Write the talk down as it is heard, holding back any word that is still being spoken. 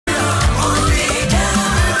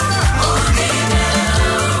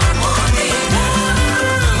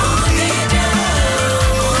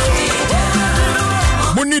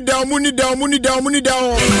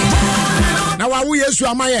na wa wo Yesu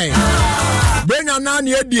amaye brenya na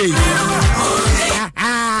ne adie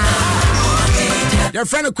your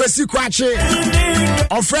friend Kwesi Kwache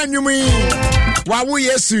or friend you me wa wo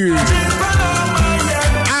Yesu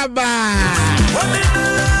aba.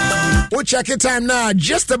 We'll check it time now.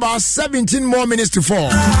 Just about 17 more minutes to 4.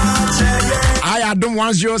 I Adom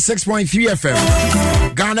 106.3 FM,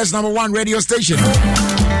 Ghana's #1 radio station.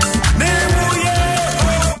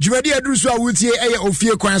 Jumadi Adrusu Awutie Eye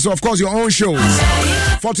Ofie Kwan, so of course your own shows.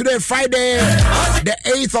 For today, Friday, the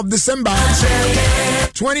 8th of December,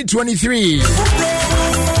 2023.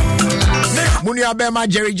 Muni Abema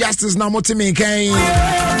Jerry Justice na Motimi Kane.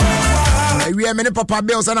 We are many Papa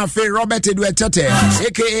Bills and Afe Robert Edward Tete,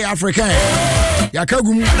 aka African.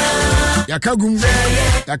 Yakagum.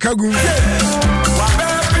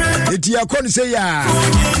 Eti akoni say ya.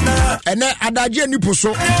 Ene adaje ni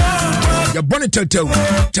poso. Ya boni toto.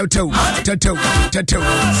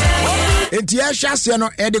 Eti e hwase no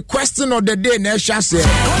the question of the day na hwase.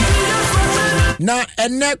 Na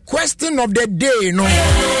ene question of the day no.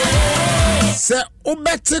 Se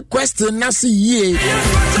obeti question na si ye.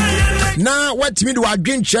 Na what me do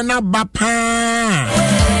adwenche na bapa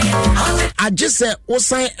agese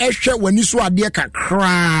osan ehwe wani so ade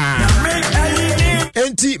kakra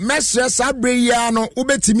enti mesre sabre ya no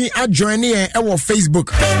ubetimi ajoin e wo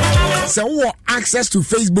Facebook se wo access to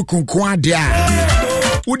Facebook nko ade a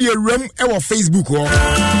wodi ewram e wo Facebook ho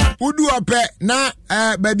wudu ope na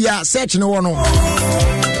baabi a search no wo no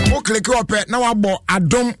wo click ope na wabo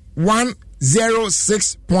Adom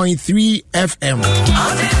 106.3 FM.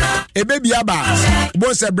 A baby aba,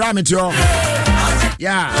 boss a brametio.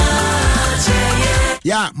 Yeah,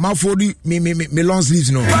 my 40 me long sleeves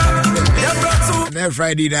no. Never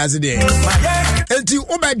Friday that's the day. Until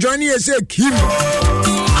Oba joining us say Kim.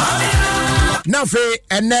 Now fe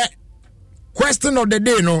and question of the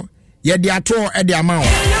day no. Ye the ato at the amount.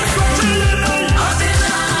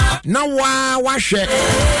 Now wa share.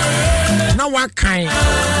 Now what kind?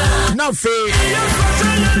 Now fe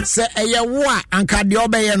say eye wo anka de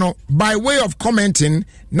obeye no by way of commenting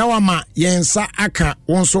na wama yensa aka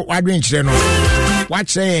wonso wadwenkyere no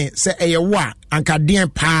wakyere say eye wo anka den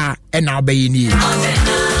pa e na obeye ni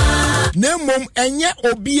na mom enye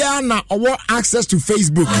obia na owo access to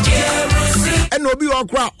Facebook and obi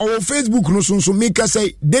okra owo Facebook no so make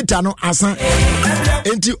say data no asan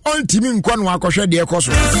enti ontimi nkwa no akohwe de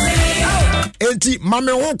ekoso enti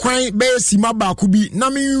mame ho kwan be sima ba ku bi na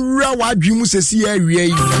me wura wadwemu sesi ya awie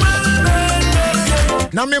yi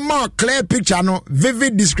na me more clear picture no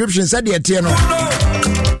vivid description said the tie no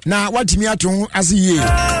na watimi ato ase ye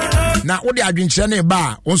na wo de adwenkyere ne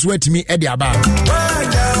ba wonso watimi e de aba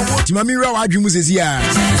ti mame wura wadwemu sesi ya.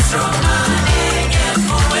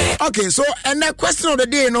 Okay, so and the question of the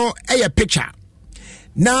day no a picture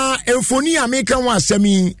na emfoni ameka wa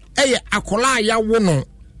asami akola ya wo no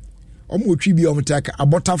omo twi bi omtaka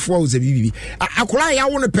abotafo o zebibi akola ya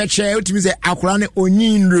wo no peche otimi se akola ne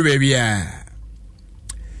onyin ru ba bia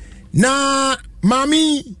na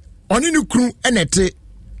mami oni ne kru enete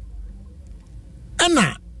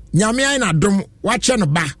ana nyame ai na dom wache no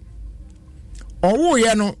ba owo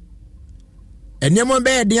ye no enemo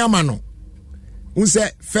be de ama no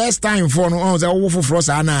unse first time for no on say wo foforo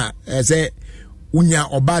sa na say unya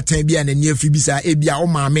obatan bia na ni afi bi sa e bia o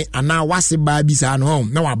maame ana wase ba bi sa no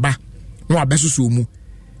na waba na wabesusu mu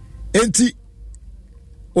enti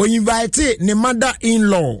o invite ne mother in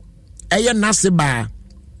law eye naseba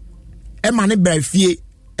e ma ne bra fie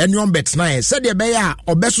eni on bet na e said e be ya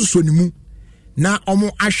obesusu ni mu na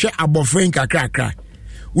omo ahwe abofren kakrakra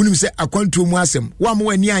unim se akwantu mu asem wa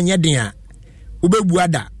mo ani anye den a obebu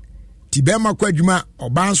ada tibema kwadwuma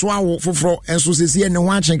oba nso awo foforo enso sesi ne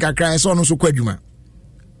ho achen kakra eso no so kwadwuma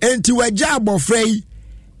enti wagya abofrei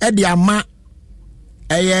e de ama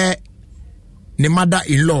eye ne mother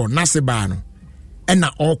in law naseba no e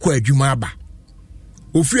na okwa adwuma aba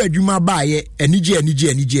ofiri adwuma ba ye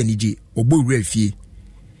anije obo wura fie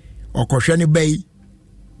okohwe ne bai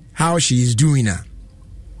how she is doing her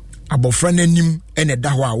abofra nanim ene da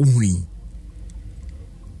ho a ohuni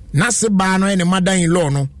naseba no ene mother in law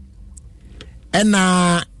no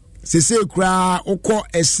ena sese kura ukọ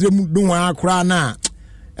esrem dunwa kura na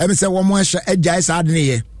emse wo mo hye agya sa ade ne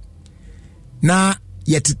ye na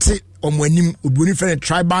yetete omwanim obuni friend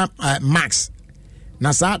tribal max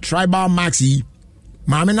na sa tribal max yi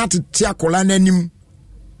maame na tete akola nanim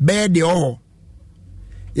be de oho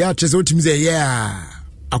ya chese otimi ze ya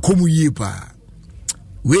akomu yi pa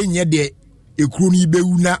we nye de ekuru ni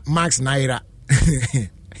bewu na max naira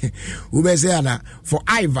ube se ana for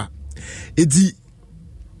Iva eti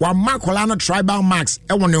wa makola no tribal marks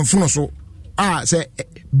e won mfuno so say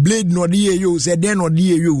blade no de yo say den no de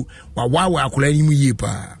yo wa akola ni mu yi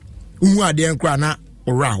pa unhu ade nkra na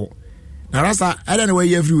ora ho na rasa ade na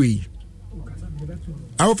way everywhere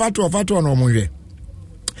awo fato no mo hwe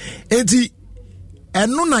enti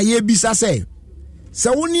eno na ye bisa say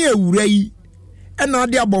woni awura yi ena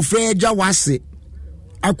ade abofra agya wase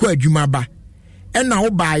akwa adwuma ba ena wo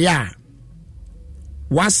ba ya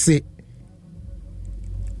wase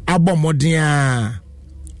abomoden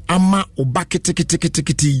ama oba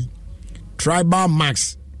kitikiti tribal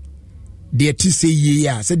marks de ti say ye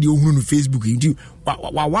ya say de ohunu no Facebook nti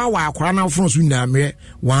wa akora na front so na me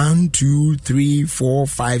 1 2 3 4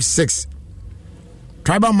 5 6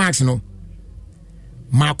 tribal marks no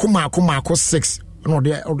mako 6 no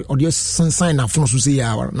de sign na front so say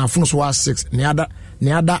ya na front so was 6 ne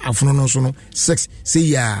ada afono no so no 6 say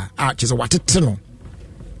ya a chese watete no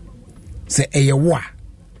say eye wo a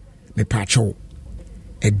me pacho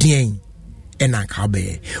edien ena ka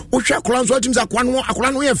be wo hwe akora so tim say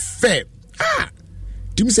akora no ye fair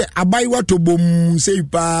tim say abai wato bom say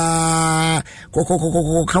pa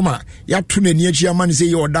kokokokoko kama ya tu na ni achi amane say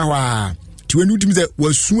ye oda ho a tiwenu tim say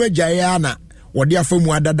wasu agyae na wode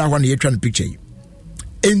afamu adada ho na ye twa no picture yi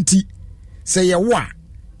enti say ye wo a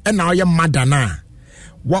ena ye madana.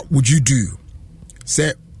 What would you do?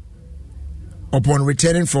 Say upon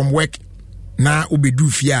returning from work na obedu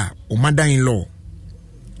fia o mother-in-law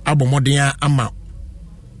abomoden ama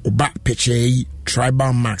oba peche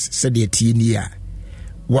tribal marks said the tinia.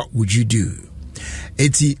 What would you do?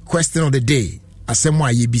 Eti question of the day asemo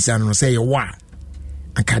aye bisa no say wa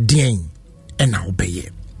anka den e na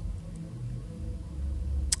obeye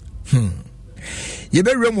ye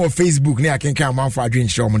be rem on Facebook ne akenka amanfo adwen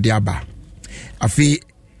hye omde aba afi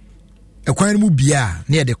ekwan mu bia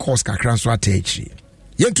na the course kakran so attach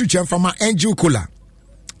yentu chemfama angel cola,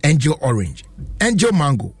 angel orange, angel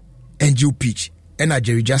mango, angel peach, and a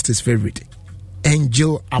Jerry Justice favorite,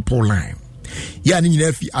 angel apple lime. Ya ni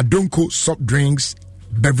nyina fi Adonko Soft Drinks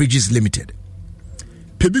Beverages Limited.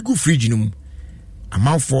 Pebigu fridge num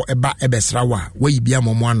amanfo eba ebesrawa we bia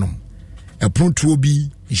momo anom. Epontuo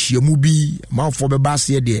bi, hyiamu bi, amanfo beba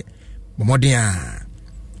se de momoden a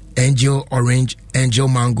angel orange, angel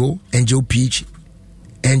mango, angel peach,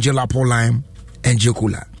 angel apple lime, angel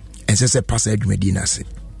cola. And say pass edumedina se.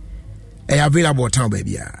 E available town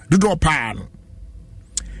baby. Do drop pan.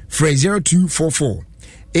 Phrase 0244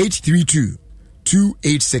 832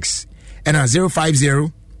 286 and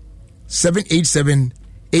 050 787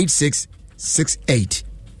 8668.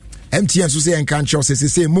 MTN so say encan show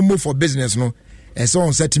say Momo for business no. And so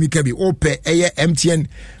on said to me can be ope MTN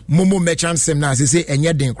Momo merchant sem na say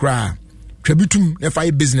enye den kra. Tributum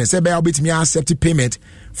FI business ebe albeit me accept payment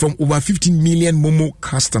from over 15 million Momo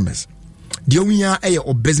customers. The only a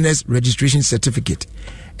business registration certificate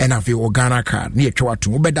and have your Ghana card near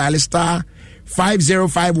Chawatu. Ube dial star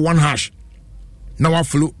 5051 hash. Now I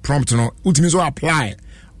follow prompt no ultimately apply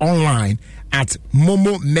online at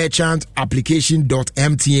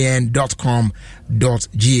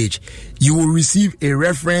momomerchantapplication.mtn.com.gh. You will receive a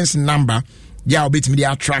reference number. Yeah, I'll be to me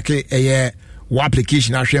track a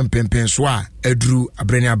application ahwe mpempen so a aduru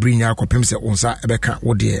abrenya akopem se onsa ebeka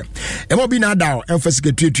wo de e mo bi na da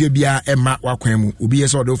emphasize tuatua bia ema wakwan mu obi ye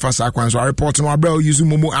so de ofasa akwan so report no abra use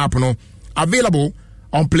Momo app no available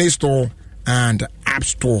on Play Store and App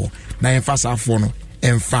Store na emphasize for no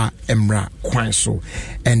emfa emra kwan so,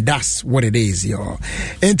 and that's what it is yo.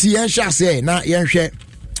 Enti yen sha say na yen hwe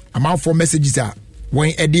amount for messages a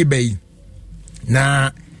when edi bay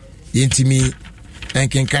na yentimi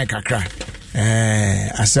enkenkan kakra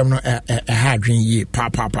asem no ha dwen ye pa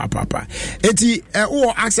eti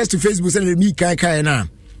o access to Facebook say me kai na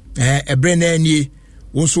ebre na ani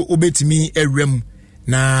wo so obetimi awram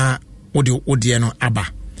na ode no aba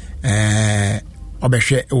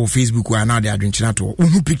obehwe o Facebook wa na de adwenkyina to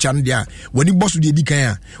uhu picture no dia wani boss de di kan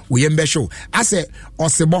a wo yembe show ase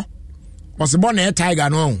osebo na e tiger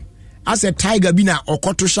no ase tiger bi na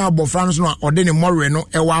okoto sha bofra no so na ode ne morwe no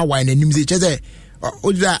e wa awan nanim se cheze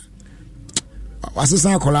oja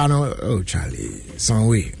Assistant Colano, oh Charlie, some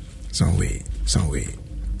way. And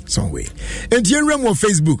the room on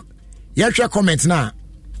Facebook, you share comments now.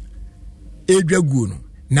 Edra Guno,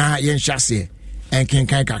 na yen chassis, and can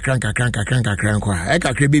cranka.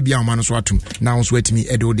 Eka creepy beyond Manuswatum, now sweat me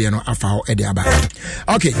Edo Deno Afao Ediaba.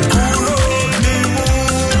 Okay.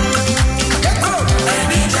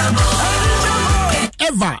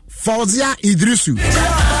 Eva Fauzia Idrisu,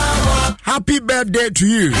 happy birthday to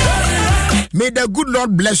you. May the good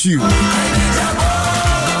Lord bless you.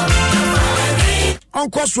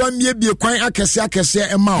 Uncle Swam ye be a quite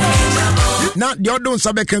akese amount. na de odon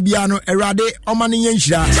sabeka bia no Awurade omane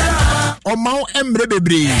yenhira omaw emre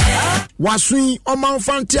bebre wasun omaw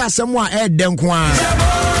fante asem a edenko a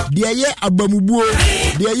de ye abamubuo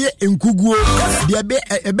de ye enkuguo de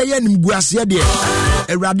ebe ye nimguase de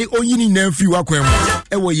Awurade onyini na fi wakwam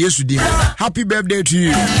ewo Yesu dim. Happy birthday to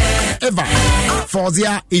you Eva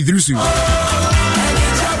Fozia Idrisu.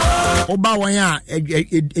 Oba wan ya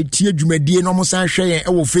etie dwumadie no mo san hwe yen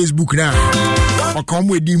ewo Facebook na okan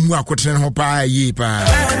mo edi hu akotene ho pa yi pa.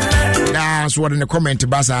 That's what in the comment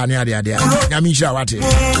basa ne ade na mi sha wate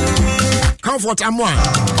comfort amwa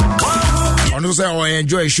ono say oh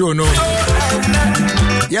enjoy show no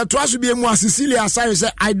ya to aso bi mu Cecilia say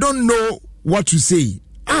I don't know what to say.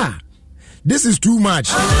 This is too much.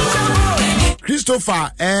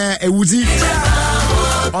 Christopher Ewuzi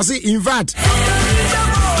or say in fact,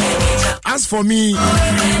 as for me,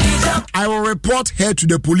 I will report her to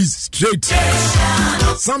the police straight.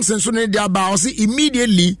 Something so near say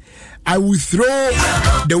immediately I will throw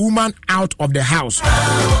the woman out of the house.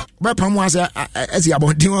 But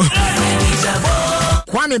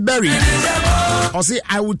Kwame Berry or say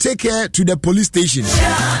I will take her to the police station.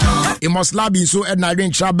 It must not be so Edna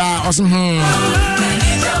Chaba or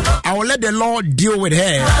I will let the law deal with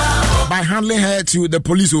her by handling her to the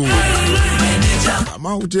police.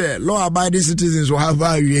 Law abiding citizens will have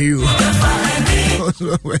value.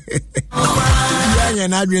 Yeah,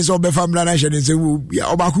 and I mean, so be family nation and say, yeah,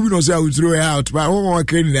 Obaku no say I will throw her out, but oh,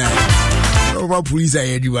 okay, over police I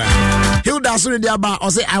heard you are. Hilda soon there about or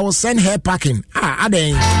say I will send her packing.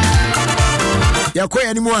 Adeng. Yeah, quite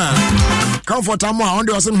anymore. Comfort amwa on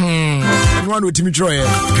the awesome. One with Timmy Troy.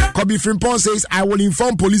 Kobe Frimpong says I will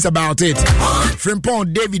inform police about it.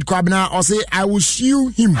 Frimpong David Kwabna or say I will sue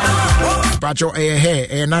him. Pacho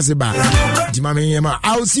hair Naziba.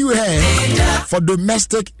 I will sue her for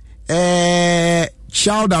domestic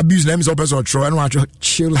child abuse. Let me say person Troy and watch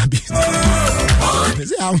child abuse.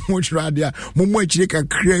 Say how much radio. Momo chika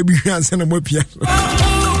crabby and send more piano.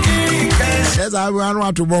 Yes, I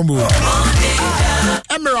want to bomb.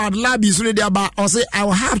 Emerald Labby so they about I say I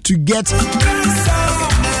will have to get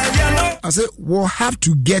will have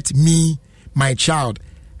to get me my child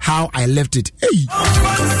how I left it. Hey,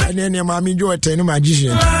 and then your mommy do a ten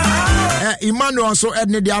magician. Emmanuel so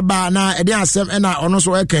edne dia ba na e dey asem e na ono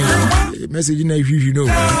so e kan message na you know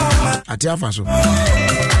atiafa so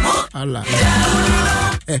Allah.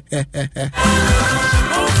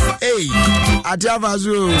 Hey,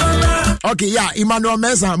 Atiavazu. Okay, yeah, Emmanuel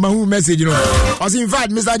Mensah, my message, you know. I was in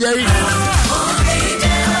fact, Mr. Jerry.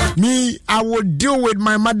 Me, I will deal with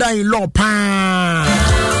my mother-in-law,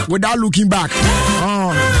 without looking back.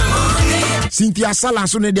 Cynthia Salah,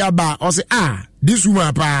 so they are back. I say, this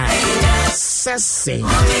woman,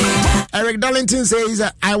 Eric Darlington says,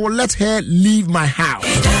 I will let her leave my house.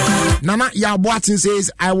 Nana Yabuatin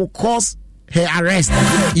says, I will cause her arrest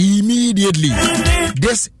immediately.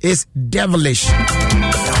 This is devilish.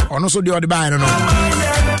 And also the other guy, I don't know.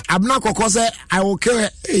 Abna Koko say I will kill her.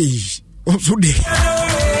 Hey, also there.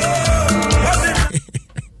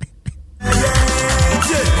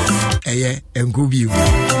 Yeah, and go view.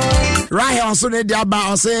 Right here, also the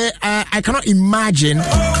other say I cannot imagine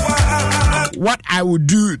what I would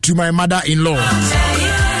do to my mother-in-law.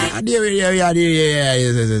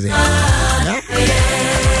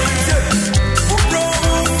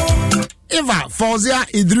 Eva Fozia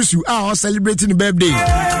Idrisu are celebrating birthday.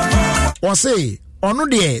 Or say, ono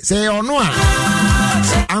de say ono a.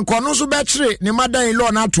 Anko no so betri ne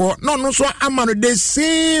mother-in-law na to. No so amano the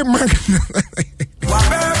same.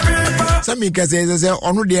 Some can say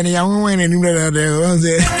ono de ne yan wen anim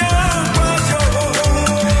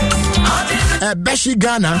Beshi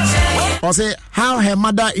Ghana or say how her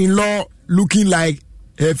mother-in-law looking like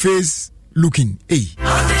her face looking. Hey,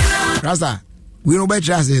 Rasta, we know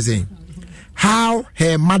better say how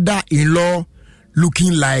her mother-in-law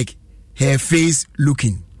looking like her face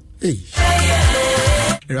looking. Hey,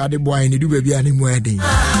 rather boy, you do baby anymore. Eh?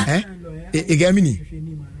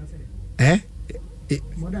 Eh?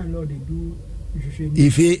 Mother-in-law they do.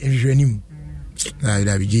 If he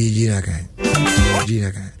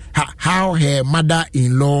how her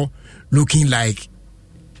mother-in-law looking like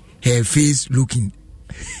her face looking.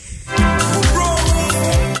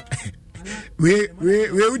 We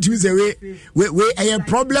would use a way a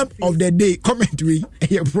problem of the day. Comment we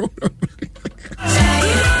a problem.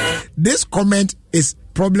 This comment is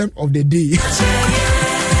problem of the day.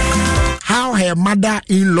 How her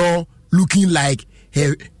mother-in-law looking like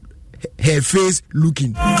her face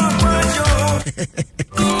looking.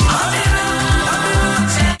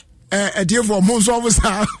 A dear for most of us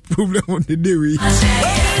have problem on the day.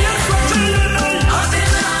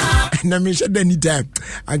 na me share any time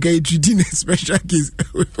okay treating a special case.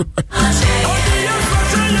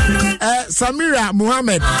 Samira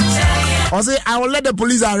Muhammad I say I will let the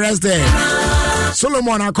police arrest her.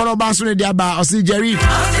 Solomon Akorobasu Diaba I say Jerry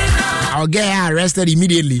I'll get her arrested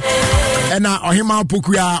immediately. And Ohima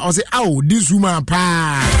Pukuya I say oh this woman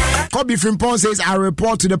pa Kobe Frimpong says I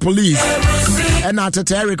report to the police. And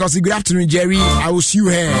Terry because good afternoon Jerry I will sue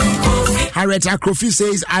her. Harriet Akrofi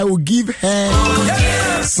says I will give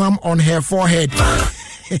her some on her forehead.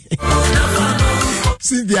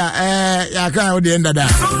 Cynthia I can't the end of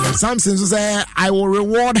that. Samson say I will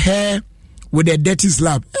reward her with a dirty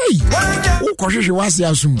slap. Hey, who koshe she was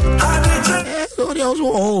assume.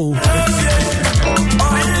 Oh.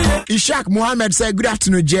 Ishaq Muhammad said good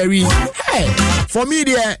afternoon Jerry. Hey, for me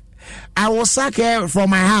there I will sack her from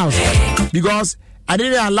my house because I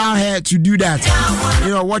didn't allow her to do that. You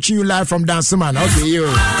know, watching you live from Danceman. Okay,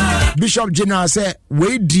 yo. Bishop General said,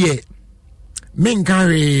 wait dear.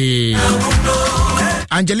 Minkari.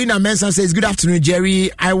 Angelina Mensah says, good afternoon,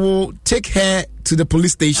 Jerry. I will take her to the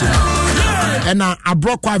police station. And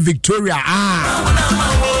Abrokwa Victoria.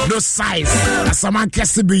 No size. Someone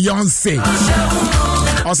Kessie Beyonce.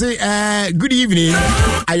 I'll say, good evening.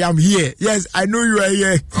 I am here. Yes, I know you are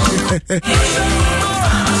here.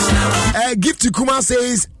 Gift to Kuma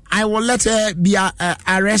says, I will let her be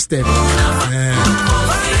arrested.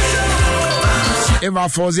 Eva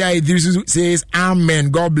Fozia Idris says,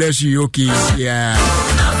 Amen. God bless you. Okay. Yeah.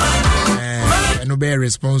 No bear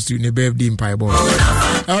response to the birthday in Pieball.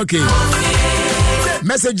 Okay.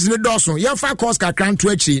 Message in the Dawson. Yafa cause kakran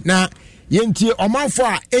twitchy. Now, yenti omanfo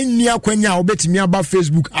a ennia kwanya obetimi aba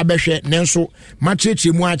Facebook abehwe nenso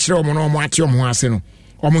macheche mu akire omo no omo ate omo ase no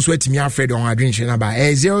omo so atimi afred on adwenche na ba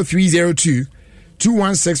 0302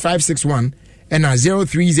 216561 and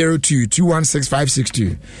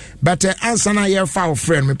 0302216562 but answer na your file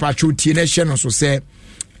friend me pacho tie na hye no so say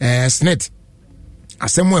snit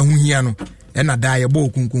asemo ahu hia no e na da ye bo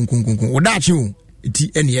kunkunkun odachi o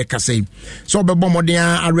eti ene ye kasai so obebo moden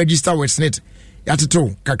a register with snit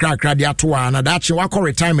yatoto kakra de atoa na dachi wakọ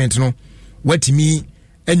retirement no watimi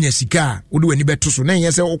anya sika wo de wani beto so na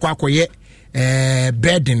yense wo kwakoye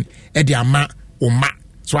burden e de ama oma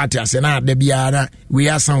so ati ase na da bia na we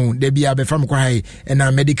asan da bia be fam kwa hai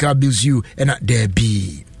na medical bills you na da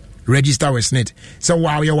bi register with snit so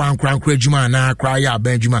wow ye wan kran adwuma na kra ya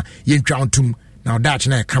ban adwuma ye ntwa ontum na dachi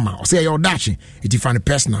na kama o say your dachi it is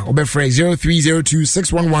personal obe free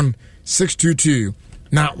 0302611622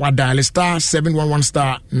 now what dial star 711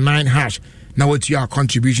 star 9 hash. Now what your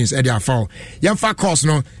contributions at your phone. Young fat course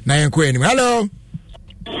no na yanko anyway. Hello.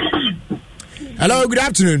 Hello, good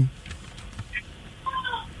afternoon.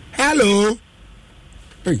 Hello.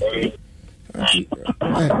 Hey.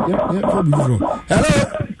 Hello.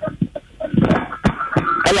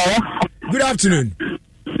 Hello. Good afternoon.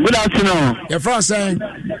 Good afternoon. Your friend saying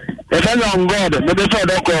if I'm on God, the best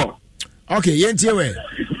doctor. Okay, yenti we.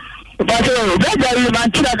 But that you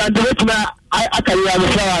man can do it now. I can hear the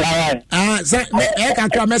flower. Say I can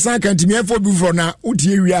come and continue for before now.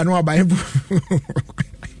 Uti we are no about him.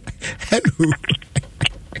 Hello.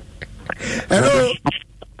 Hello.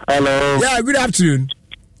 Hello. Yeah, good afternoon.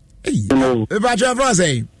 Hey. Hello. About your friend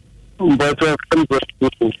say. Okay,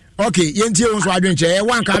 yenti on so adwenche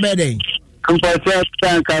one ka be den. Compare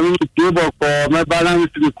can come to for my balance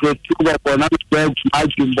to the for na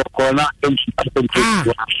corner and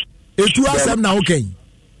etu asem na okay.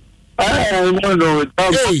 No.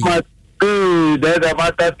 That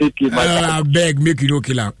matter take it. Beg make you no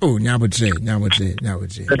kill am. Oh, nyabotre.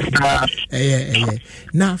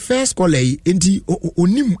 Na first call enti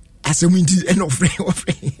onim asem enti end of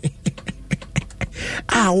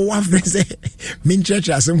what friend say min church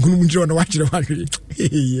asem kunu munjo na watch the one.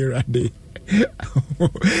 Here ade.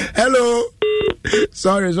 Hello.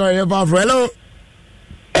 Sorry, hello.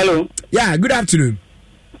 Hello. Yeah, good afternoon.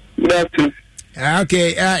 Good afternoon.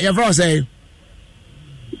 Okay, your friend say.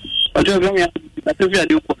 Okay,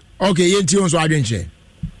 yenti on so adwenche.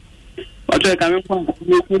 Okay, coming from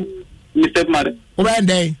Mr. Mare.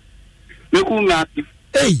 Obende. Meku na.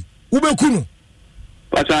 Hey, ubeku no.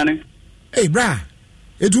 Patane. Hey, bra.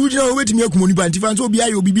 Etu ujina obetimi akumo nipa ntifa nso obi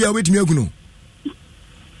aye obi bia obetimi akuno.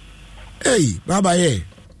 Hey, baba ye.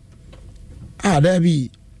 There be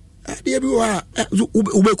wa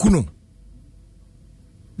ubeku no.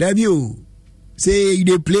 There be o. Say you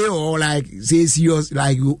dey play or like say serious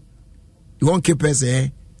like you won't keep us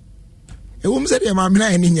a woman said your mama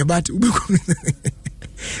in your bat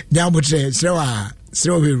down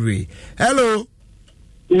strawberry. Hello.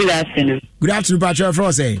 Good afternoon. Good afternoon, Patrick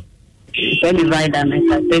Frost. Sister Vida,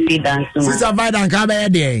 Vida and Cabe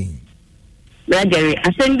Day. Brother, I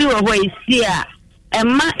send you away see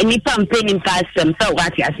Emma nipa mpeni mpasem so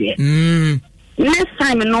what you say. Next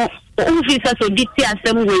time no officers will be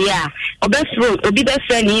asem we ya. Obesro obi be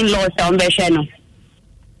friend in law say on be hwe no.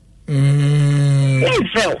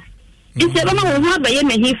 So it's a no wo ba ye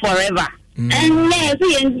me forever. And yes, we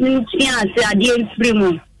say adie free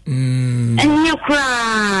mu. And you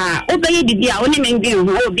cry. Obey the dia only men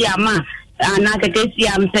do obi ama. Na ketesi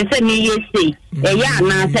am pese me yesi e ya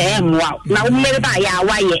na se emwa na umere ba ya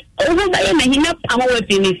waye o ba ye me hina pamo we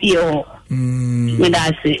fini fie ho me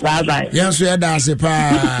da se bye bye yes we da se pa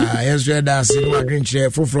yes we da se no adwen kire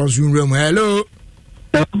foforo so nwura mu hello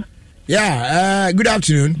yeah good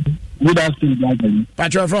afternoon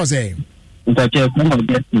Patrick from say okay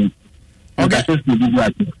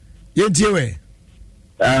yentie we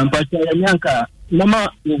Patrick yanka mama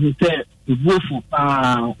wo say Bufu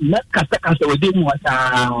nakasa within what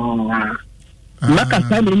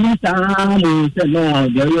nakasa means no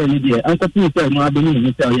there any uncle Peter no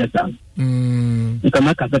abini tell yes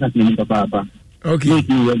nakasa papa okay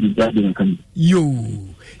you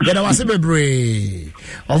get a wase bebre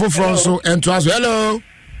of from so and to us hello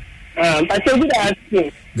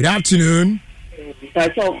good afternoon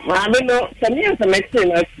so I don't know some years I met him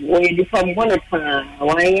when from one of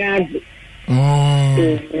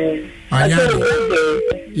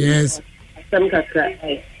yes. Some kakra.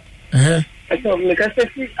 So me ka se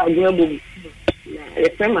agbo e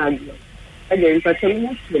fe ma agbo. E dey patron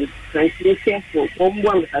Muslim. Translation for ombo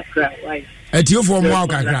am kakra why. Etio for mo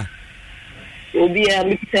kakra. Obi a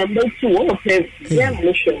me tembe tu o fe ya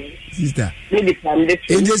mo show. Sister. Me di plan de.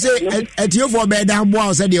 E dey say etio for be dan bo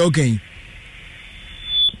o say dey okay.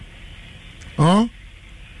 Huh?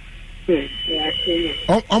 Ye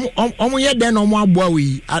den omo aboa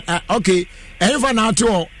wi okay enfa na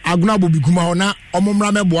ato aguna bobikuma ho na omo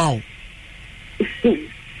mra meboa ho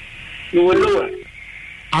no lower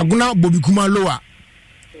aguna bobikuma lower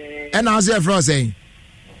na ase from say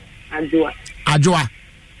ajoa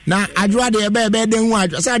na ajoa de ebe den hu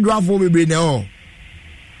ajoa say ajoa fo bebre na ho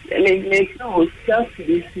me no self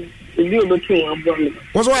this be obotu aboa me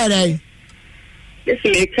what's why dey yes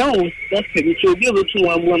me can that be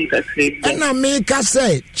obotu aboa me kakre na me ka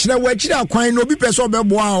say kire wa kire akwan no obi pese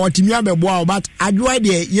obeboa o timi abeboa but ajoa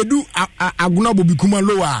de yedu aguna bobikuma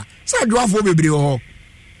lower say ajoa fo bebre ho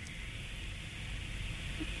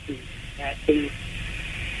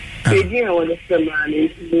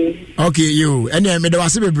okay you any me da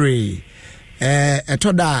wase bebre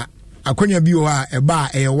etoda akonya bi o a eba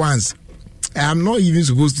once I'm not even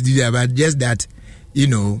supposed to do that but just that you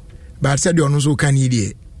know but said you also can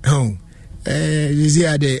eat oh you see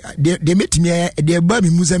they met me they ba me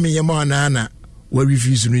musa me yema na we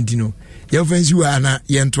refuse no ntino your friends you are na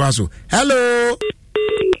yento aso hello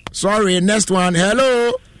sorry next one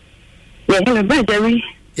hello hello brother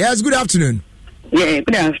yes good afternoon. Yeah,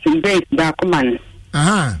 good afternoon. Great, Bakuman.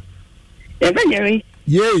 Yeah, Jerry.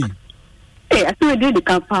 Yay. Hey, I saw the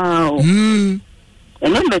kapao. And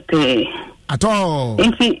then at all.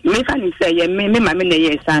 And see, me can say, me, my minute,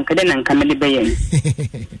 yes, and then I'm coming to be.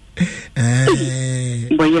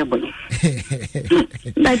 Boy,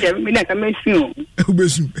 Niger, me like a machine. Hey,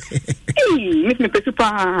 Miss Pesupa.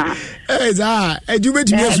 Hey, that, I do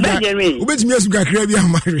bet me. Who bet me as you got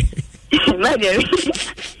Caribbean married?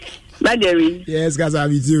 Baderi. Yes, guys, I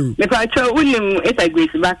with you. Me patrol William is a Grace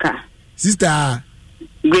Backer. Sister.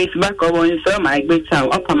 Grace Backer won so my great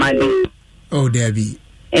town up on my day. Oh, Debbie.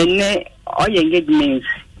 And all your engagements.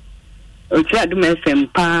 O try do me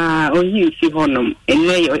FM pa o you see honum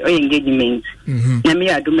and all engagements. Na me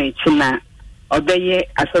ado me china. Obeye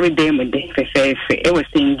asori dem de fe. It was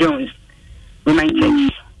St. John's. Roman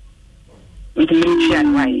Church. Into me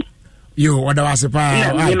and why. You what was it?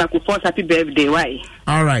 Happy birthday, why?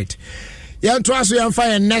 All right. Yeah, to us, we are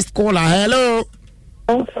fine. Next caller. Hello.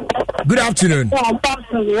 Good afternoon.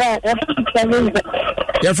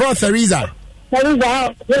 You're from Theresa.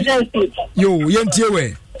 You,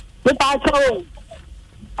 Yentiewe.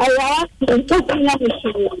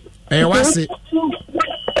 I was it.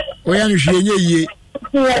 We are ye.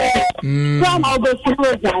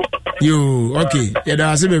 You okay? Yeah,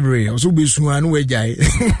 that's a baby. Also, be soon we jai.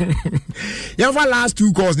 You have last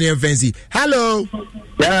two calls near fancy. Hello.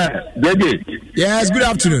 Yeah, baby. Yes. Good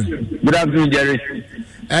afternoon. Good afternoon, Jerry.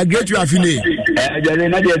 Great to have you. Jerry,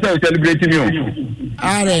 not yet celebrating you.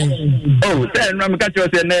 Oh, tell me catch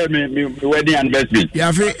your name, wedding anniversary.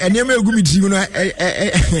 Yeah, and you may go with you.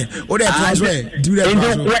 Oh, that's right. Do that.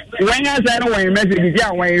 When I said when you message,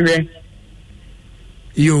 yeah, when you.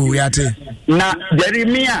 You yate na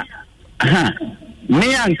Jeremiah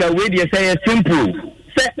me anka we dey say simple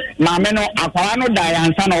say maame no akwara no da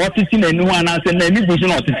yansa na otiti na enu ana se na eni gusu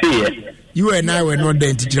na otiti ye. You and I were not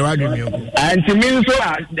there to tell you. And to me, so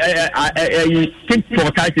tick for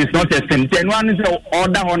tax is not a sentence. One is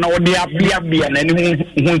order on all the be and anyone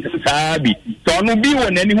sabi. So no be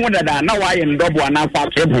when anyone that now I am double and alpha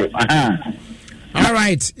cable. All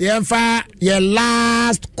right, your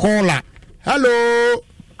last caller. Hello.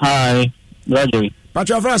 Hi, Roger. What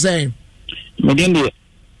your first saying? Medindi,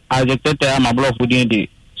 as a tete, I'm a block within the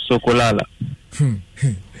Sokolala.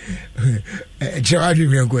 Chawadi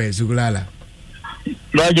miongwe Sukulala.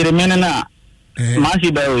 Roger Menana,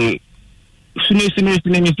 Masi Berry, Suni,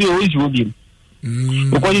 always would you.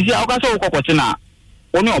 Because you see, I'll go Cocotina,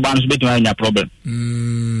 only a bunch between your problem.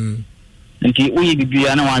 And we be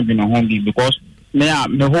an one in a home because they are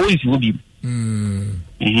the whole is would you.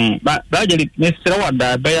 But Roger, Mr. What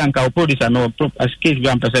the Bayan cow producer no as case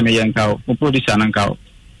Grand Pasamian cow, who producer and cow,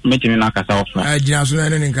 meeting in Akasa. I just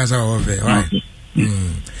learned in Casa of it.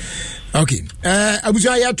 Okay.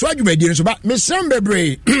 I tried to make so but Miss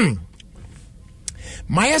Sambebre.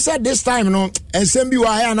 My answer this time, no, and send you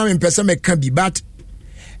I am in person can be, but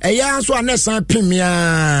a young so unless I premier.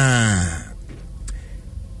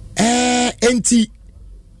 Enti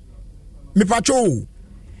me pacho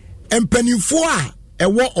empanifo a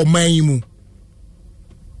war o manimu.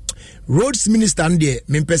 Roads minister and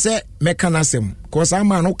me pese mekanasem, cause I'm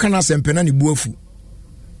no canasem penani buofu.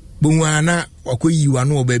 Bungwana wakoyi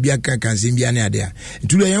wano obabi aka kansembi ane adea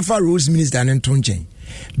ntulo yemfa Rose minister ne ntonchen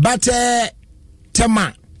but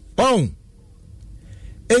tema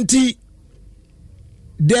enti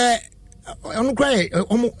de onu cry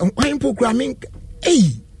why programming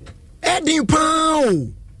edin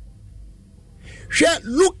pow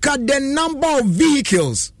look at the number of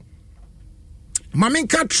vehicles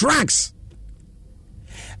maminka trucks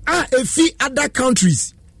efi other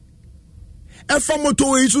countries efa moto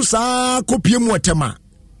isu sa kopie mu otema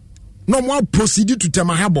no mo proceed to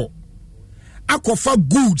tema habo akofa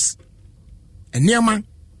goods eniema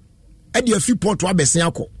e de afi port wa besen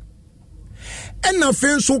akọ ena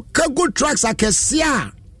fe so cargo trucks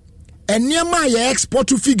akesia eniema ye export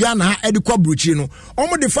to figure na e de kwa brochi no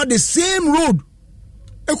omo de fa the same road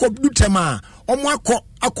e ko du tema omo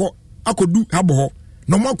akodu habo ho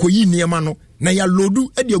no mo akoyi niema no na ya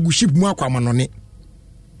lodu e de aguship mu akwa manone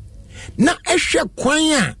na ehwe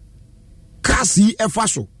kwan a kasi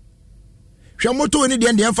efaso hwe moto ni de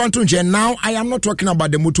enfanto nche. Now I am not talking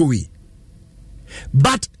about the motorway,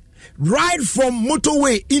 but right from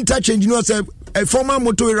motorway interchange, you know, say a former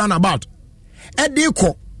motorway roundabout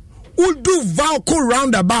edeko udu Valco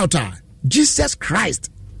roundabout. Jesus Christ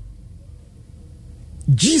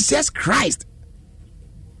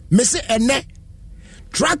me say ene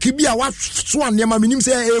track bi a wa so anema minim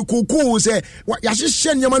say ekoko say ya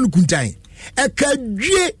hye nyama no kuntan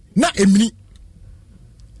ekadwie na emini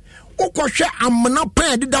ukohwe amna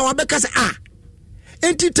pan de da wa beka say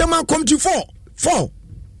enti tema committee 4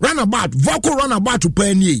 runabout Valco runabout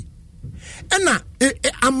pan ni ena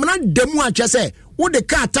amna demu a che say wo de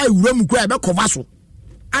car tie wuram kura be cover so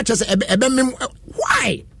a che say ebe mem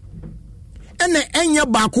why ene enye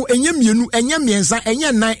baako enye mienu enye miensa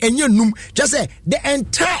enye nan enye num just say the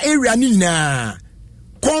entire area ni na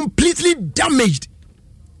completely damaged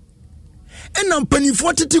ena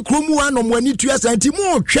mpanifo tete kromu anom wani tua santi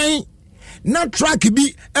mo twen na track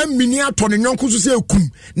bi amini atone nyonko so say ekum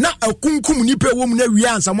na akunkum ni pe wom na wi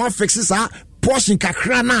ansa mo fix sa portion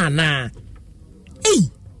kakra na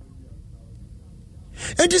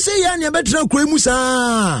and you say ya na betra kromu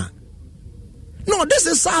sa no, this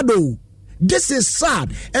is sad though. This is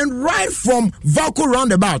sad. And right from Valco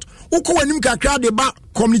roundabout, uko wanim kakra de ba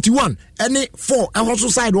community 1 any 4 and also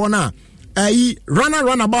side one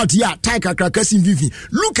runabout ya tie kakra kasim vivi.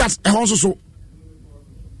 Look at so.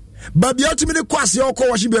 But the ultimate kwase uko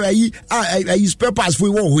washi be spare parts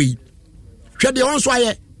for wo hui. Hwe de onso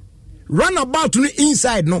aye runabout no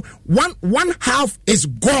inside no one half is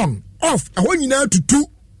gone off. Ehon nyina to 2.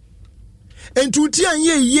 And to tia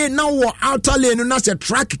ye now outer lane na se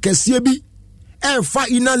track kese bi fa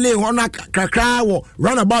inner lane hona kakra wo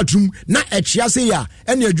runabout room na echia se ya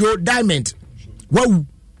ene adwo diamond wow.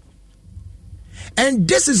 And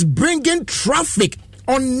this is bringing traffic,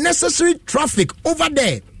 unnecessary traffic over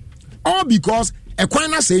there, all because ekwan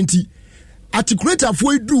na senti articulator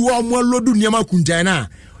fo edu wo mo lodu niam kuntan na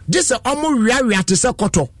this omo wiawia te se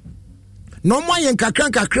koto no mo yen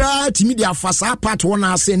kakra timi dia fasa part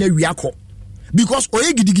wona ase na wiakọ because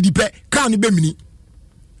oye gidigidi pe can be mini.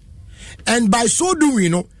 And by so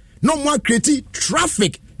doing, no more creating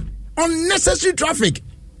traffic, unnecessary traffic.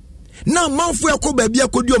 Now, Manfu Yako Baby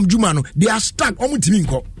Akodium Jumano, they are stuck on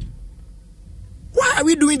Timinko. Why Why are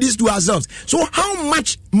we doing this to ourselves? So how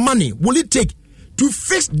much money will it take to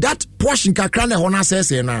fix that portion kakrana hona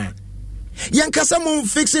says na? Yankasa mo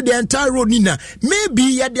fix the entire road nina. Maybe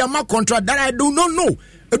ya the amount contract that I do not know.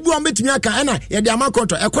 Ebu ambet mi aka ena ya the amount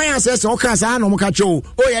contract. Ekwan says okay sa no mo ka cho.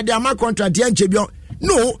 Oh ya the amount contract yan chebio.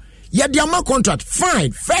 No, ya the amount contract.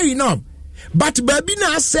 Fine, fair enough. But baby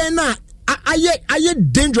na say na aye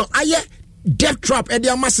dangerous. Aye death trap at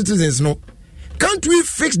the amount citizens no. Can't we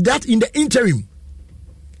fix that in the interim?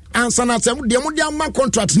 And sana say the amount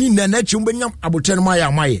contract ni na na chumbenya aboten maya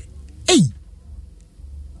maye. Hey.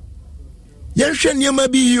 Yenhwe nneema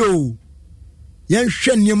bi yo.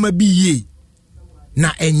 Yenhwe nneema bi ye.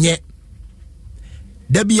 Na enye.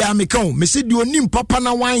 Da bia me kan me se di onim papa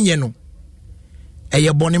na wanye no.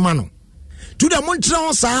 Eye bone ma no. To the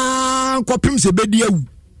montra sa kwapem se bedi awu.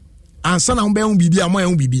 Ansa na mbe hu bibi amoya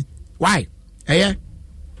hu bibi. Why? Eye.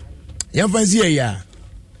 Yen fancy ya.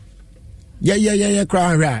 Ya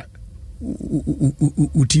kra ra.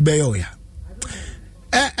 Utibe yo ya.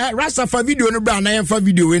 Rasta fa video no bra na yen fa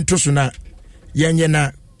video ento so na yenye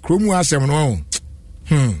na kromu asem no.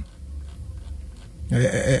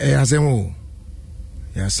 Asem o.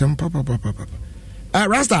 Ya asem papa.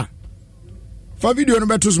 Rasta fa video no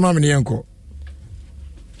beto so ma me yenko.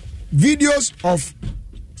 Videos of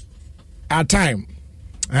our time.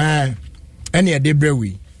 Any day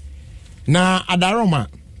brewe. Na adaroma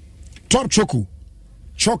top choco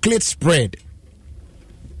chocolate spread.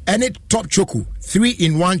 And it top choco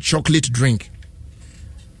 3-in-1 chocolate drink.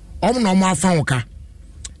 No more fanwoka.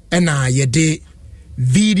 And ye day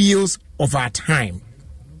videos of our time.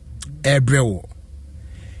 Ebrewo.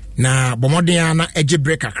 Na bomodiana eje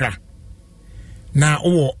break kakra. Na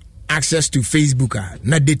o access to Facebook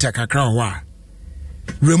na data kakra wa.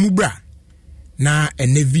 Remubra na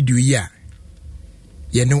ene video ya.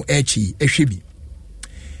 Ye no echi ehwebi.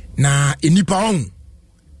 Na enipa on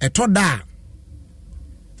etoda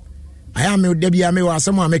I am Debbie Ame was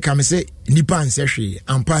someone make me say Nipan Seshi,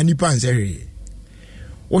 Ampa Nipan Seshi.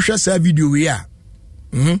 Osha sa video we are.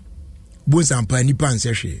 Bones Ampa Nipan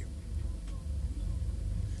Seshi.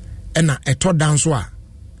 Ena eto danswa.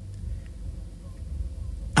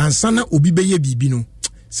 Ansana Obibeye Bibino.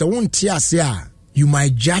 So won't tia say you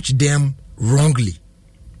might judge them wrongly.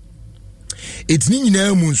 It's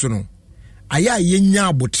Nina Munsono. Aya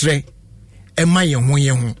yenya botre. Emma ye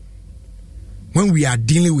when we are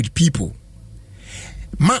dealing with people,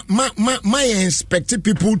 my expect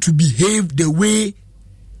people to behave the way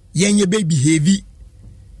yenye be behave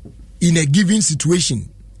in a given situation,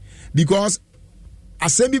 because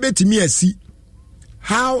assembly to me see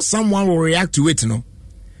how someone will react to it. No,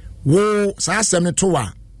 wo sa assembly to wa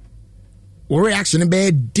reaction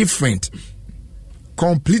be different,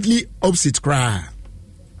 completely opposite cry.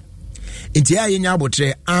 Inti ya yenya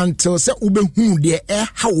abotre until se ubehu de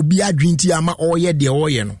ha obi adwinti ama oye de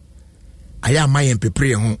oye no aya mayen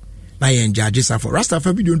pepre ho na yen judge sa for rasta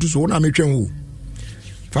fa video ntu so na metwen wo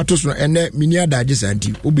fatos no ene mini adaje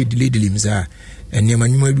santi obedile misa ene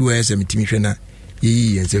manwuma bi wa sɛ metimi hwɛ na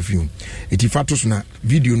yi yense film eti fatos na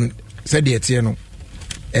video no sɛ de etie no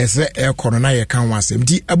ɛsɛ ɛkɔ no na yɛ kan wasɛm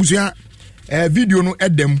ti abusua video no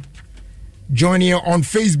edem join here on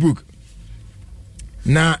Facebook.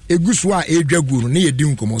 Na eguswa edwaguru na yedi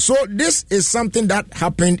nkomo. So this is something that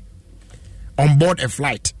happened on board a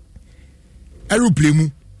flight. Aeroplane mu.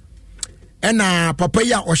 Ena papa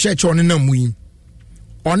ya ohye che one na mu yi.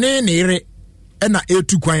 One ne yere ena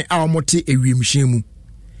etu kwan a omote ewiemhye mu.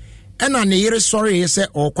 Ena ne yere sorry se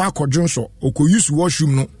okwa akodwonso okoyusu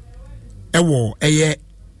washroom no ewo eye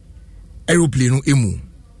aeroplane no emu.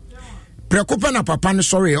 Prekopa na papa ne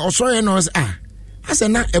sorry o sorry no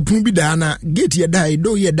asena epun bi da na gate ye dai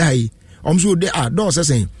do ye dai omso de do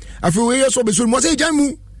sesen afi we so be so mo say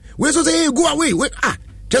jamu we so say go away we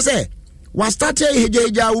just say was start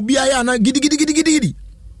hejeja obi aya na gidi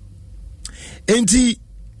enti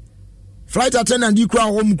flight attendant you cry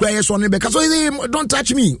home cry so ne be so say don't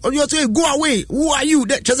touch me or you say go away who are you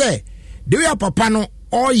just say the way papa no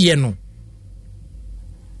oye no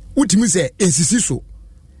utimi say ensisi so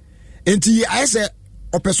enti I say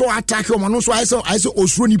opeso attack o manu so I say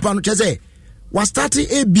osuro nipa no chese was starting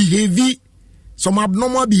a behavior some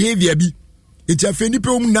abnormal behavior bi it afa nipa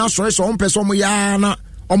um na so so ompeso mo ya na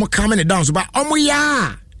omo calm it down so ba omo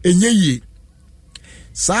ya enye yi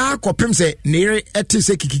sa kopem se nere ete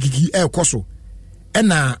se kikikiki ekoso e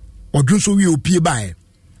na odwunso wi opie bae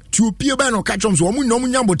ti opie bae no ka chom so omo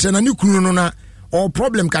nya botre na ne kunu no na o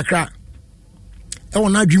problem kakra e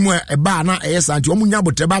wona adwimu e ba na e yesa nti omo nya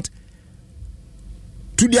botre but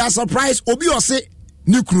to their surprise obi ose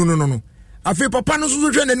ni kunu no afi papa no so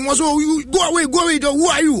hwe na ni so go away who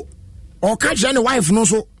are you or catch any wife no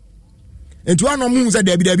so into one of moons at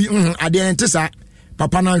Debbie I didn't say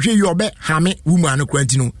papa na hwe you be hame woman no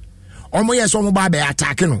kwantino omo yes omo ba be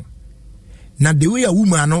attack no na the way a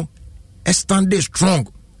woman no stand strong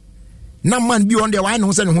na man be on the why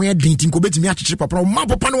no say no ho din tin ko betimi akyekyere papa no ma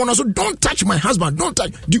papa no so don't touch my husband don't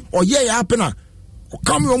touch or yeah happen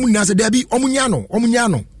come omo nya say Debbie omo nya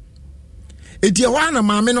no eti e wa na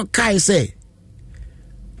maame no kai say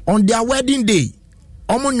on their wedding day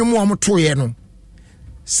omo nyumo omo toye no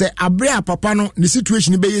se abrea papa no the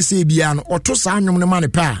situation be yese bia no oto sa nwom ne mane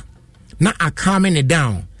pa na calming it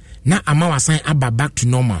down na amawa san aba back to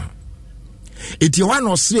normal eti wa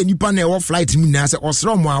no sre nipa na e wo flight mu na se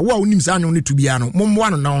osre mo a wo onim sa nwom ne to bia no mommo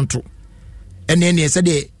ano na onto ene ne se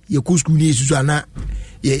de ye ko school ni susu ana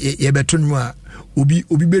ye beto no a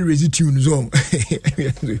obi be residue no so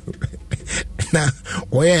na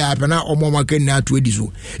oye ya pena omo maka na to edi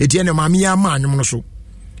so eti ene ma me ya ma nwom no so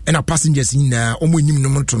ena passengers ni na omo enim no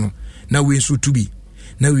moto no na we nso to bi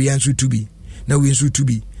na we nso to bi na we nso to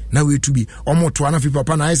bi na we to bi omo to ana fi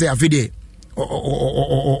papa na say afide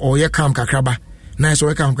o ye kam kakraba na so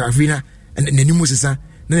ye kam kafina nanimu sesa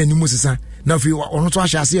na nanimu sesa na fi ono to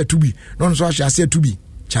ahya ase to bi na ono so ahya ase to bi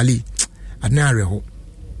chale adna areho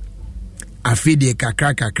afide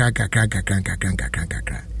kakra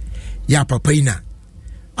ya papa ina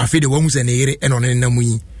afide wo mu se ne yire eno ne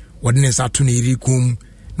namuyi wode ne sa to ne yire kum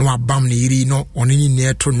no abam ne yiri no one ni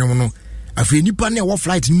ne to nwom no afi nipa ne wo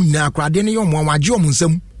flight ni na akra de ne yom waje om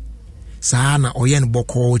nsam saa na oye ne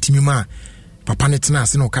boko timi ma papa ne tena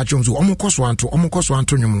ase no ka chom so omokoso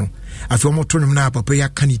anto nwom no afi omoto nwom na papa ya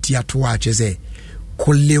kaniti ato a chese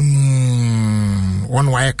kolem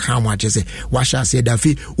one why calm a chese wa sha say da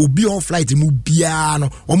fi obi o flight mu bia no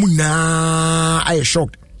omuna I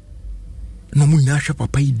shocked no mu na hwe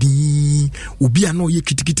papa idin obi a no ye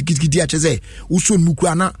kitikiti a cheze uso nmuku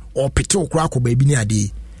ana o pete okra akoba bi ni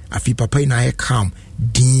ade afi papa ina ye calm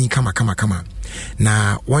din kama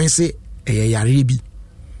na won se yare bi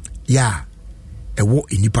ya ewo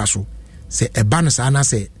enipa so se eba no sa na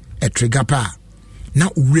se e trigger pa na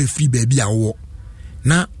ure free baby a wo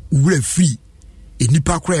na ure free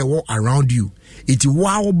enipa kra ewo around you it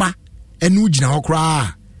wow ba enu gina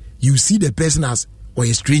okra you see the person as or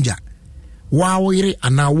a stranger wow yire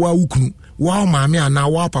ana wa ukunu wow maame ana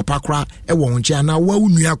wa papa kra e wo nche ana wa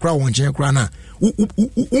unua kra wo nche kra na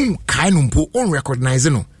kai no mpo on recognize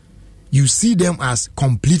no you see them as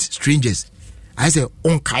complete strangers I say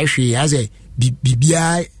on kai hwe I say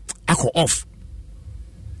bibia akọ off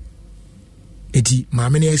eti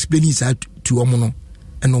maame na explain is to omo no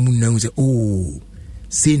and omo na say oh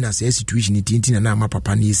say na say situation tintin na ma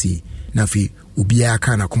papa na ese na fe obia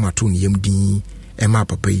aka na koma to ne yam din e ma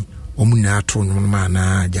papa yi omu na ato no ma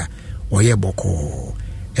na aja oye boko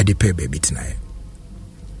e de pe baby tonight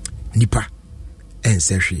nipa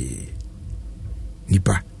ensehwe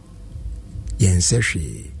nipa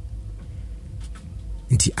yensehwe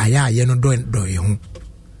nti aya ye no do ye ho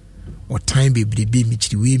o time be mi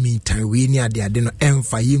chiri we mi time we ni ade no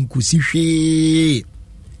emfa ye nkusi hwe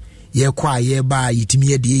ye kwa ye ba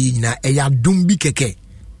yitimi ye de nyina e ya dum bi keke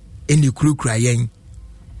eni kurukura yen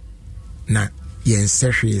na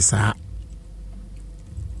yensehwe sa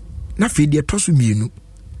na fe de tosu mienu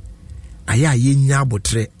aya ye nya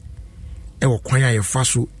abotre e wo kwan ya fa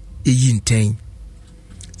so eyi nten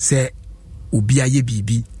se obi aye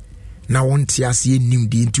bibi na wonte ase enim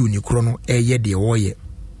de nti onikro no eye de woye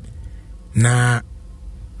na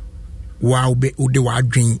wa obe ode wa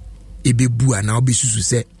adwen ebebu ana obesusu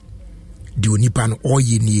se de onipa no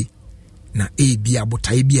oye nie na ebi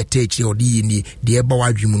abotai bi atachi ode ye nie de eba wa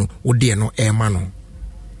adwemu no ode no ema no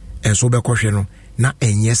enso be kohwe no na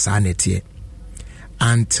enye sa nete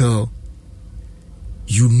until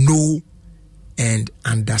you know and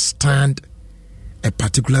understand a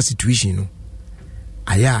particular situation no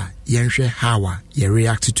aya yenhwe how you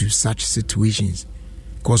react to such situations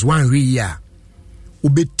because one really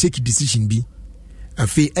ube take decision bi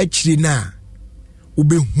afi achiri na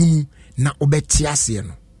ube hunu na ube tiase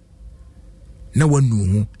no na wanu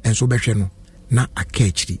hu enso behwe no na aka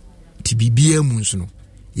achiri ti bibia mu nso no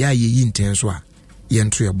ya ye intenso a ye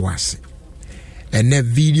nto ye boase and the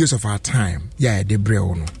videos of our time ya de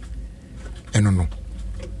breo no eno no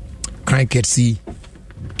cranket see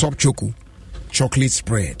top choco chocolate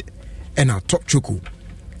spread and our top choco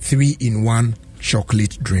 3-in-1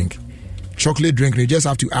 chocolate drink. You just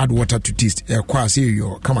have to add water to taste. Say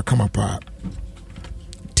your come up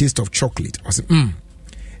taste of chocolate. I say,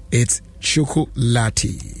 it's chocolate.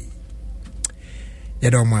 You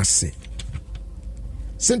don't must say.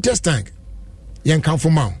 Syntex tank. Yan come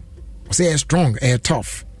from mouth. Say a strong, a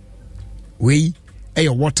tough. We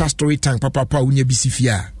ɛyɛ water storage tank papa unya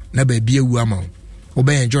bisifia na ba bia wu ama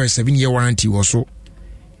obey enjoy 7-year warranty wɔ so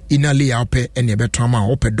ina layer ope ene beto ama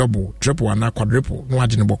ope double triple and quadruple no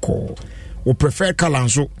agene bɔkɔ wo prefer color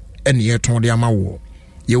nso ene ye ton de ama wo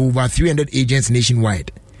ye over 300 agents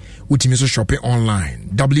nationwide utimi so shop online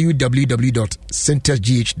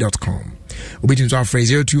www.centersgh.com obitin so afraid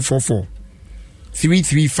 0244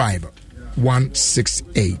 335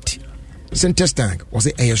 168 Centers tank was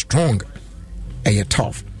a strong a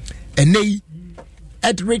tough and they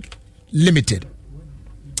Edric Limited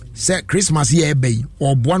say Christmas year bay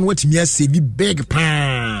or one what me say big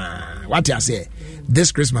pan what I say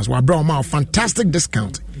this Christmas we brought a fantastic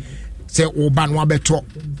discount say oban wa beto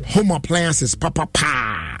home appliances papa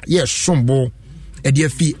pa yes sombo e dey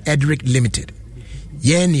fee Edric Limited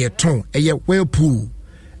ye ne ton e ye Whirlpool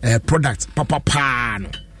product papa pa no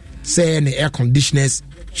say ne air conditioners,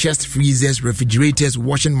 chest freezers, refrigerators,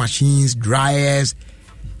 washing machines, dryers,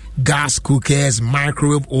 gas cookers,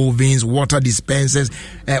 microwave ovens, water dispensers,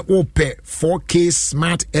 ope 4K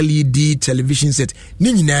smart LED television set.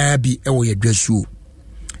 Ni nyina bi ewo ye dwasu.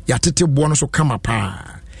 Ya tete bo no so kama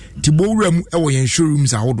pa. Ti bo wura mu ewo ye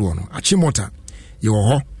showrooms ahodo no. Achimota ye wo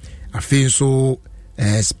ho. Afi so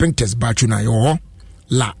Spintex Bachuna ye wo ho.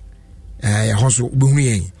 La ye ho so bu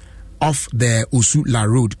yen off the Usula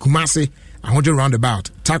Road, Kumasi, 100 roundabout,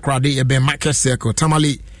 Takrade, Ebe Market Circle,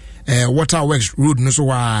 Tamale, Waterworks Road,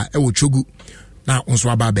 Nusowa, Ewo Chogu, now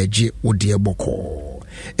Unswaba Beji, O dear Boko.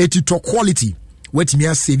 To quality, wait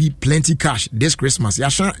me save plenty cash this Christmas.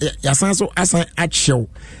 Yasan so asan at show,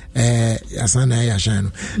 yasan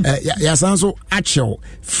so at show,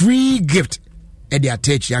 free gift at the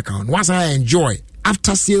attached account. Once I enjoy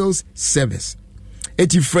after sales service.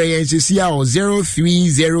 83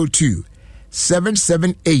 0302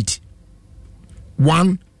 778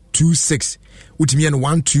 126 Utimian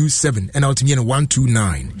 127 and Utimian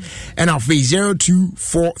 129 and our face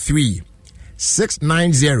 0243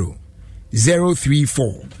 690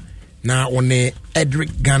 034. Now on the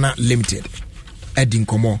Edric Ghana Limited Edin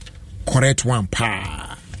Komo correct one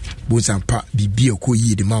pa Buzampa Bibio ko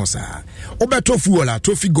yi de mouse Obeto fuola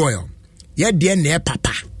tofi goil ye de ne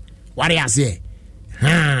papa what I say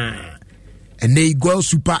and they Goil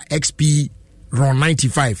Super XP Ron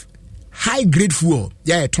 95 high grade fuel.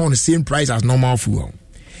 Yeah, it on the same price as normal fuel.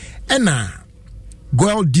 And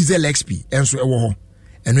Goil Diesel XP and so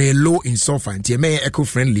and we low in sulfur and eco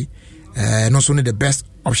friendly. Not only the best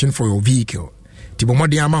option for your vehicle.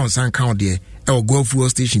 Tibomodi amounts and count there. Our Goil fuel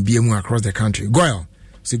station BMU across the country. Goil,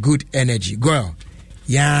 it's a good energy. Goil,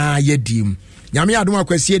 yeah, dim. Yami aduma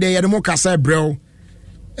kwesi de yademo kasa bro.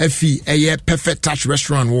 Efi a perfect touch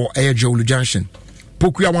restaurant or a Jolu Junction.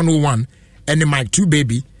 Pokuya 101 and the Mike 2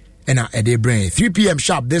 baby and a day brain. 3 p.m.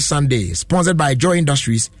 sharp this Sunday. Sponsored by Joy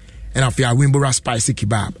Industries and Afia Wimbora Spicy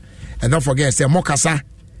Kebab. And don't forget, say Mokasa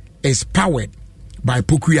is powered by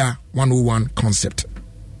Pokuya 101 Concept.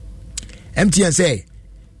 MTN say,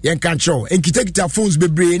 Yen can't show. And kita phones be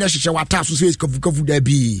brain. Na shisha watasu says kofu there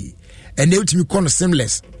be. And they ultimately call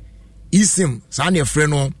seamless. Isim, Sanya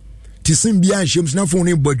Freno. Tisim bia shems na phone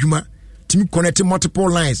in bodjuma timi connect multiple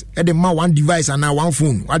lines e de ma one device and now one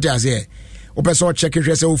phone what I say opeso check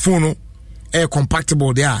it say phone no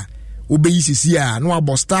compatible there obe isi no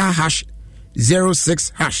abo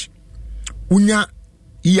 *#06# unya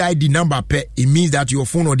EID number pe it means that your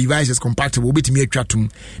phone or device is compatible with me atwatum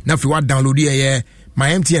na fi what download here my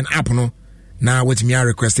MTN app no now with me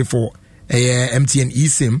request for MTN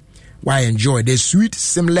eSIM why enjoy the sweet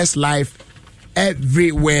seamless life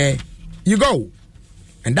everywhere you go.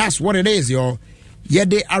 And that's what it is, y'all. Yeah,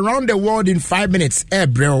 they around the world in 5 minutes,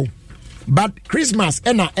 bro. But Christmas,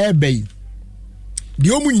 air bay. The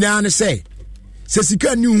omu say,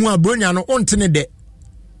 Sesika knew who Bronya no ontene de.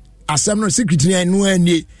 Asam no secretary no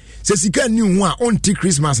any. Sesika knew who on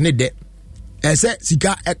Christmas ne de. Say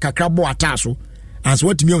Sika kakrabo ataso. And so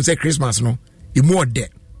what me on say Christmas no. E more de.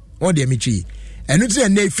 All the michi. And it's a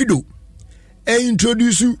ne fido.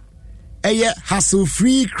 Introduce you. A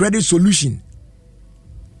hassle-free credit solution.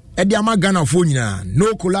 Ediama Ghana phone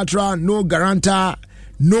no collateral, no guarantor,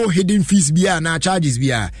 no hidden fees bia na charges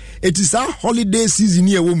bia. It is a holiday season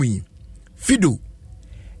here woman. Fido,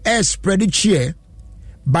 spread it cheer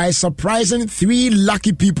by surprising 3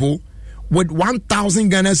 lucky people with 1,000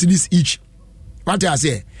 Ghana cedis each. What I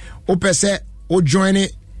say? Opese o join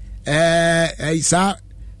it. Sa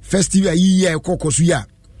festival year kokosuya.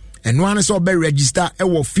 And one is be register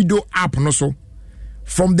a Fido app no so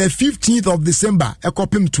from the 15th of December a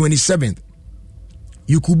copim 27th.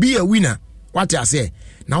 You could be a winner. What I say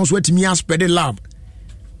now sweat me spread the love.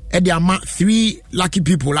 And there are 3 lucky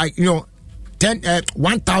people like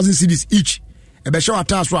 1,000 cedis each. ebe show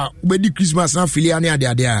ataso a ubedi Christmas na filia ne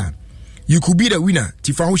ade you could be the winner.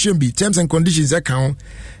 Tifa be terms and conditions account.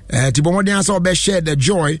 Tibomoden asa obe share the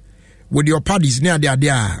joy with your parties near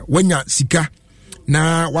the when ya sika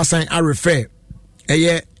na wasan I refer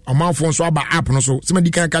eye amount so aba app no so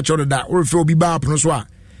somebody can catch order that or refer obi ba app no so a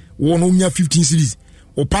won onya 15 cities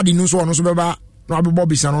o party no so ono so beba no abebo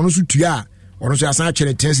bisa no so tua ono so asan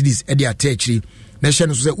chere 10 cities e dey attach na share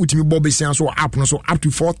no so say utimi bobisa so app no so up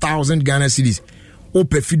to 4,000 Ghana cedis o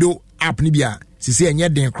Perfido app ni bia sisi enye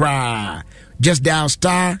den kra just dial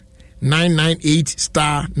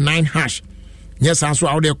 *998*9#. Yes, also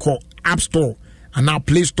out there call App Store and now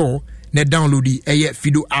Play Store. Ne download the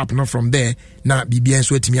Fido app now from there. Na BBN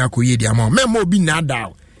so etimi akoye di amount. Memo bi na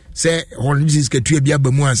dial. Say on this ke tu bia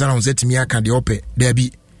bamu ansa na on say etimi aka de ope. There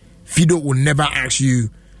be Fido will never ask you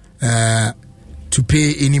to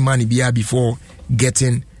pay any money before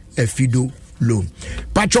getting a Fido loan.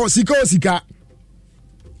 Pacho sika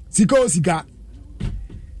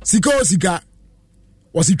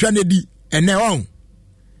was it trying to di and now on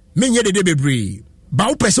menye de bebre ba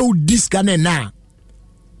wo pese wo diska na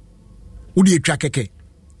wo di etwa keke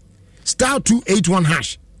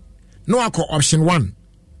 *281# no akọ option 1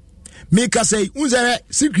 make us say unzere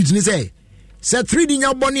secret ni say 3D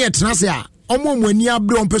nya boni etna se a omo ani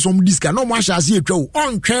abre on pese om diska no mo ahase etwa wo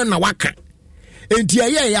on twen na waka enti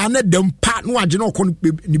aye ya na dem pa no age no ko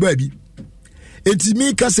ni ba bi enti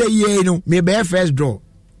make us say ye no me be first draw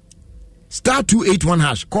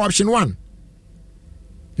 *281#. Call option 1.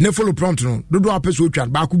 Ne follow prompt no. Do apeso twa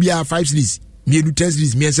ba ku bia 5 series, me do 10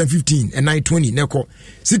 series, me 15 and 920 ne call.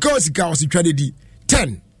 Sika o twa de di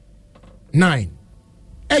 10 9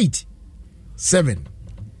 8 7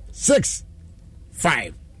 6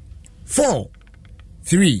 5 4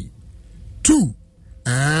 3 2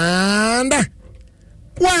 and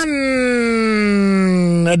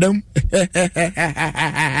 1 Adam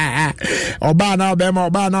Obana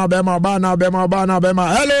Bema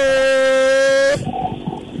hello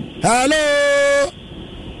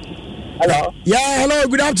yeah hello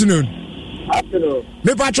good afternoon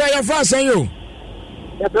me patcha your first and you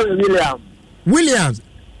Williams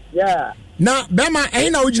yeah na Bema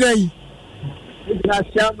na ujina yi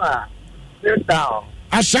Shama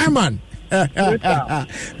Ashaman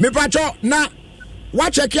me patcha na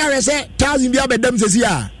what check here say 1,000 bia bedam sesi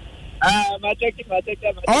a ma check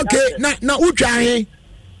okay na utwa he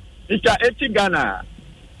Mr. 80 Ghana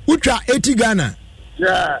utwa 80 Ghana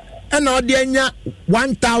yeah and now dey nya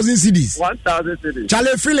 1,000 cedis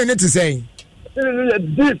chale feeling it is saying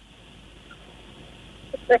deep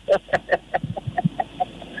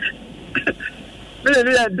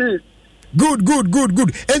deep good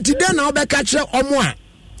and today now be catch omo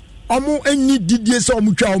enyi didie so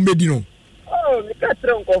omo twa omedi no oh me catch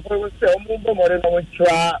them go for say omo bo more no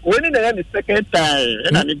twa when na the second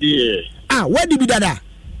time na me die where did be dada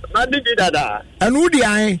na di dada and who di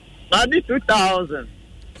an na di 2,000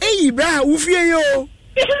 bra wo fie yo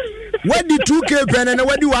where the 2k pen and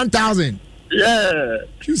where the 1,000 yeah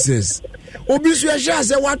Jesus obi so ya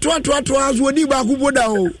say what azu oni ba ku boda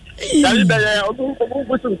o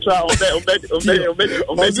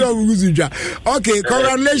okay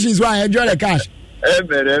congratulations why enjoy the cash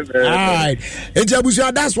alright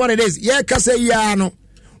entabusu that's what it is yeah kase ya no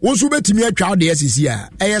wo so betimi atwa de SCC a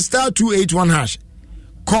 *281#.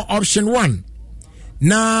 Call option 1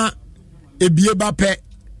 na ebie ba pe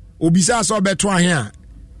obisa so beto ahe a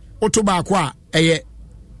oto ba ko a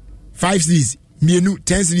 5 cities mienu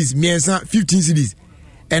 10 cities miensa 15 cities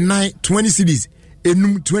and 9 20 cities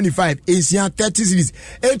enum 25 esia 30 cities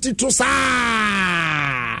 82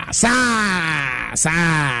 sa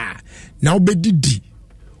now ubedi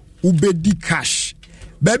cash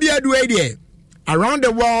baby adu idea around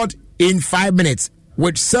the world in 5 minutes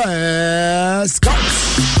with Sir Scott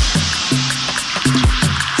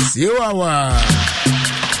Siwawa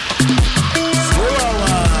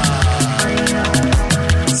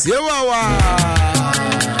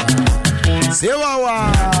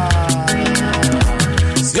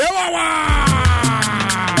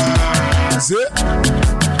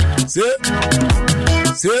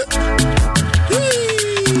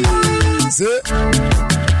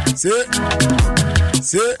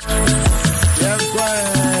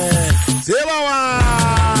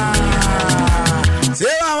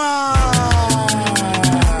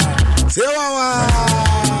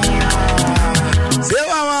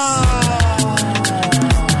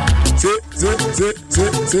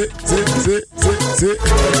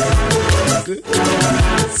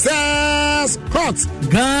Scott.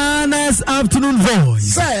 Ghana's afternoon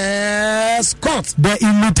voice. Scott. The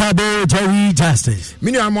immutable Jerry Justice.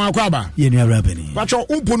 Mini amo akwaba. Yeni arabeni. Bacho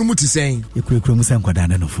umpo no muti sen. Ekrekre mu sen kwada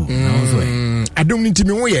no fo. Adom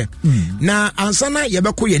ntimi wo ye. Na ansana ye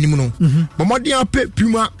beko ye nim no. Bomodi ape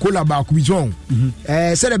puma kola ba ku bi so.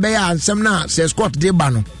 Se de be ya ansem na se Scott de ba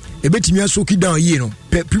no. Ebetimi asoki down yi no.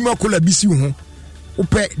 Puma kola bi si ho.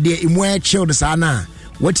 Upe de imo chill sa na.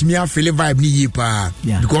 What me a feel vibe ni ye pa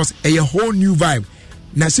because a whole new vibe.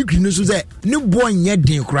 Na secret no so say ne boy nye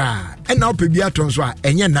den kra. E na ope bia ton so a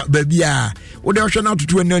enye na ba bia. Wo de hwe na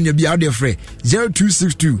tutu anya bia wo de frɛ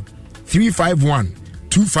 0262 351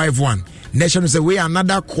 251. Nation say we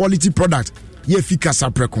another quality product. Ye fika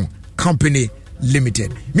Sapreco Company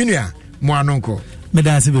Limited. Minua mo anonko. Me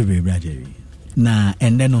da se bebe brajeri. Na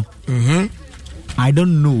ende no. I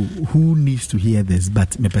don't know who needs to hear this,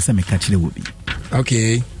 but me person me catch it will be.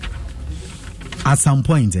 Okay. At some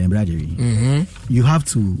point, brother, you have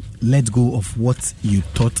to let go of what you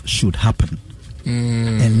thought should happen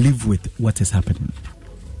and live with what is happening.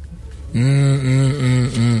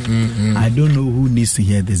 I don't know who needs to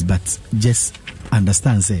hear this, but just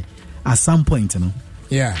understand, say, at some point,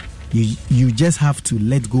 you just have to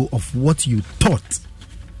let go of what you thought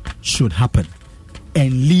should happen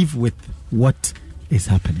and live with what is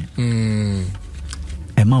happening.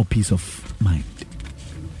 A more peace of mind.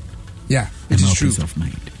 Yeah, it is true. Peace of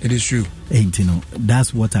mind. It is true. And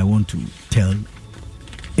that's what I want to tell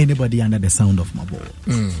anybody under the sound of my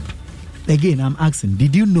voice. Again, I'm asking,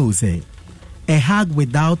 did you know, say, a hug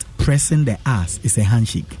without pressing the ass is a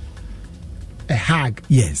handshake? A hug?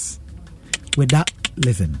 Yes. Without,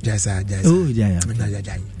 listen.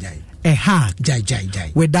 A hug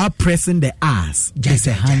without pressing the ass is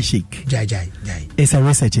a handshake. It's a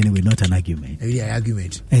research anyway, not an argument.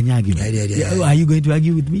 Argument. Any argument. Are you going to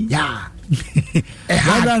argue with me? Yeah. A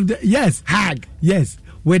hug. Yes. Hug. Yes.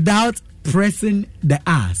 Without pressing the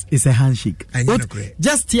ass is a handshake.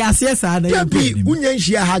 Just yes.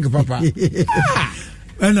 Unyanshia hug, Papa.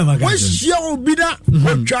 What's your bidder?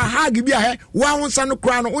 What your hug be a one son of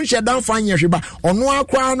crown, unshare down fine yashiba, or no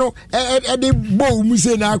crown, Eddie Bow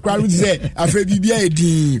Musena crowd say, a baby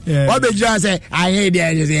be. What the judge say, I hate the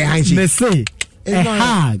handshake. They say a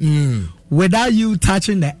hug without you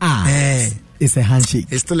touching the ass. It's a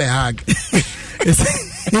handshake. It's still a hug. It's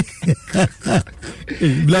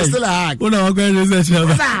still a hug.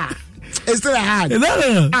 It's still a hug.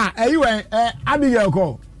 Anyway, Abigail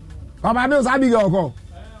call. Papa knows Abigail call.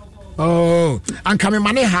 Oh, and coming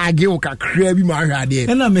money hagi oka crabby marade.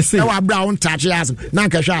 And I'm saying, our brown touch as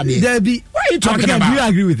Nankashadi. Debbie, what are you talking about? Do you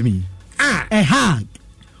agree with me? A hug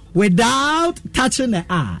without touching the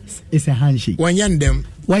ass is a handshake. Why end them?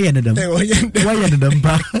 Why end them? Why end them?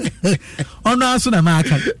 On us on the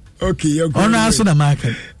market. Okay, on us on the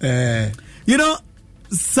market. You know,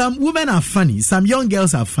 some women are funny, some young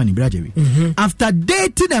girls are funny, brother. After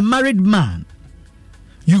dating a married man,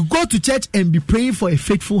 you go to church and be praying for a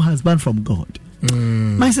faithful husband from God.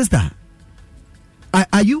 My sister,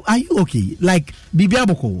 are you okay? Like Bibi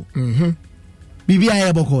Aboko, Bibi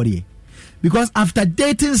Aboko, because after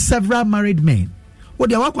dating several married men,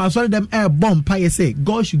 what they walk outside them air bomb pie say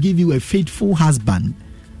God should give you a faithful husband.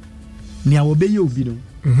 Nia obey you,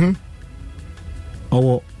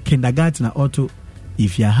 or kindergarten auto.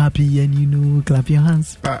 If you're happy and you know, clap your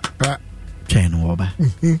hands. Turn over.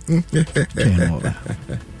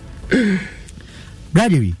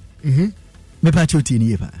 Bradley,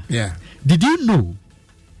 yeah. Did you know?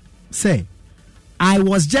 Say, I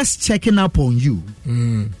was just checking up on you.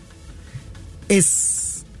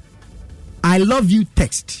 It's I love you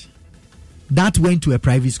text that went to a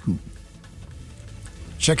private school.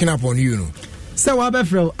 Checking up on you, no? So,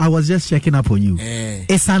 I was just checking up on you.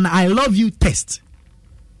 It's an I love you test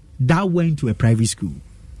that went to a private school.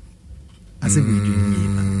 I said,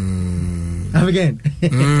 again.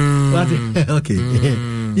 Okay.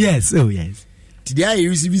 Yes. Oh, yes. Today I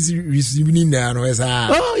receiving there.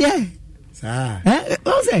 Oh, yeah.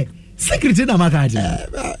 Oh, say. Secretary na makaji.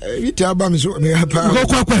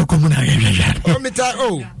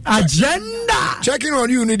 Agenda. Checking on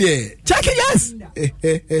you, Nide. Checking, yes.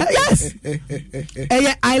 Yes.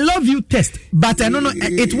 I love you test, but I don't know.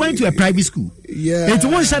 It went to a private school. Yeah. It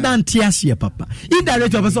won't shut down tears here, Papa.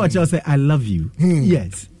 Indirect person will say, I love you.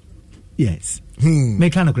 Yes. Yes.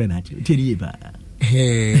 Make kind of credit.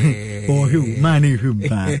 Oh, money, but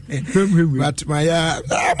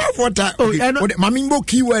my Mamimbo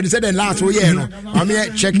keyword said the last year.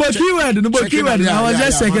 Check. But keyword. I was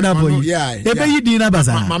just checking up on you. Yeah.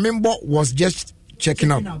 Mamimbo was just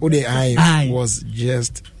checking up. I was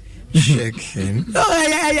just Checking.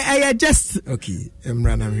 I just. Okay, I'm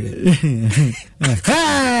running here.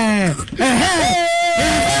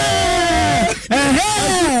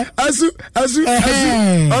 Asu.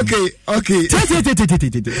 Okay.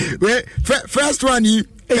 Wait, first one you.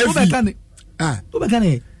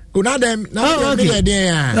 Unadem na me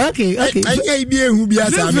dey okay I be who be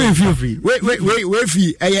as wait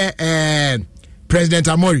President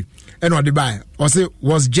Amori and what the buy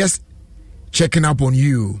was just checking up on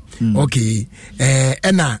you. Okay,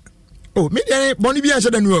 and me Bonnie be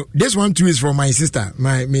answer this one too is from my sister,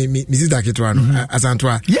 my sister Ketwano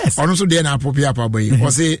Asantwa. Yes, also there na popi up boy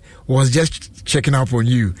was just checking up on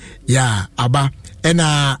you. Yeah, Aba. And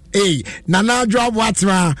Nana job what's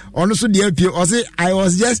ma also the LP or say I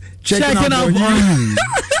was just checking up on you.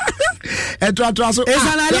 And it's an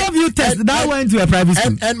I love you test that went to a private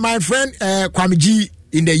school. And my friend Kwame G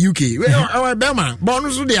in the UK. Well, Belma,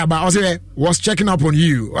 bonus there about was checking up on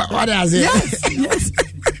you. What is it? Yes.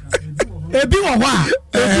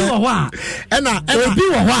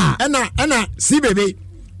 And see baby.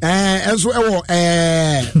 And so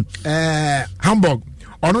Hamburg.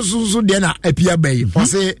 Also, then appear bay or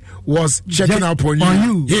say was checking up on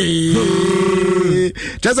you.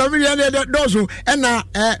 Just a million dollars. And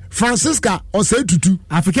Francisca or say to two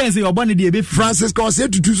Africans say your bonnet dear Francisca or say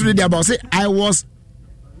to two so they about say I was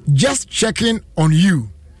just checking on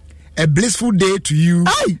you. A blissful day to you.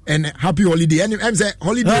 Aye. And happy holiday. And I'm saying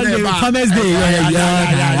holiday. Father's Day.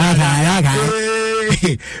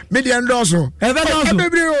 Median Dosso.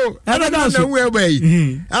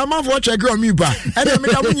 I'm off for check on me, pa. And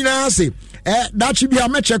I say, that should be a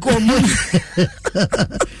match check on me.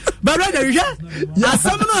 But rather, yeah,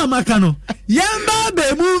 Samana Macano. Yamba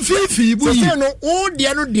be move fifi. No, oh,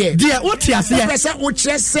 dear, no, dear. What you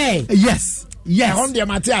just say? Yes. On the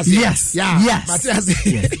Matthias. Yes. Matthias.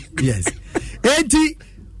 Yes. 80.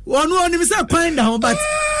 One is a point down, but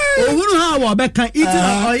how about can eat?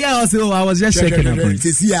 Oh, yeah, also, I was just checking up.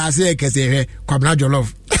 See, I say, Kwabna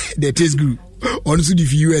Jollof, the taste good. Honestly, the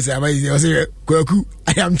US, I say, Kwaku,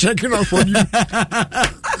 I am checking up for you.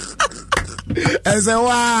 I say,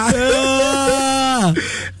 wow.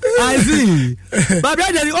 I see. But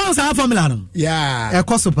brother, you also have formula. Yeah. A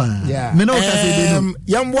Kosopa. Yeah.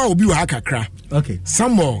 Yamwa will be Hakakra. Okay.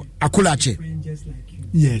 Some more Akulache.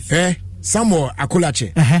 Yes. Samuel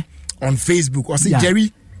Akulache on Facebook or say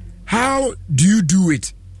Jerry, how do you do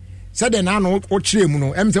it? Said then I know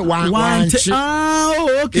muno. Say one.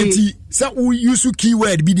 Okay. So we use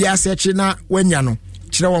keyword be the search na when ya no.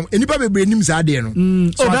 Chira enipa bebre nim sa de no.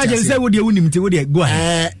 So that just say what you unim te what go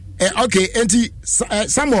ahead. Okay, enti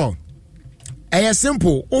Samuel.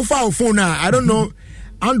 Simple. Over phone now. I don't know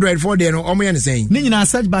Android for there no omo yan saying. Ni na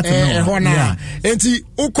search button no. Yeah. Enti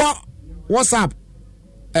uko WhatsApp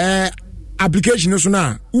application so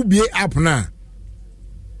na ubie app na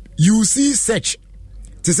you see search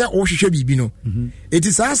to say o hwehwe bibi no it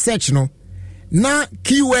is a search no na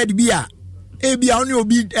keyword bi a only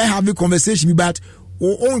obi have a conversation about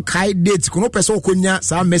on kai date kono person okonya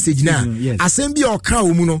sa message na asem bi o ka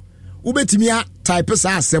o mu no ubetimi a type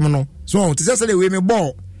sa asem no so to say the way me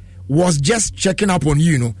ball was just checking up on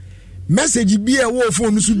you no message bi e wo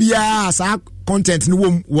phone so bia sa content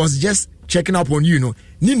no was just checking up on you no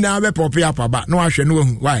ni na be pop up aba no ahwe no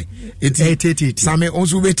why it same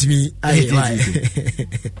also betimi why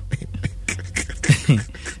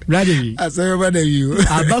ready I say over there you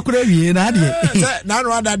abakura wie na de na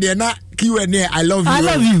no other there na Q&A I love you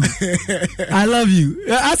I love you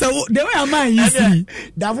as the way am I you see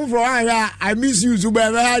that for I miss you so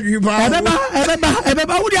bad you pa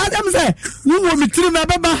ebeba wo dey am say wo me tiri me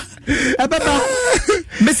ebeba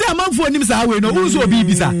me say amanfo anim sa we no wo so obi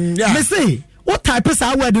bisa me say what type of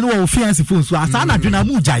sa word no wo fiance phone so asa na dwena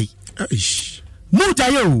mu jai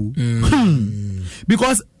o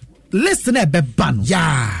because listen e beba no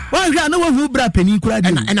yeah one hwe na wo bra pani kura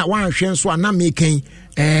di na one hwe so na meken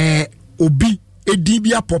obi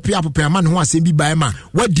edibia popi apopia ma no asem bi bae ma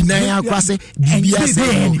wa deny akwa se dibia se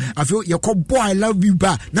afio ye ko boy I love you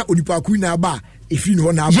ba na onipa ku na ba if you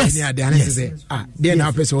know na ba ni ade ana say then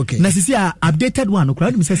na person okay na sisi updated one no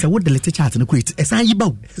crowd me say what the little chat no create esan yi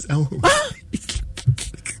ba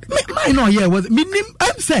my no here was minim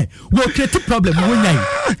am say we create problem we nyai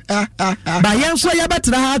ba yen so ya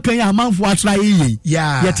betra ha kan ya manfo atra yi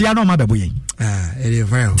yeah yet ya no ma bebo yen it is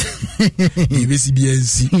fine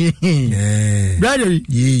BCBNC brother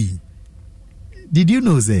yeah did you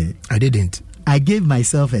know say I didn't I gave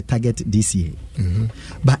myself a target this year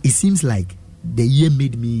but it seems like the year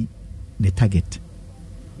made me the target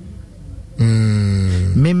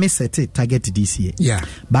me set a target this year yeah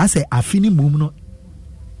but I say I finish mum no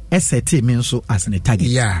set me so as a target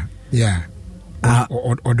yeah Yeah.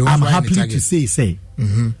 I'm happy to say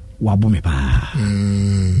wabume pa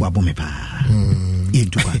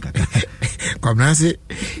into kaka. Say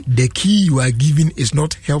the key you are giving is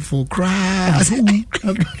not helpful. Cry.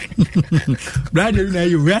 Brother,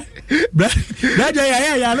 you yeah? Brother,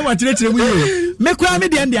 yeah, no what you me kwa me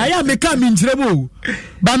dey I make am in trouble.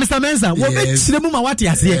 Ba Mr. Mensa, wo be chiremu ma what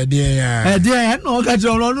you say? There no ka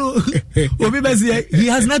no. Obi be say he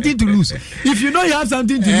has nothing to lose. If you know you have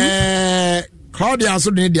something to lose. Claudia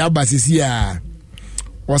so dey abasisi a.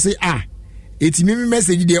 Or say it's me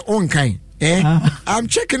message their own kind. I'm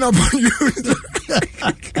checking up on you.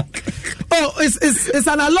 It's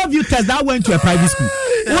an I love you test that went to a private school.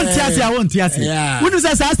 Won't Tiasi. When you say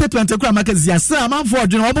I stay 20 markets, yes, sir, I'm for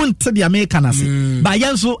you. I won't tell the American.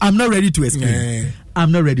 But so I'm not ready to explain.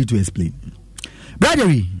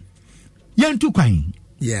 Brother, young too kind.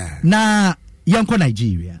 Yeah. Na young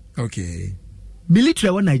Nigeria. Okay.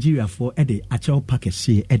 Military one Nigeria for Eddie Achel package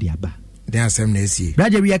say Eddie Aba. There are some nesi.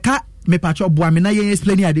 Brother, we are me patcho boa me na yen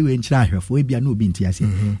explain ade we nchira ahwefo e bia na obi ntiase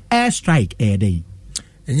air strike day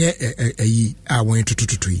enye ayi a won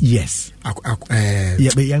tututu yes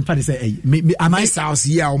yeah be yan fa say me am I south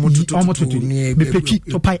here omo tututu me pechi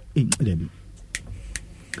topai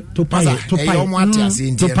omo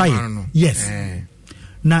atiase ntie yes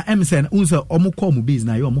na emsen unse omo call mu base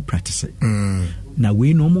na yo omo practice na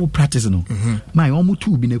we no omo practice no my omo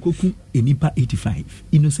two bi na koku enipa 85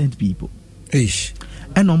 innocent people ish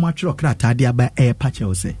and no matter of crata aba air patch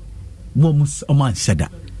or say woman said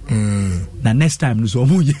that na next time no so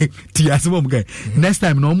mu ye tiase mom guy next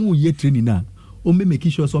time no mu ye training na o me make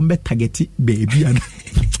sure so me target baby and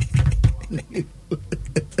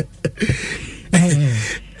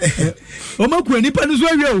o ma ku ani pa no so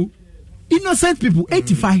awie innocent people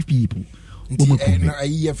 85 people o ma ku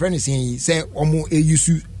your friend is saying say omo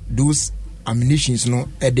use those ammunitions no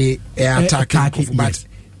e attack but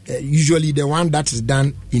usually the one that is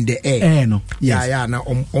done in the air. No. Yes. Yeah. Now,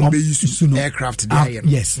 be used to aircraft.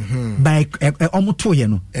 Yes. By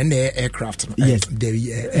no. And the aircraft. Yes.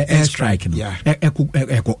 The air strike. Yeah.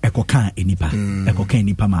 Eko kan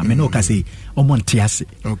enipa ma. Me no ka say tiase.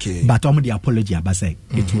 Okay. But the apology aba say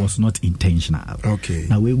it was not intentional. Okay.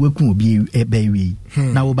 Now we ku obi ebewi.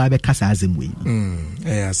 Now we ba be kasa azem we.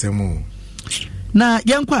 Asemo. Na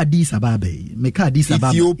yankwa Addis Ababa meka Addis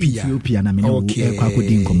Ababa Ethiopia na me no kwa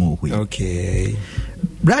kodi nkomo hwe okay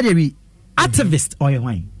brother activist or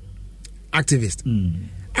wine activist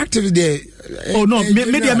there oh no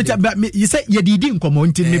me you say you didi nkomo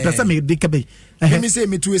nti me pesa me de kabe me say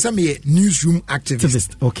me to say me newsroom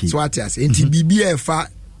activist okay so what as nti bibia fa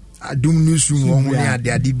adum newsroom wo ho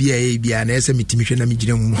ne ade bia na ese metimi hwe na me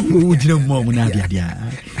gina mu na ade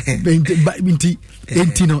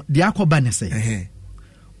enti no de akoba ne say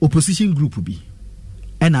opposition group bi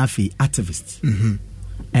and afi activist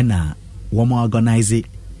and woman organize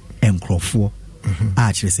enkrofo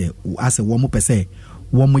a kire say as a woman pese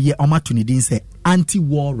woman ye omato ne din say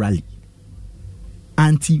anti-war rally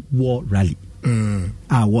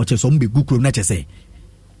a watch some be gukro na che say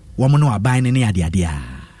woman no aban ne ade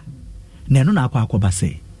na no na akoba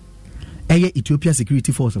say eye Ethiopia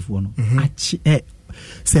Security Force of one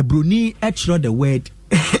se bruni extra the word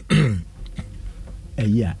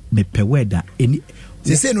me pe word any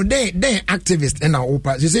they say no they activist and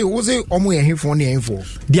opa they say omo ye hifo na hifo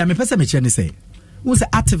dia me pese me che ne say wo say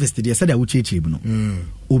activist dia say da wo cheche no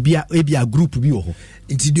obia ebia group bi wo ho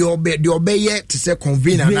nti de obeye to say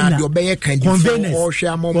convener na de obeye candidate or hwe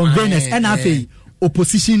amom conveners and afei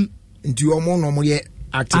opposition nti omo no mo ye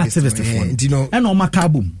activist nti no and o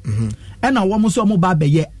makabum and na wo mo so mo ba be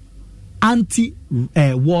ye anti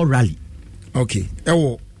war rally okay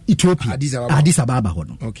ewo Ethiopia Addis Ababa ho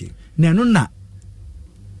no okay na no na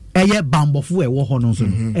eye bambofo ewo ho no so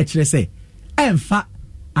e kire say emfa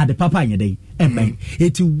ade papa anyeden emban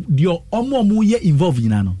eti dio omo ye involve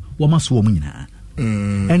nyina no wo maso wo nyina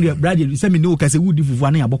and your brother you say me no ka say wudi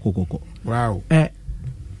fufu na abokokoko wow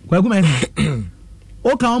kwa kuma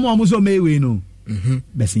o ka omo so mewe no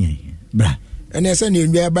besin bra and I say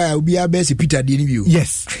na ba obi abesi Peter de ni bio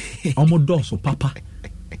yes omo doso papa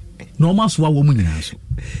no maso wo mu nyina so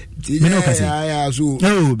me no ka say so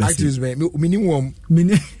activists me ni wom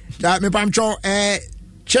me pamcho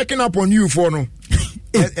checking up on you for no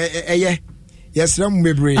yes ram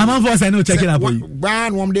mebre am for say no checking up on you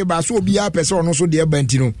ban one day ba so obi a person no so de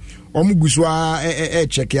banti no omo guso a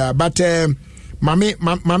check ya but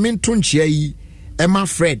mame tonchia yi Emma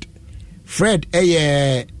Fred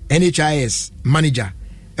NHIS manager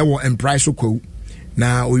ewo Emprise Okwu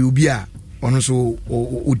na oyubi a ono so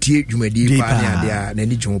otie dwumadi pa na dia na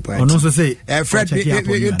ni dwum pa ono so say Fred to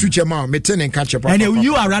chema me ten and catch up and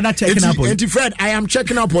you are rather checking up on you. Fred, I am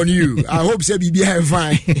checking up on you. I hope say be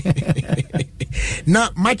fine. Now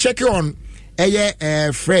my check on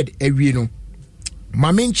Fred ewie no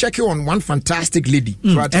my main check on one fantastic lady.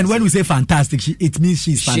 And when we say fantastic, it means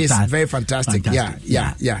she's fantastic. She's very fantastic. Yeah.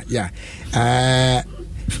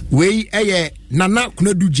 We Nana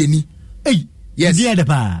Kunadu Jenny. Hey, yes.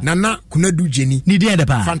 Nana Kunadu Jenny.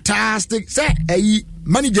 Fantastic. Say,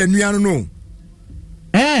 manager no.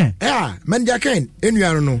 Yeah, manager Ken,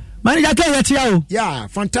 no. Manager Ken, yeah,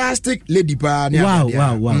 fantastic lady pa.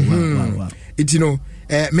 Wow. It's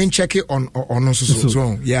men check it on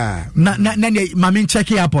so yeah. My men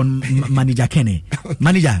check it up on manager Kenny.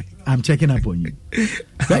 Manager, I'm checking up on you.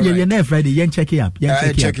 You're never Friday. You check it up.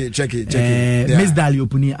 Check it. Miss Dali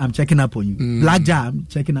Opuni, I'm checking up on you. Black Jam, I'm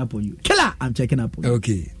checking up on you. Killer, I'm checking up on you.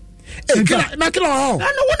 Okay. Hey, Killer. I know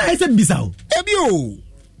what I said. Bisao. Ebio.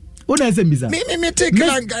 What I said. Bisao. Me take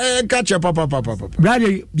catch up.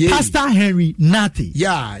 Brother, Pastor Henry Nati.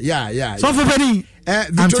 Yeah. So for Benny.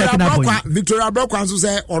 Victoria Brock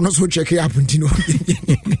say or not so check it up until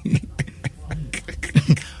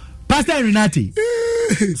Pastor Renati.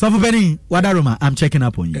 So for Benny Wadaroma, I'm checking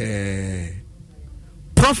up on you.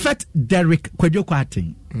 Prophet Derek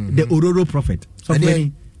Kwejokwating, the Ororo prophet. So for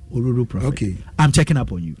Benny Ororo prophet. Okay. I'm checking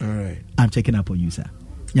up on you. All right. I'm checking up on you, sir.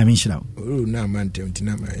 Yamin Shirao. Oh, now man,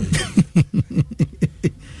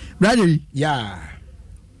 Brother. Yeah.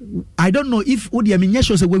 I don't know if Odiamin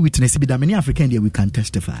shows a way witness, but many African here we can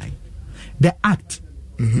testify. The act,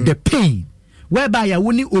 the pain, whereby a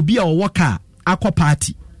winning obi or worker aqua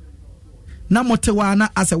party. Na motewana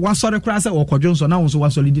as a one sorry class or Johnson now also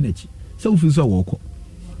was solidity. So if you saw walk.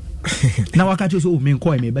 Now I can't just mean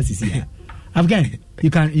coin me basis here. Afghan, you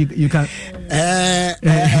can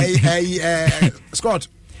Scott.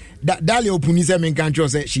 Dalio Punisa men can't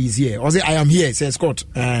say she's here. Or say I am here, say Scott.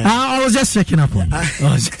 I was just checking up on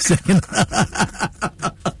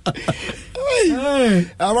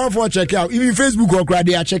I want for check out. Even Facebook or crowd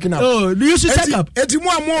they are checking out. Oh, you should check up. It's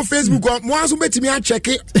more Facebook or more so bet me check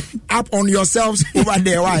it up on yourselves over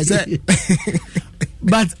there. Why say?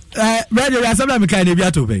 But rather sometimes kind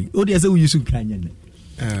of to pay. Oh, there's a you should kind.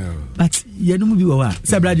 But you know be wa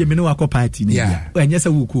say brother me no akọ party ni bia anya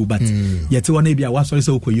say wo ko but yet one e bia wa sorry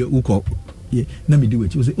say wo ko na me do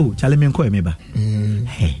it you say oh chale me nko e me ba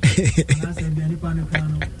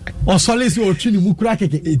o sorry say o twi ni mu kura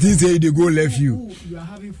keke it is say they go left you are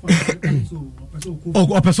having fun so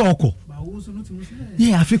o person oko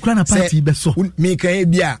yeah afi kura na party be so me kan e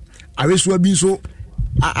bia aweso bi so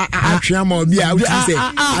atwama obi a wuti say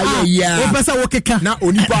ayaya o pesa wo keka na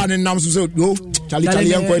onipa ne nam so say yo Charlie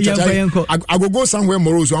yanko I go somewhere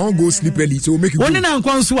tomorrow so I won't go sleep early so make you one na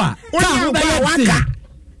nkon so a waka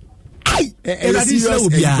ai Eradi shira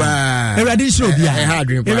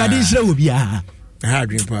obia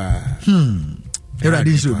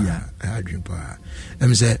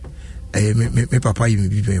em say me papa you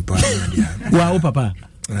be be pa wow papa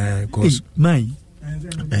cause mine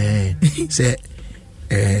say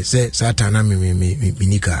satana me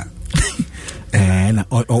nika na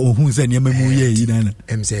ohun se niam mu ye yi na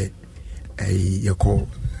em say you call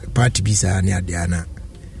party bisa ne ade ana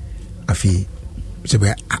afi se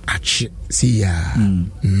be achi see ya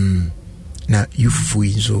na you fu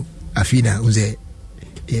so afi na unze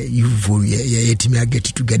you fu ye timi get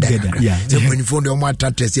together so when you phone the mo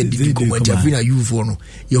atata say di ko manja afi na you fu no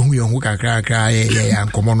ye hu kakra ye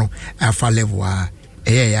ankomo no afa level a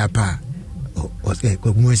ya pa o se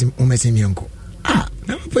ko mu se mi anko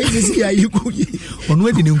for you see you go on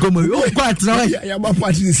wedding in come quite try ya ba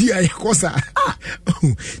party see ya kosa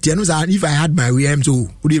tiano sa if I had my way am so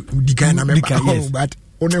the kind of member but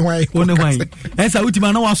only why esa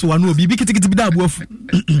ultima na waso wa no bibi kitikiti bi da abuafu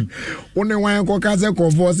only why ko ka se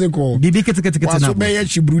ko force ko bibi kitikiti na waso be ya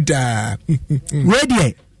chibruta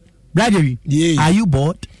ready brother are you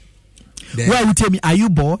bored why you tell me are you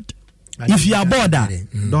bored if you are bored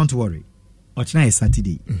don't worry ochina is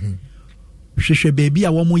Saturday hwehwe baby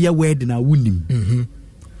a wo mo ye wed na wunim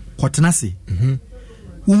kotena se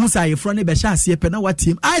wo say your friend be sha ase pe na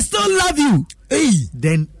watim I still love you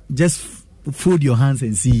then just fold your hands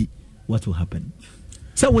and see what will happen.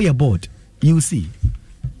 So when you're bored you will see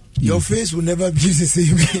your face will never be the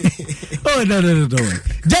same. Oh no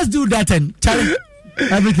just do that and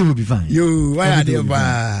everything will be fine. You why are they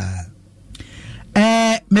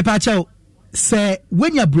me pa chao say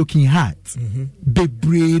when you're broken heart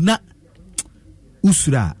bebrena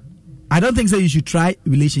usura I don't think so you should try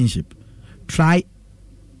relationship, try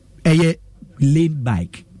a lane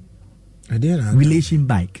bike relation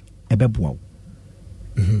bike ebeboa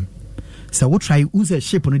so what try use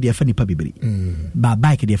shape no de fa nipa bebre ba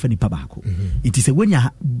bike de fa nipa baako it is when you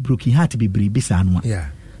broken heart bebre bisa no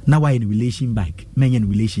now why in relation bike men in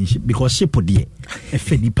relationship because shape de e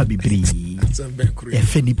fa nipa bebre e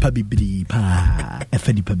fa nipa bebre pa e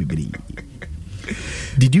fa nipa bebre.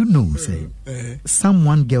 Did you know say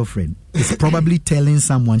someone girlfriend is probably telling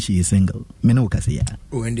someone she is single? Me no ka say ya.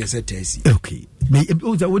 When they say tesi. Okay. Me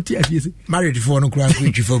what you say married for no cry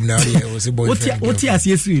you from now there was a boyfriend. What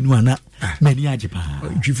you say no na many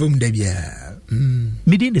ajepa. You from there bia.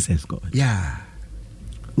 Me dey the sense go. Yeah.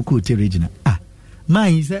 Uko te regional.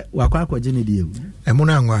 Man say wakwa akwaje ne dey. Emo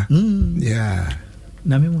na anwa. Yeah.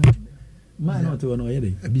 Na me mo. Man not to no ye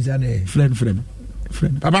dey. Bizane. Friend.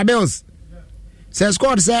 Papa Bills. Say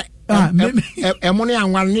squad say money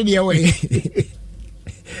and one need away.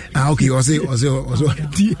 Okay, also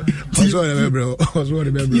remember.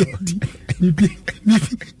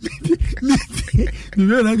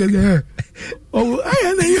 Oh,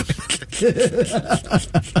 I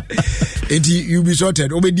and you be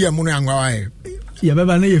sorted. Obedi money and why? Yeah,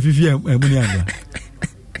 baba na ye fifi money and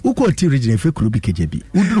uko ti region fe kuro bi KJB.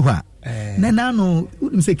 Uduru ha. Na no,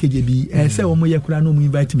 udum say KJB, say omo ye kura no mu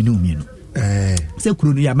invite me no mi no. Say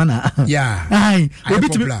kuro no ya mana. Yeah. Ai, obi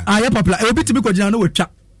to popular. Obi to be ko jina no wetwa.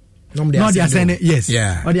 No they are saying yes.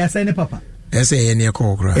 Yeah. Or they are saying papa. Say any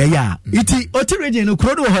call kura. Yeah. Iti oti region no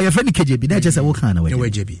kuro do ho ye friend KJB. Na just say wo kan na we.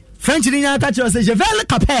 JB. French ni ya touch say je vel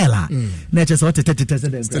capella. Na just what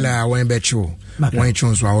tete. Still I went be chu. When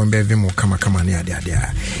chunso I went be vimo kama ne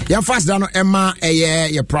ade. Ya fast down Emma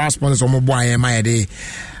your proud sponsors omo boy Emma dey.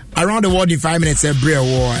 Around the world in 5 minutes every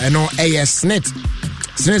war and no snit.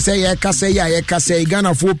 Since say ya kase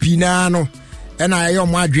Ghana for pina no and I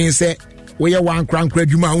am my dream say we are one crown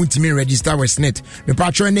creduma untimi register with snit. Me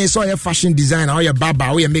patron ne so your fashion designer or your barber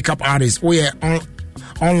or your makeup artist or your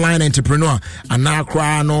online entrepreneur and now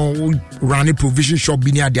cry no running provision shop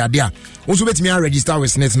bi near there. Also bet me register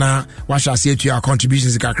with snit na what shall say to your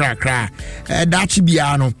contributions cry. That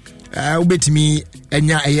bia no ubetimi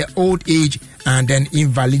enya old age and then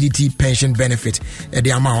invalidity pension benefit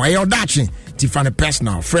the amount dachi Tiffany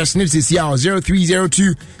personal fresh snips is here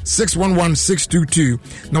 0302 611 622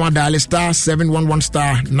 now dial star 711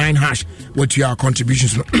 star 9 hash what your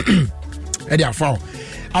contributions edia for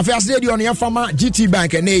after say on your farmer GT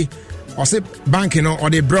Bank and they or say banking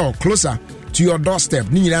or they bro closer to your doorstep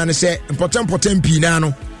ni nyina say important pina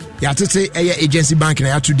no ya tete agency banking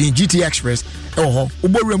ya today GT Express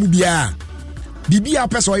ubowura mu bia bibia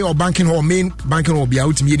person your banking or main banking or be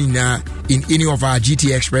out in any of our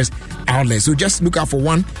GT Express outlets. So just look out for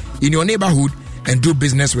one in your neighborhood and do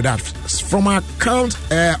business with that. From account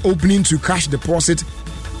opening to cash deposit,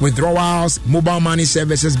 withdrawals, mobile money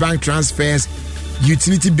services, bank transfers,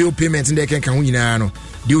 utility bill payments, and they can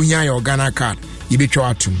do here your Ghana card. You be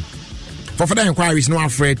to. For further inquiries, no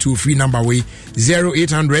afraid to free number way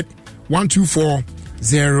 0800 124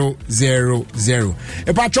 000.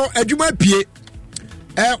 A patron, a Juma P.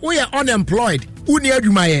 We are unemployed.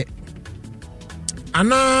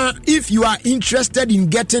 And if you are interested in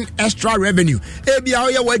getting extra revenue, ebi a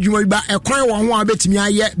oya wadwuma ba ekwan wo ho abetimi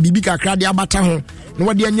aye bibi kakra de abata ho na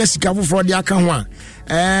wode anya sika foforo de aka ho a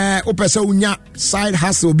opese unya side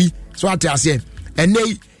hustle bi so atase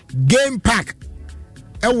ene Game Pack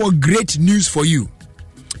great news for you.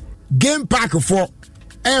 Game Pack for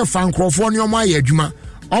fan crofo ne omo aye adwuma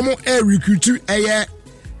omo recruit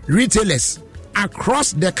retailers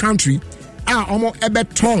across the country omo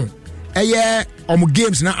ebeton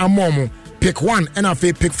games na amomo pick one and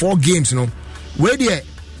afa pick 4 games no we there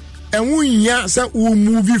and wunya say we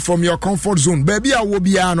movie from your comfort zone baby a wo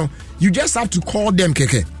bia no you just have to call them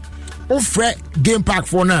keke ofre Game Pack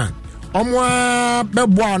for now omo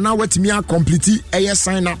bebo na wetimi a complete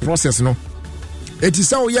sign up process no it is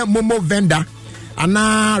say we momo vendor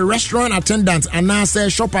ana restaurant attendant ana say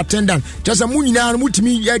shop attendant just a munyina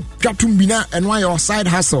mutimi twatum bina and why your side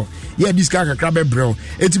hustle this guy kakra bro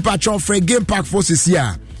eti patch for Game Pack forces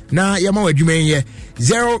here na yama wadwuma here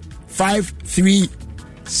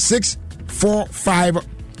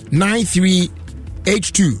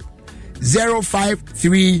 0536459382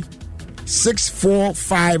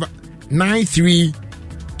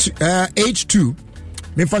 0536459382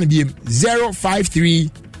 me fun bi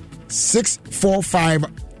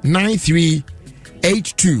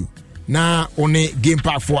 0536459382 na one Game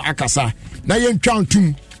Pack for akasa na yen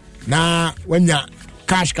twantum na wanya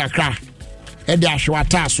cash kakra ede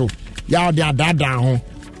ahwata so ya de adada ho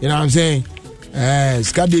you know what I'm saying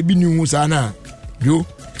skade bi ni hu sana yo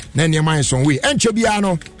na ne man son we enche bia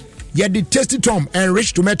no ye the Tasty Tom and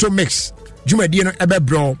rich tomato mix jumadi no ebe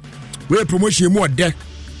bro we promotion mu ode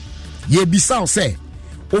ye bisa say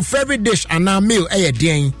o favorite dish and meal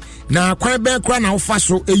den na kwan ben kra na ofa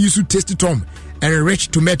so use Tasty Tom and rich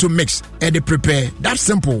tomato mix prepare. That's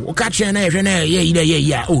simple. O catch na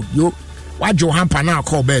yeah. Oh yo, why Joe hamper now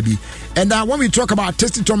call baby. And when we talk about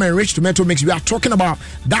Tasty Tom and rich tomato mix, we are talking about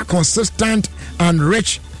that consistent and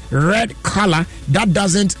rich red color that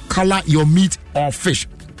doesn't color your meat or fish.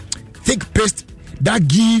 Thick paste that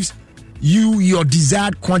gives you your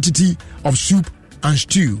desired quantity of soup and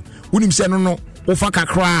stew. Wouldn't say no ofa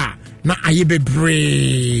kakra na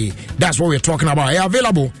ayebebre. That's what we're talking about. It's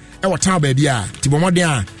available our town baby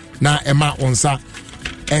tibomoden na ema onsa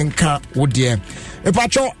enka wodie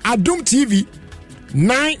epacho Adum TV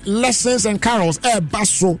 9 lessons and carols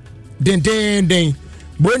baso den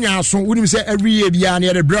bonya so wonim say every year bia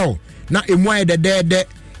na the bro na emu de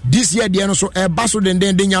this year de no so baso den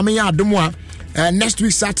nyame ya adom a next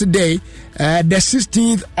week Saturday the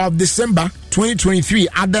 16th of December 2023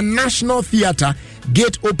 at the National Theatre.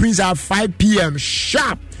 Gate opens at 5 p.m.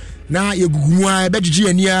 sharp. Na yegugumwa ebejiji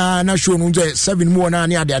ania na show no 7 mu na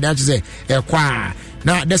ania de ade say kwa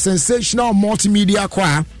na the sensational multimedia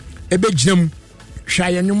kwa ebejinam hwa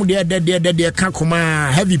yenwum de ka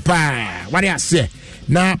koma heavy pa what I say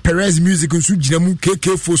na Perez music nsu ginamu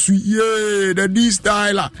KK Fosu yeah the D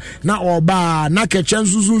style na oba na kechen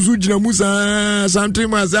susu ginamu something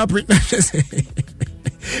must happen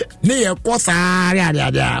ne ye kosa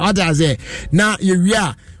what I say na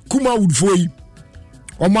yewia kuma woodfoi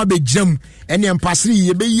omo bejam ene empasri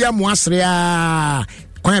ye be yia mo asre a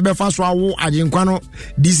kwan be fa so awo ajenkwa no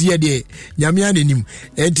this year de nyame anenim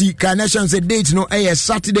enti Carnation say date no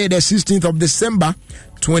Saturday the 16th of December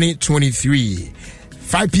 2023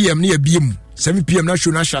 5 p.m. near BM 7 p.m. na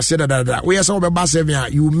show na shase da we say obeba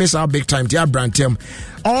 7 you miss out big time tia brantem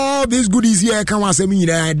all these goodies here can one say me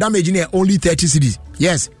damage in only 30 cedis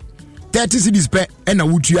yes 30 cedis per and a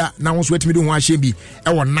wutua na won so wetimi do ho ahye bi e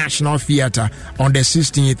wo National Theatre on the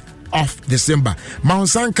 16th of December Mount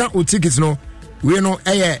Sanka o tickets no we no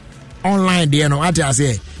online there no ati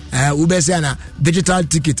say we be say na digital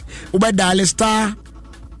ticket we be dial star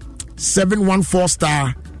 714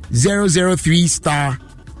 star 003 star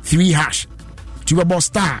 3 hash to about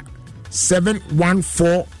star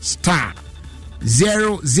 714 star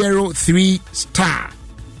 003 star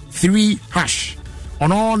 3 hash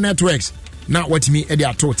on all networks. Now what me e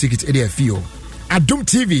dey to ticket e dey feel Adum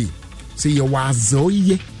TV say you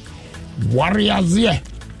wazoye warriors here.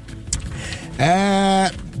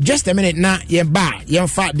 Just a minute na ye ba ye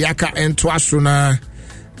fa de aka ento aso na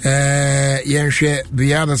ye hwe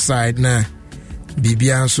the other side na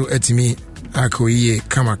bibia so etimi akoye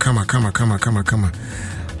kama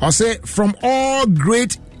I say from all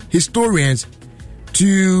great historians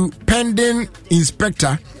to pending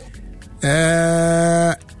inspector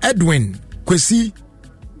Edwin Kwesi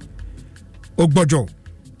Ogbojo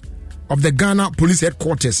of the Ghana Police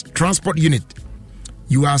Headquarters Transport Unit.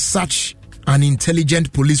 You are such an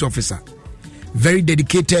intelligent police officer, very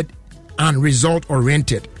dedicated and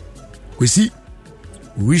result-oriented. Kwesi,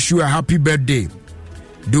 wish you a happy birthday,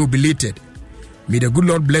 though belated. May the good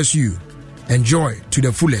Lord bless you. Enjoy to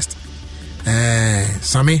the fullest.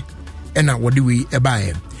 Sami, ena wadi we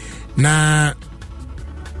ebaye. Na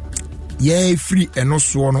ye free eno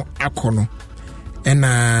suono akono.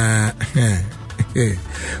 Ena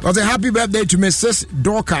was a happy birthday to Mrs.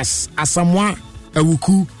 Dorcas Asamoah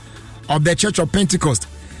Awuku of the Church of Pentecost,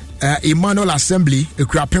 Emmanuel Assembly,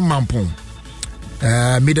 Ekrapim Mampong.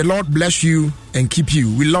 May the Lord bless you and keep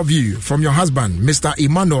you. We love you. From your husband, Mr.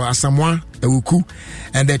 Emmanuel Asamoah Awuku,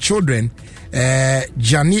 and their children,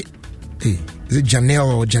 Is it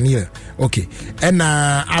Janelle or Janelle? Okay. And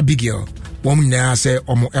Abigail. Woman say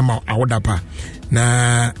Omo Emma Awadapa.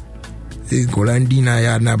 Na Golandina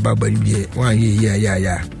ya na baba ye. Wa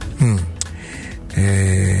yeah.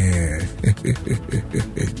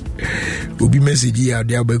 Obi message here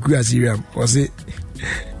there Baku Assyria was it.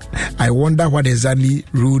 I wonder what exactly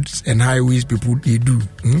roads and highways people they do.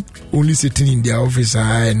 Only sitting in their office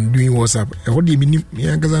and doing WhatsApp. What do you mean?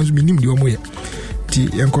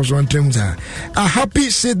 A happy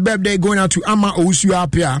 6th birthday going out to Ama Owusu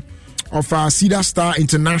Apia of Cedar Star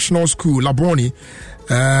International School, Laboni.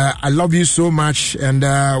 I love you so much and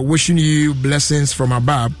wishing you blessings from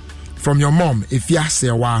above. From your mom, Ifya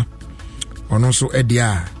Sewa, and also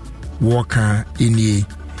Edia Walker in the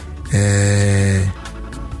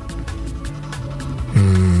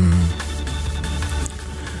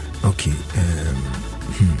okay.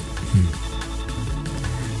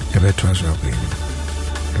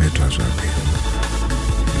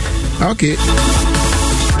 Okay.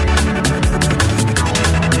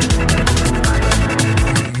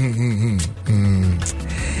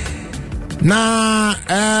 Now,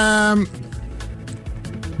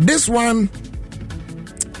 this one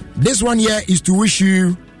here is to wish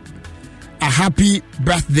you a happy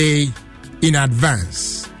birthday in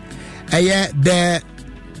advance. The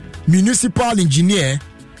municipal engineer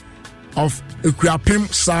of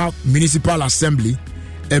Akuapem South Municipal Assembly,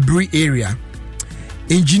 Ebri area,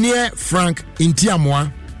 Engineer Frank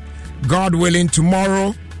Intiamwa, God willing,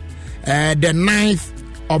 tomorrow, the 9th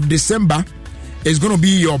of December, is going to be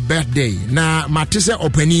your birthday. Now, Matisse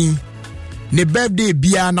opening, the birthday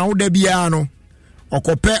bia na ude bia no,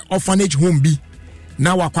 okope orphanage home bi,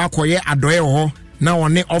 na wakwakoye adoye ho, na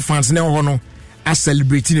one orphans ne ho no, a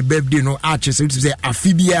celebrating the birthday no, a chese say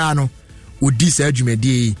afibia no, odi sa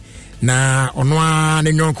adwumadi na ono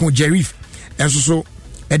ne nyonko Jerif, enso so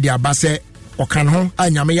e de abase okan ho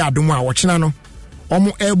anyame ya adom a wochena no,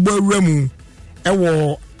 omo egbo awuramu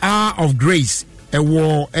ewo Hour of Grace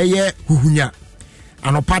ewo eye huhunya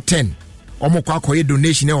anopa 10 omo kwa koye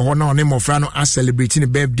donation e ho na one mofra no a celebrating the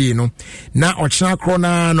birthday no na ochena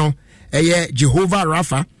krona no eye Jehovah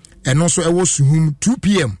Rapha eno so ewo suhum 2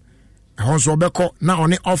 p.m. ho so obeko na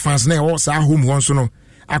one orphans na ewo sa home ho so no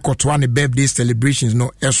akotoa ne birthday celebrations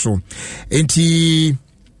no eso enti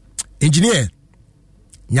engineer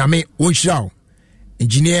nyame onhirao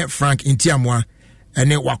engineer Frank Intiamwa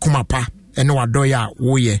ene wakomapa ene wadoya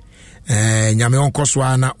woye nyame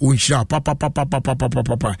onkoswa na onhirao papa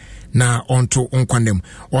na onto onkwanem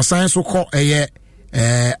osan so ko eye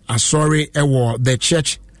asori ewo the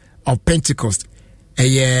Church of Pentecost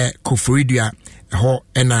eye Koforidua ho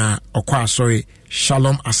ena okwa asori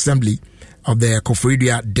Shalom Assembly of the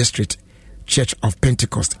Koforidua District Church of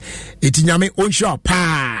Pentecost. Eti nyame onhirao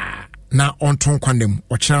pa na onto onkwanem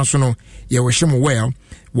ochana so no ye wehye well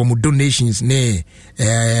wo mu donations ne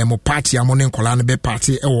mo party amone nkola ne be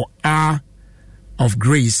party ewo Hour of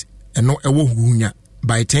Grace eno ewo hunya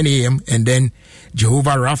by 10 a.m. and then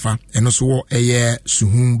Jehovah Rapha eno so eye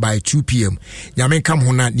suhum by 2 p.m. nyame kam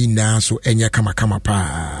ho na ni na so enye kama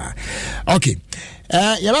pa. Okay,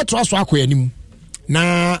 ye beto aso akoyanim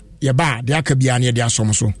na ye ba de aka bia ne de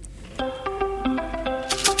asom so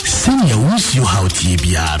Senior who's you how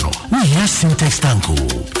Tibiano. We have Syntax Tanko.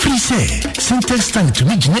 Free say Syntax Tank to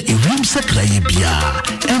me a room sacra bia.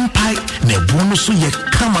 Empire ne bonus ye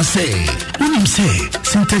kama say. When him say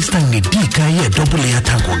Syntax Tank ne dika ye double ya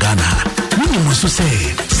tanko Ghana. When him also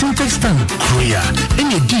say Syntax Tank Korea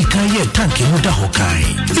any dika ye tank muda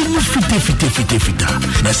hokai. Imu fite.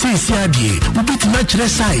 Na say siadi we bit natural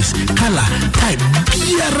size, color, type,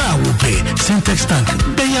 biara upe. Syntax Tank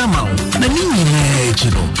beyamau. Na nini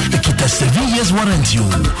chino. Kita 7 years warranty you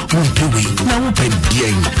won't pay we now open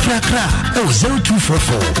bien Frakra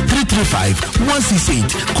 0244 335 168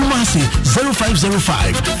 Kumasi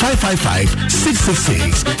 0505 555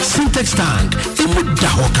 666 Syntax Tank imuda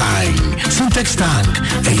hokai Syntax Tank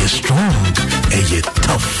a strong a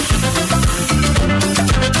tough.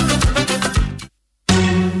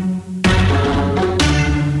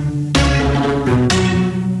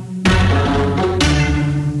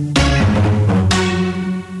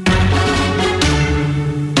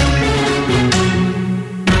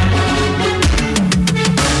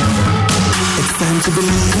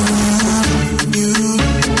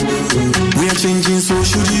 Changing, so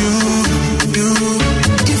should you.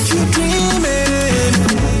 If you're dreaming,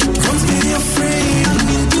 don't be afraid.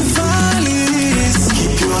 Into valleys,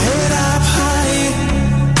 keep your head up high.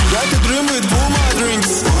 Got to dream with Puma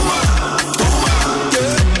drinks.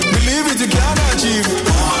 Yeah, believe it, you can achieve.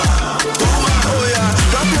 Oh yeah,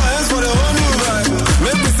 clap your hands for the whole new vibe.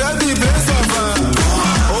 Make me set the place on fire.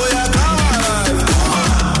 Oh yeah, come alive.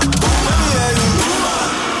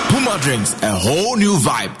 Puma drinks, a whole new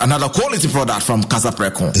vibe. Another quality product from Casa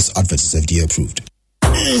Precon. This advert is FDA approved.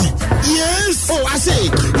 Yes. Oh, I say,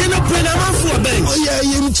 you know, play a man for a bank. Oh, yeah,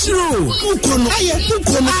 you're true. Who can no.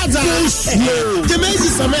 The maze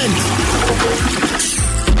is cement.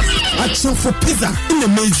 Action for pizza in the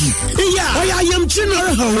maze. Yeah, I am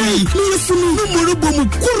general Hawaii. No,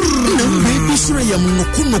 baby, sure, I am no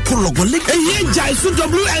kuno. Hey, Jaisu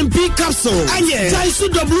WMP capsule. Jaisu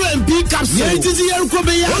WMP capsule. Yeah, it is here,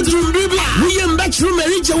 Kobe. We am back from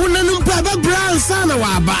Marija, one and Papa Brown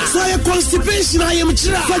Sanawaba. So I constipation, I am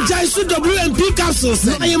Chira. For Jaisu WMP capsules,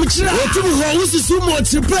 I am Chira. To host is sumo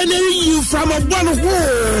entrepreneur you from a one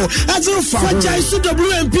hole. As a for Jaisu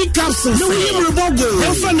WMP capsules. No, we am Robogo.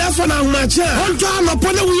 On time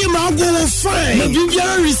upon a we am go fine. The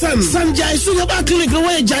Ginger reason. Sanjay Sugaba Clinic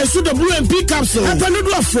away Jaisu WMP capsule. Happen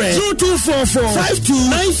to a friend.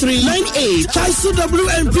 2244-529398. Jaisu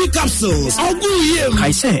WMP capsules. I'll go here.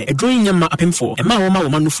 I say a drawing yama up for a mama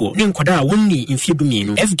woman for Rinkoda Wuni in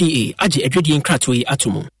Fibumino. FDA Aji Edredian Cratway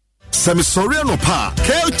Atomo. Semisoriano pa,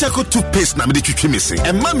 Kel Chaco toothpaste na me de twitwi me se.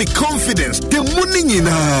 E ma me confidence, the money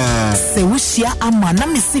nyina. Se wushia ama na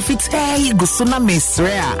me sifit go so na me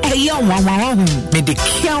srea. E ya wawawa me de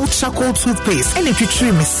Kel Chaco toothpaste. E le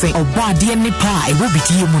twitwi me se. Oba de ni pa e wo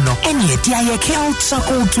bidie mu no. E ne de aye Kel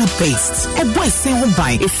Chaco toothpaste. E boy se ho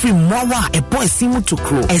bai e free mowa e boy se mu to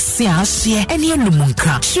kro. E se ahye e ne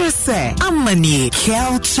lumunka. Sure say amani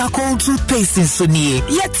Kel Chaco toothpaste so ni.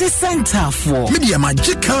 Yet center for. Media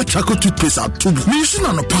magic Kel Chaco toothpaste atubu. Me use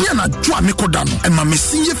na no pa na dwa me kodano. E ma me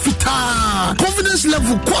sinye fita. Confidence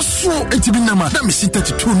level kwaso etibinama. Na me sit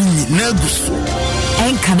 32 ni na guso.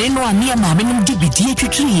 En kaneno ani ma me nim di bidie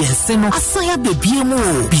twitwi yense no. Asaya bebie mu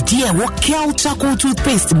o. Bidie wo Kel Chaco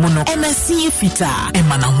toothpaste mu no. Na sinye fita. E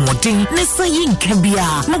ma na hoden ne sayi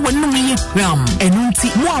nkabia. Na wonum yi ram.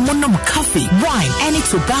 Enunti mo amonom coffee, wine, any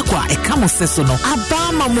tobacco e kamo seso no.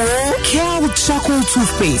 Abama mo Kel Chaco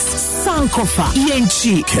toothpaste. Sankofa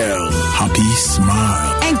yenchi. Kel, happy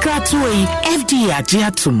smile. Enkratui FDA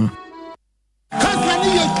ajiatum.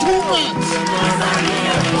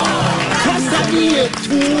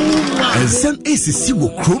 And San ACC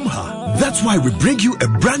will chrome her. That's why we bring you a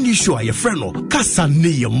brand new show. Your friend,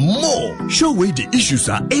 Kasane More. Show where the issues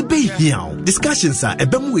are ebe here. Discussions are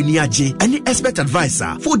ebemu eniaje. Any expert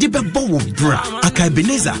advisor for the bebo of bra. Akai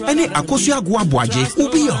Beneza. Any Akosia Guabuaje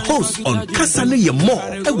will be your host on Kasane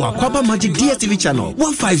More. Ewa Kwaba Magic DSTV channel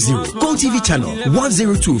 150, Gold TV channel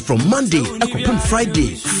 102 from Monday, Ekopon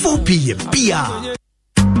Friday, 4 p.m. PR.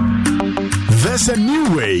 There's a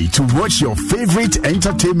new way to watch your favorite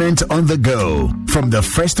entertainment on the go. From the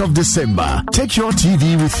 1st of December, take your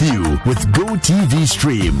TV with you with Go TV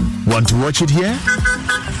Stream. Want to watch it here?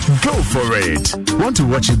 Go for it. Want to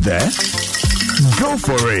watch it there? Go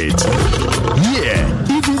for it. Yeah,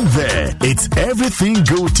 even there. It's everything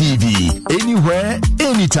Go TV. Anywhere,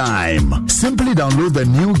 anytime. Simply download the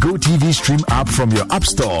new Go TV Stream app from your app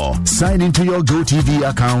store. Sign into your Go TV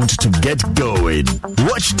account to get going.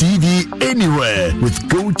 Watch TV anywhere with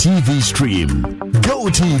Go TV Stream. Go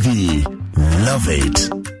TV. Love it.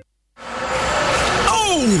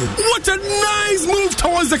 What a nice move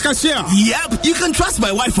towards the cashier. Yep, you can trust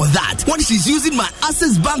my wife for that when she's using my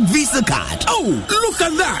Access Bank Visa card. Oh, look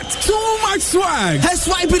at that. Too much swag. Her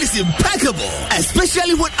swiping is impeccable,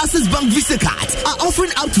 especially when Access Bank Visa cards are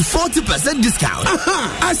offering up to 40% discount.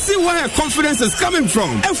 I see where her confidence is coming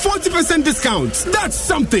from. A 40% discount. That's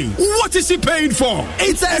something. What is she paying for?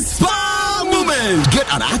 It's a spa moment. Get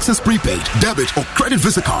an Access prepaid, debit or credit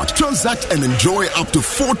Visa card. Transact and enjoy up to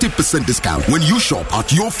 40% discount when you shop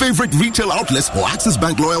at your favorite retail outlets or Access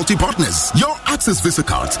Bank loyalty partners. Your Access Visa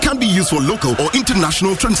cards can be used for local or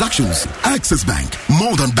international transactions. Access Bank,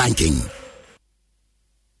 more than banking.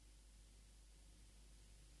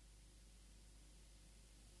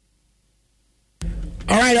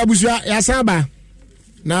 All right, Abusua Yasaba.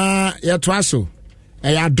 Na Yatwaso.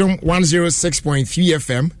 Ayadom 106.3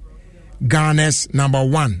 FM. Ghana's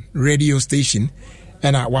 #1 radio station.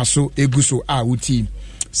 And I waso eguso awuti.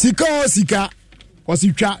 Sika sika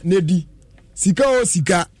ositwa nedi. Sika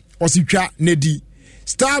sika ositwa nedi.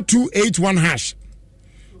 Star 281 hash.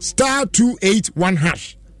 Star 281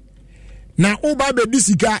 hash. Na oba be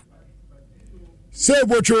disika. Se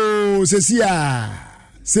bocho sesia.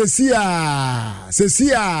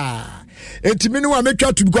 Etimi no make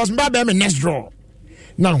to because mba be next draw.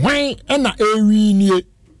 Na hwan na ewi nie.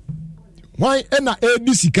 Hwan na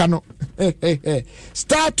edi sika no.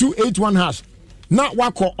 Star 281 hash. Na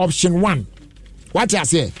wako option 1. What I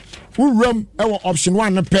say? Who room our option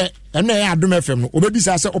 1 no pe and na ya adom FM no.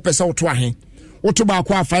 Obebisa say opese oto ahen. Oto ba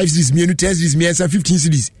kwa 5 series, mienu 10 series, miensa 15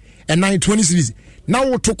 series, and 9 20 series. Now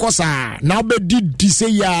oto kosa. Now be di say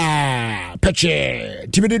ya peche.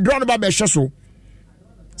 Tibi de draw ba be so.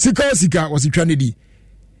 Sika was it trinity.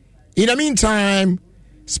 In the meantime,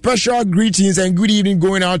 special greetings and good evening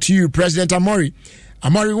going out to you, President Amori.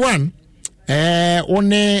 Amori 1.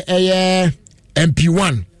 One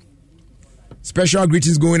MP1. Special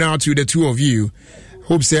greetings going out to the two of you.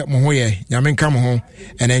 Hope say mohoye yamen come home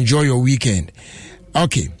and enjoy your weekend.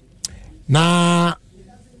 Okay. Na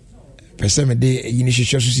person me de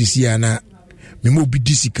initiation sisi ana me mo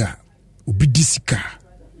bidisika. Obidisika.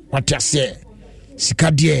 What I say?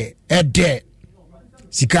 Sika de ede.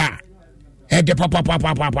 Sika ede papa.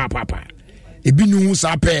 Ebi nu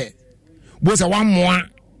sa pe. Bo sa wan moa.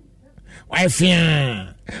 Why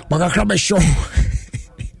fear? Bagakra show.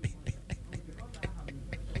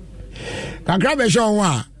 Kakrabe show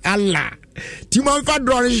wa Allah. Timon fa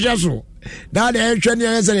draw so. That the training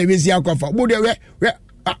answer the besi akofa. Bo de we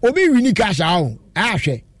obi wini cash awo.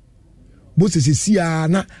 Ahwe. Moses sia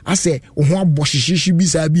na ase wo ho abo hihihih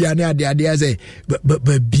bisa bia na ade ase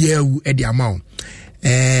bia wu e di amount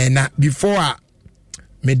na before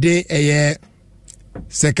me dey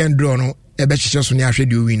second draw no e be hihihih so ne ahwe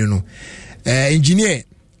de win no engineer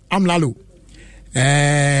Amlalo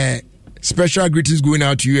special greetings going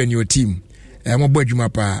out to you and your team. Mo boy juma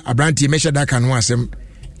pa abranti measure that kan ho asem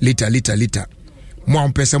later mo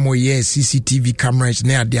am pesa mo CCTV cameras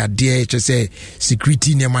na ade say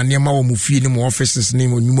security ne ma wo mu fie ne mo offices ne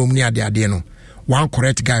mo nyumom ne ade no one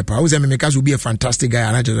correct guy pa. Who me will be a fantastic guy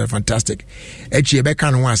and just fantastic. Echi be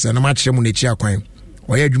kan ho asem na ma kire mo na chi akwan.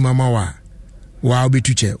 Oya juma ma wa obi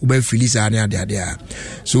tuche obi Felisa ne ade.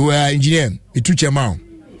 So engineer ituche ma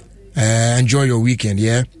enjoy your weekend,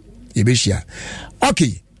 yeah. Ibishia.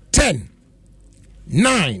 Okay, 10,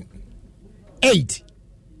 9, 8,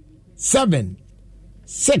 7,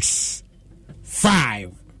 6,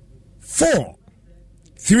 5, 4,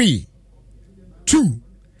 3, 2,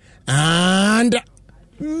 and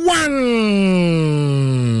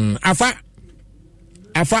 1. Afa.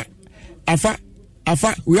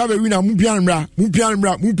 We have a winner. Mupianra.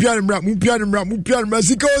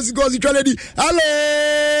 Siko,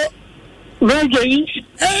 hello.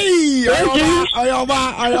 Hey, Ayoba.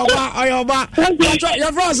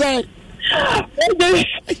 Your friend say.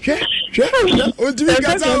 Otimi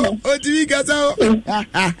Gasa.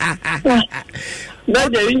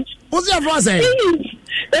 What's your friend say?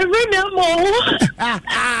 Every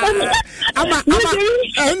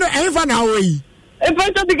if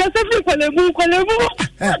I don't think I said,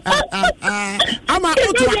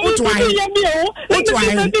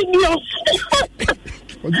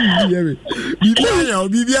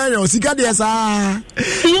 Bibiano, Sika de sa.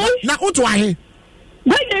 Na utwahe.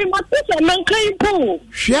 Why my sister mankind po.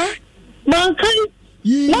 Share? Mankind.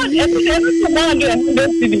 Not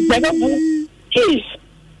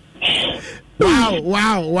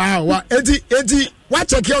Wow. Eti, what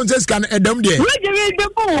check you on this can edom there? Me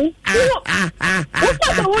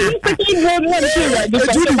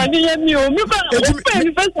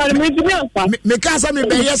casa me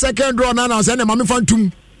be second draw now send mama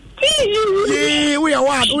fantum. We are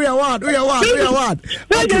what?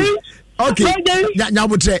 Okay. Now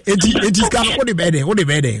but it is kind of what the bed.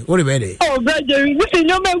 Oh, brother, we say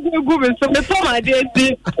no man go so the time I did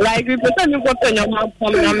like we put on what on your mouth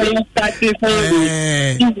from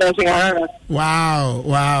Wow.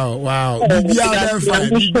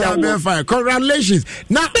 Bibia fine. Congratulations.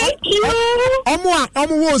 Now thank you.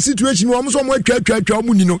 Omo situation we almost omo twa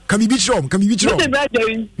omo ni no. Can be sure. Me can be make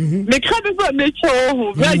sure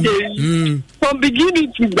from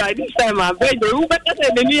beginning to by this time I brother who better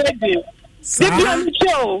than any day.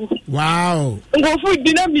 Wow. Go food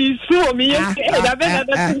dinner me so me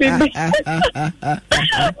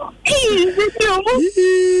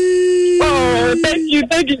Oh, thank you.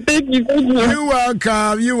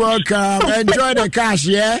 You're welcome. Enjoy the cash,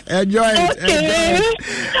 yeah? Enjoy it. Okay.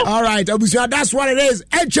 All right, Abusia, that's what it is.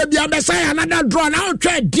 HB Messiah, another draw. Now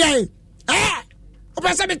trade day.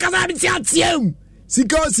 Because I'm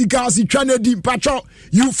Sika, si Trinity Pacho.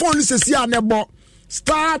 You phone this here nebo.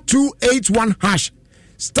 *281#.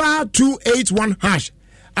 *281#.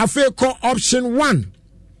 Afe call option 1.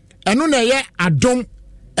 Eno na ye Adom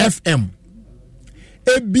FM.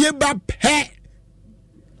 Ebieba pe.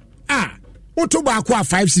 Oto ba kwa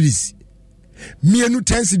 5 cities. Mienu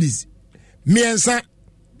 10 cities. Miensa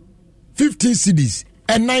 15 cities.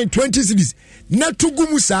 And 9 20 cities. Na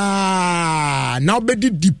tugumu sa. Na obedi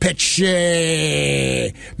di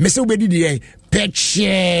peche. Mese obedi di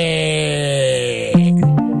peche.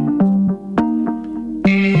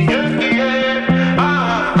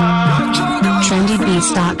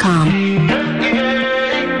 trendybeats.com.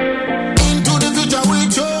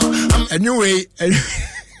 Anyway,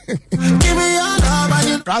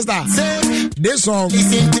 Rasta, this song,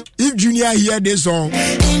 if Junior hear this song,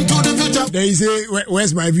 they say,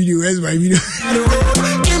 where's my video?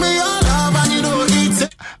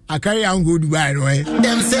 I carry on go Dubai, right?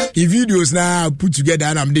 The videos now put together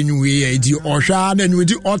and I'm the new way. It's Osha and with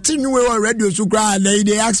the Otin way radio so cry.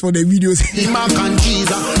 They ask for the videos.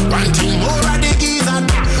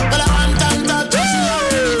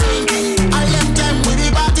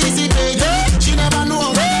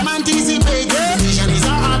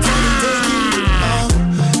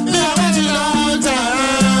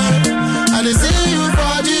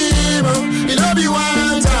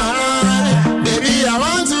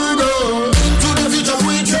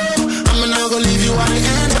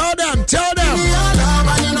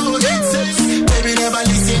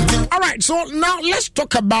 So now let's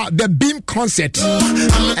talk about the Beam concert.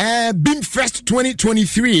 Beam Fest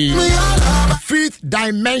 2023, 5th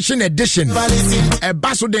Dimension Edition.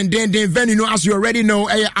 Basso Den venue, as you already know,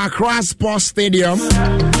 Accra Sports Stadium.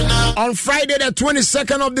 On Friday, the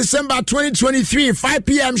 22nd of December 2023, 5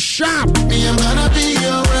 p.m. sharp.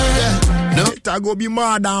 It go be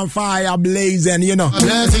more than fire blazing, you know.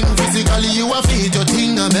 Physically, you are fit, your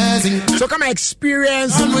thing amazing. So come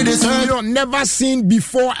experience, never seen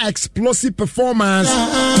before explosive performance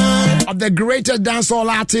of the greatest dancehall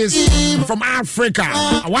artists from Africa.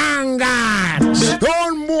 Wanga,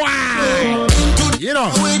 Stone Boy, you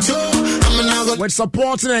know, with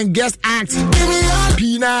supporting and guest acts,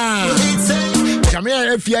 Pina,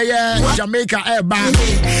 Jamaica Airback.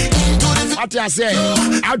 What I say,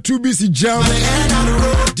 out to BC Jam,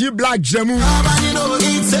 D Black Jamu,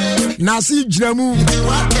 Nasi Jamu,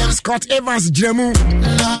 Scott Evans Jamu,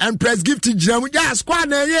 and Press Gifty Jamu. Yeah,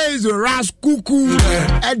 squad is Ras Kuku,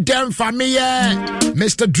 Edem Familia,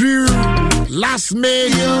 Mr. Drew, Last May,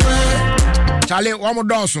 Charlie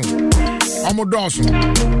Omodosun.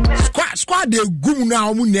 Squad they go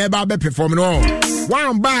now, we never be performing all.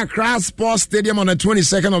 One back Accra Sports Stadium on the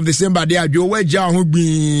 22nd of December. They are Joe Weja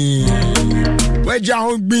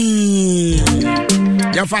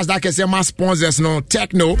your first that can say my sponsors no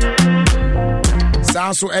Techno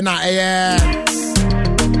Sanso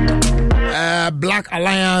Black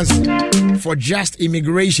Alliance for Just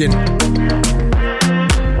Immigration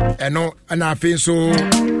and I feel so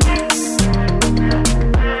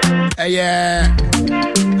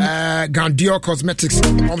Gandior Cosmetics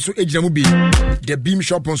also be the Beam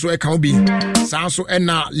Shop on so it can be Sanso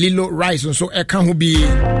Lilo Rice on so it can be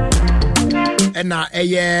and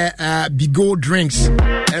Bigo Drinks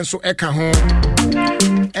and so eka home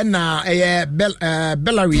and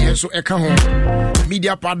Bellary and so eka home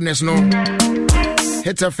media partners no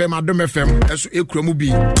Hit FM Adom FM and so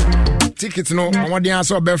ekromubi tickets no on the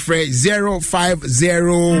answer be free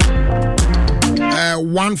 050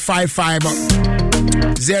 155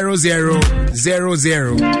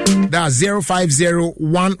 0000. That's 050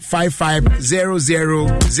 155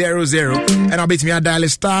 0000. And I'll bet me a dial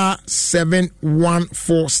star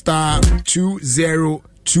 714 star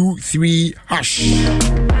 2023 hash.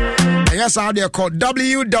 And yes, out there called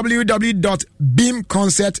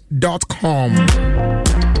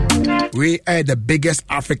www.beamconcert.com. We are the biggest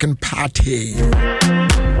African party.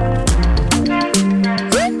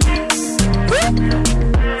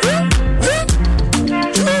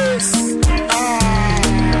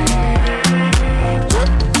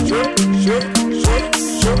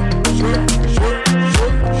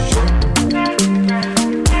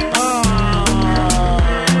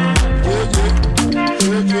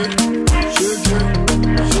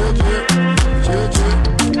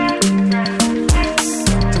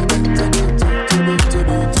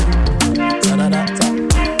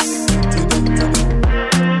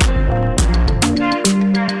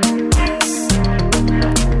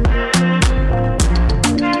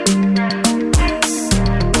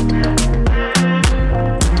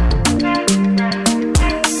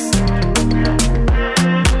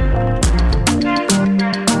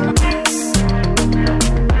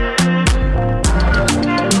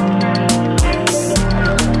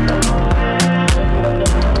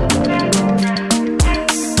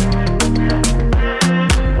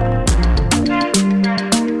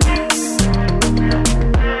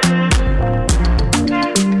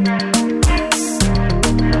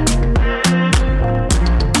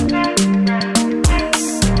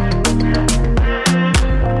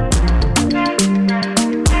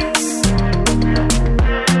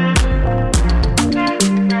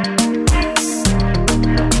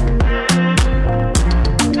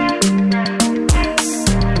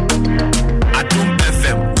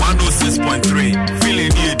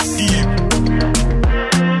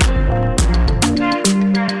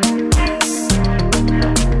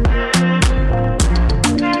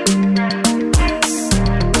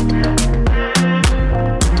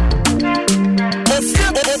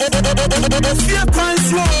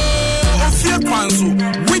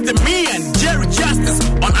 With me and Jerry Justice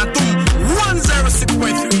on Atom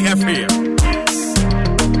 106.3 FM.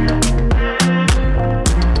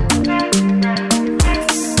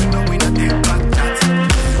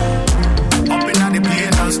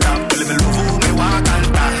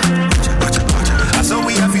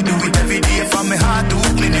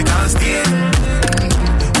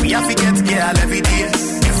 Every day,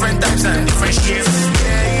 different times and different shifts.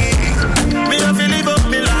 Me have to live up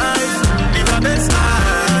my life, live my best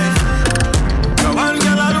life. The one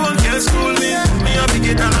girl I want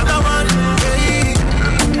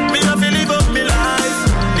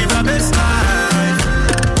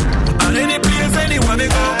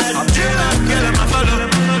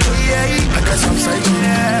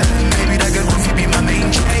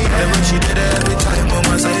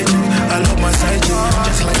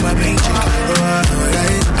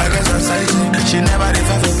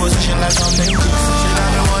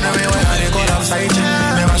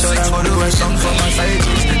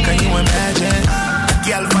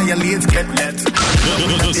beats get let.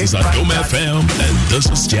 This is Adom FM, and this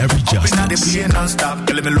is Jerry Justice. Up in the plane non-stop,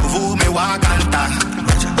 tell me love me walk and talk.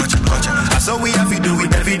 So we have to do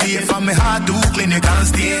it every day. From me heart to clinic and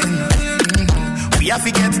stain. We have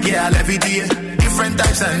to get girl every day. Different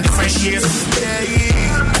types and different shapes.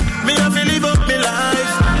 Yeah. Me have to live up my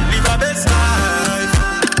life, live a best life.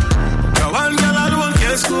 The one girl alone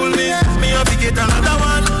can't school me. Me have to get another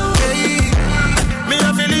one. Yeah. Me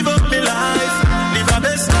have to live up my life, live a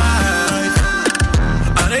best life.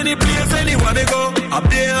 And any place, anywhere they go, up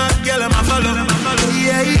there, girl, I'm a follow.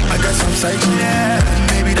 Yeah, I got some side chick. Yeah.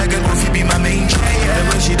 Maybe that girl will be my main chick. Yeah,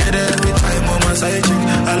 when she did it every time on my side chick.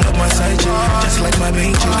 I love my side chick, just like my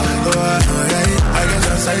main chick. Yeah, I got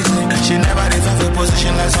some side chick. She never did have a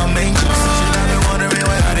position like some main chicks. She got me wondering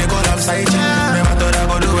why I they call up side chick. Never thought I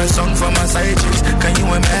would do a song for my side chicks. Can you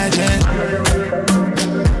imagine?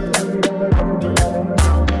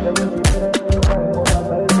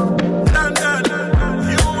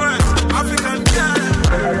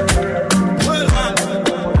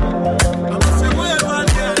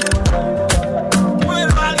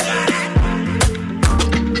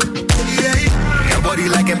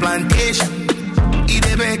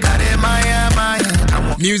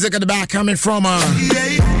 Music at the back coming from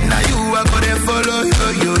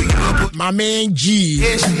my main G.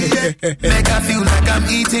 Make I feel like I'm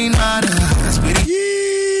eating man.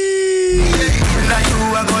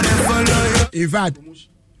 In fact,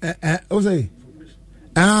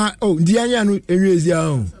 Diana,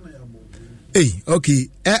 hey, okay.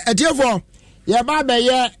 Therefore, yeah, Baba,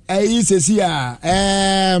 yeah,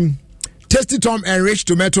 Tasty Tom and Rich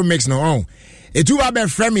Tomato Mix no. A two Baba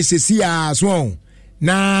friend is here so.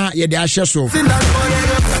 Nah, yeah, they are so.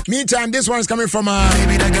 Meantime, this one is coming from me,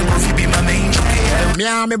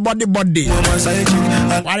 body.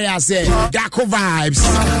 What I say, Daco vibes.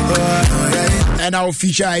 And I'll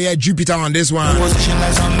feature Jupiter on this one.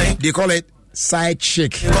 They call it side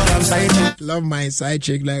chick. Love my side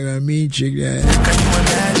chick like a mean chick.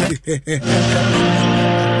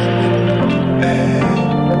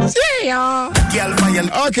 See ya.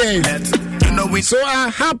 Okay. So a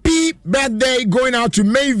happy birthday going out to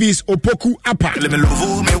Mavis Opoku Apa.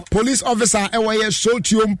 Police officer Ewaye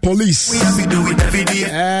Sotium Police.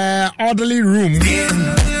 Orderly room.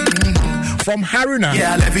 From Haruna.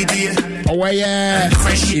 Our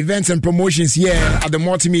events and promotions here at the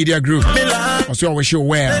multimedia group. Also I wish you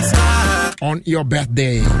well on your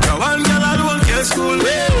birthday. Say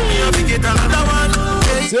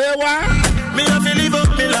what? Me have to live up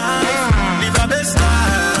my life, live a best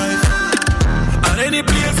life. And any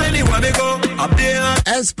place, anywhere they go, up there.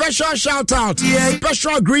 And special shout out,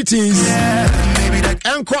 special greetings.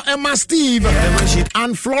 Enko Emma Steve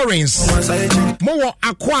and Florence. Mowo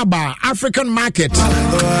Akwaba African Market.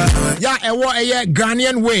 Yeah, a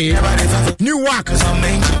Ghanaian way. Newark,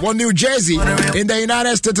 New Jersey, in the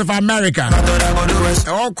United States of America.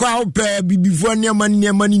 All crowd before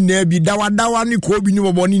money nebi dawa ni kobi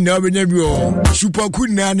ni boni nebi super cool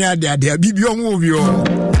na there bibio movie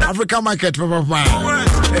African Market papa.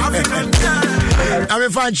 I'm a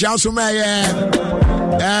fan Charles oh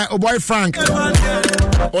boy Frank on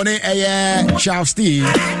Charles Steve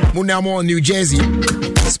Munamo New Jersey.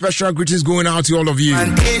 Special greetings going out to all of you.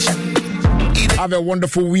 Have a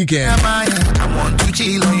wonderful weekend. I want to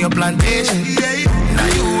chill on your plantation. Now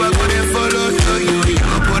you are gonna follow you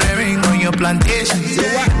put a ring on your plantation.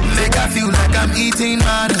 Make I feel like I'm eating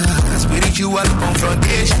man. Spiritual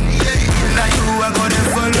confrontation. Now you are gonna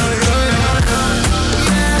follow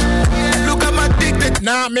Look at my ticket.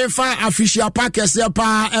 Now me fa official package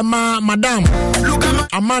pa Emma Madam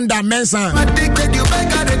Amanda Mensah.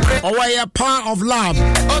 Our Power of Love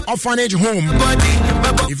Orphanage Home.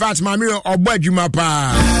 In fact, Mami Obadjuma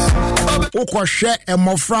pa. Oko share e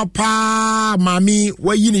mofra pa Mami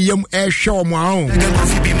we yini yam e show mo ahun.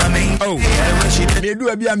 Oh. Me do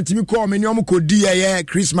abi am timi call me ni omo kodi ye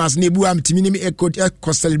Christmas na ebu am timi ni e ko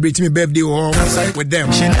celebrate me birthday with them.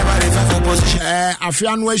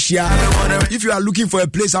 Afia no ahia. If you are looking for a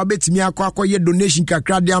place I'll bet me akwa donation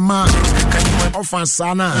kakra de ama ofan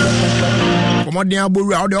sana. Komodian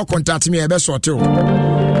aboru how they contact me e be sort o.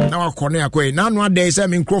 Now I connect akwa. Now no dey say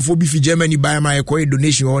me nkrofo bi fi Germany buy my akwa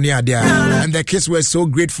donation on here there. And the kids were so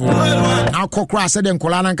grateful. Now kokra said them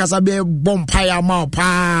kola nan kasa be bompire ma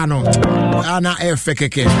pa no. Ana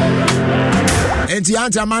efekeke. Enti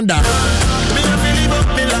Auntie Amanda.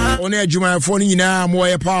 On air Juma phone nyina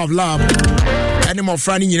mo Power of Love. Any more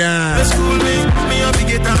friend nyina.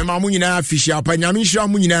 Mamu nyina fisher pa nyame hira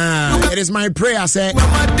mu nyina. It is my prayer say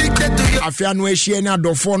afia no ehie na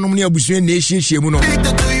dofo no ne abusua na ehie mu no.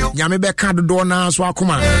 nyame bɛka dodoɔ na so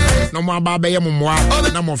akoma na mo aba bɛyɛ mommoa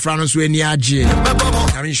na mɔfra no so ani agye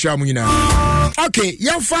nyame nhyira mo nyinaa. Okay,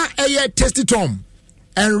 yɛmfa ɛyɛ Tasty Tom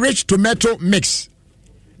enriched tomato mix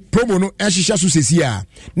promo no ɛhyehyɛ so sesi a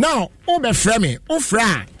now wobɛfrɛ me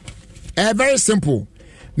wofrɛ a very simple.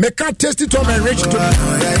 Meka Tasty Tom enriched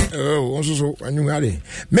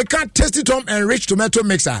Meka Tasty Tom enriched tomato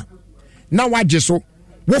mixer na wagye so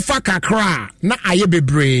wofa kakra na aye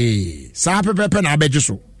bebre saa pepepe na abegye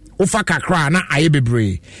so wofa kakra na aye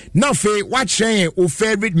bebre na fe wakyerɛ o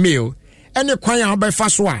favorite meal ene kwan a wobefa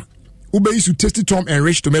so a wobeyisu Tasty Tom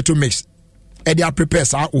enriched tomato mix e dey prepare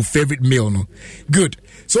saa o favorite meal no. Good,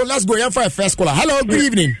 so let's go here for a first caller. Hello, good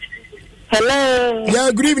evening. Hello.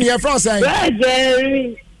 Yeah, good evening. You're from saying?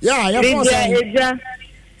 Yeah, you're from saying?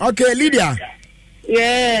 Okay, Lydia.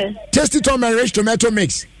 Yeah. Tasty Tom enriched tomato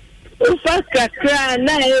mix. Good.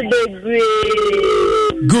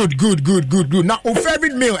 Now, your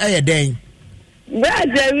favorite meal, then?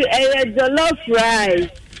 Jollof rice.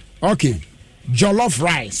 Okay, jollof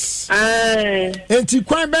rice. And to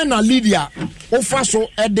quite na Lydia, offer so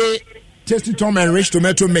a day Tasty Tom enriched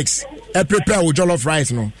tomato mix. Prepare with jollof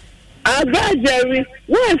rice, no? Jerry,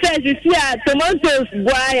 one says you see tomatoes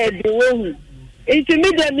boy at the womb. It's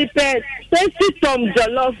immediately pay Tasty Tom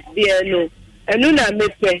jollof beer no. And nuna me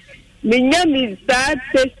pay. Minyam is that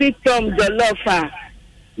Tasty Tom jollofa.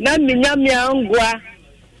 Na minyam yangwa.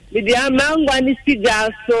 Midi amangwa ni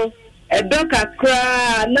sigaso. A doka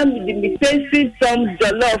kra. Na midi Tasty Tom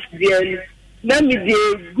jollof beer. Na midi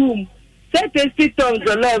gum. Say Tasty Tom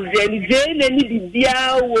jollof beer. Jane any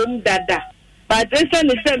bibia wom dada. But this one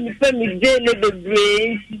is me pay me day the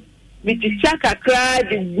brain, me to check a cry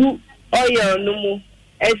the good oil no more.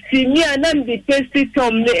 And see me and them the Tasty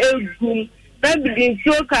Tom the gum. Then begin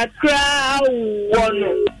to cry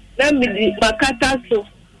one. Then me the makata so.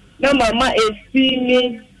 Now mama is see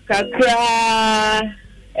me cry.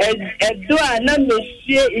 And do I not me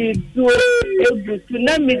share is do it. To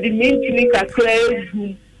not me the mean to cry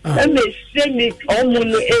gum. Let me say me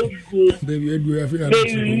almost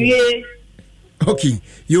baby. Okay,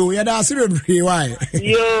 you had a serious why?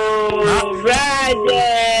 Yo,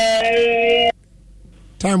 brother.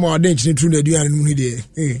 Time or attention to the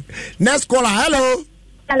day. Next caller, hello.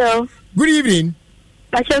 Hello. Good evening.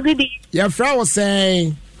 Good evening. Your friend was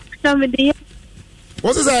saying. Somebody.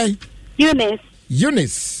 What's it say?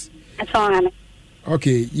 Eunice. That's all.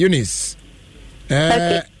 Okay, Eunice.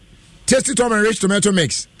 Okay. Tasty Tom enriched tomato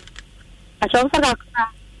mix.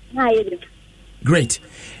 Great.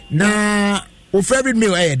 Now. Your favorite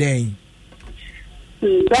meal, then?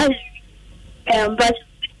 But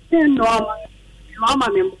normal.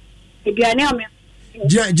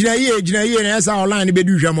 Jina ye na sa online be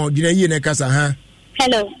du hwamo jina ye na kasa ha.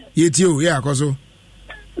 Hello. Yetio ya koso.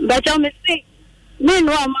 But you me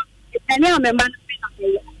normal. Any am man.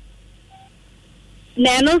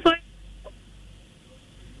 No so.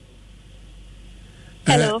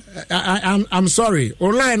 Hello. I'm sorry.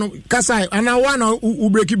 Online kasa ana wana u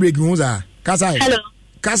break hu za. Kasa. Hello.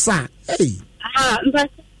 Kasa. Hey. But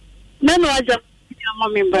no aja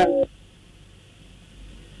member.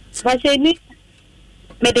 But I need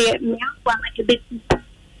me de me kwa ma bit.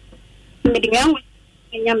 Me de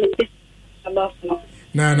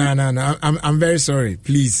No. I'm very sorry.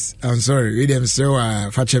 Please. I'm sorry. We them so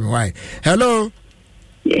fetch me why. Hello.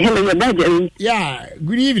 Hello, brother. Yeah,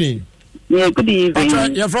 good evening. Yeah, good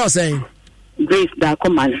evening. Your first saying? Grace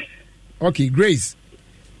Dakoman. Okay, Grace.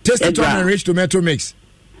 Tasty Tom enriched tomato mix.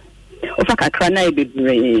 O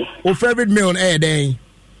favorite meal then?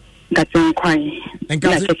 Katin kwai. And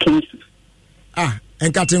Katin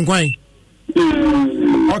kwai.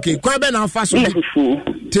 Okay, kwai ben na fast.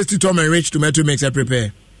 Tasty Tom enriched tomato mix I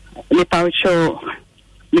prepare. Me pa cho.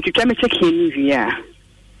 Me kika me check in via.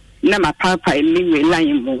 Na ma papa emi we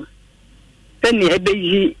line mo. Sani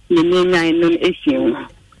ebeji ni nyan no esien.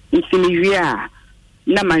 Nsimi via.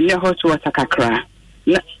 Na ma ne hot water kakra.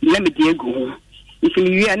 Na me de egu. Nsimi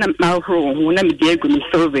via na ma horo na me de egu ni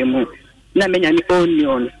silver mu. Na me nya ni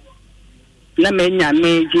onion. Na me nya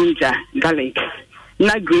me ginger, garlic.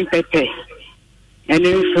 Na green pepper. And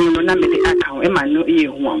then so na me de account e ma no e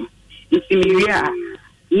ho. Nsimi via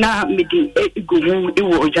na me de egu hu e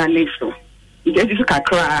wo ojane so. Nti so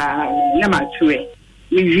kakra na ma tuwe.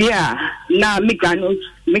 Me via na me granule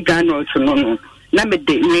no. Na me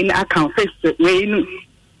de we na account first we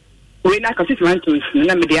na account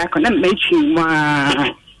na me de account na me chi ma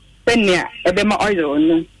penya ebe ma oil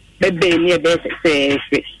no bebe ni ebe se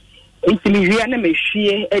nti me via na me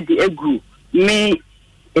hwie e de egu me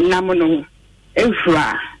enam no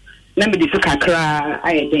efra na me de so kakra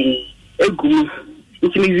ayeden egu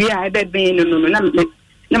nti me via ebe ben no na me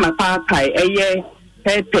na ma papa eye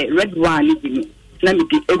pepe red wine ni na me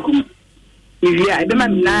di egum ivia ebe ma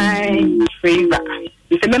nine flavor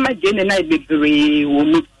se me ma je na bebre wo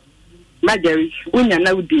mu ma Jerry unya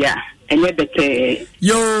na udia enye bete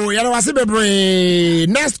yo yara wase bebre.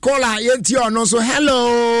 Next caller yenti ono so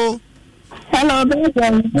hello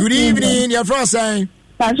brother. Good evening, your friend saying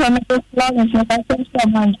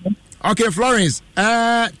okay, Florence.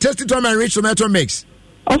 Tasty tomato rich tomato mix.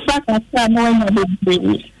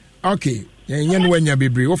 Okay. Yen when you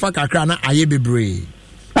bebre. Ofa kakra na aye bebre.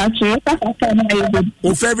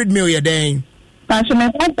 O favorite meal you den?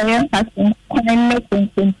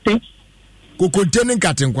 Containing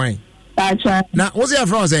cutting quine. Now, what's your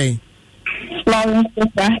friend saying?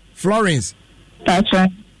 Florence.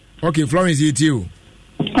 Okay, Florence, you too.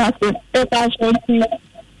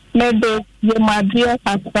 Maybe you my dear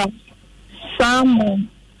papa, salmon,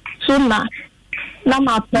 tuna,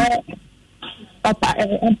 namapa, papa,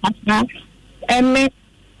 and papa, and me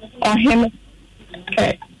or him,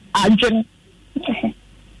 agent.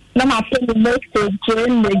 Namapa, the most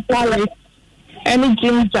gin, the garlic, any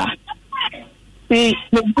ginger. The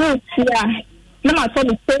goods here. Namapa,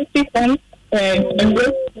 the tasty one, and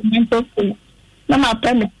roast tomato soup. Namapa,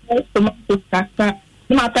 the first tomato kaka.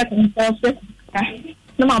 Namapa, the first.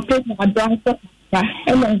 No, my person are drunk.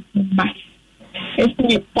 And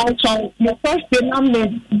it's also the first thing I'm the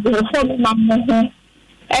mama.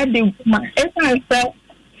 Every woman, if I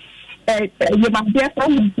said, you might be a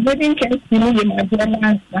woman, living can see me, you might be an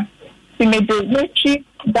answer. She made the rich,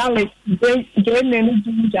 Dallas, Jane, and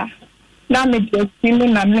Ginger. Now, me just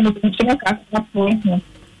feeling I'm going to check out for him.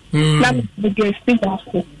 Now, the girl speaks.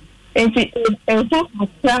 And she is a whole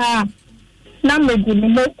na me di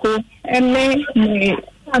moko ene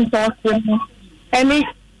antoso ene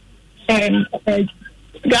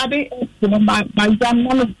gabi my jam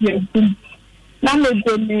na me di na me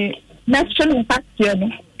di national impact here no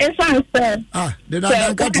esan say the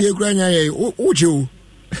dan ka tie kura nya ye uchu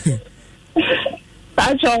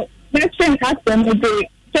so national impact me di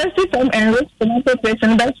just some enriched tomato paste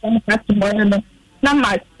and that's one impact tomorrow no na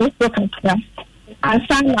my so kan and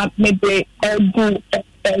sign up me di do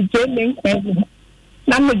Jamie Kevin.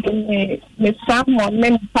 Now me salmon, me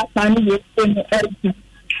papa ni yesi elgi.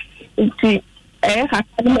 Iti have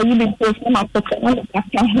to be able to my pocket on the back.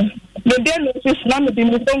 The day no fish na me di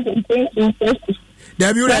me don't go to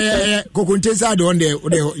there be kokunte sa de on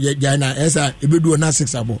the jana esa ebedu na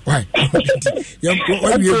 6 abo. Why? Yam ko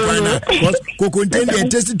we kwan na kokunte the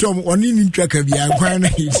test tom oni ni twaka bia kwan na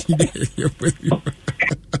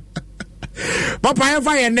Papa, I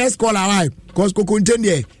find a next call alive because Coconten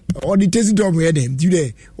there or the tasting tom here them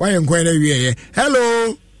today. Why am quite here?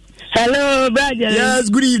 Hello, brother. Yes,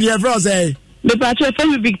 good evening, friend. Say, me patro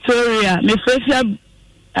from Victoria. Me fresh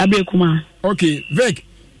abekuma. Okay, Vic.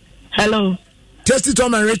 Hello. Tasting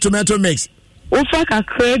tom and rich tomato mix. Ofa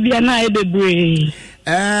kakra bia na e bebre.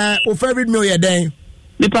 O favorite meal here then.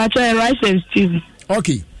 Me patro rice and stew.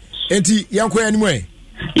 Okay. Enti yanko anyway.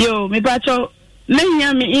 Yo, me patro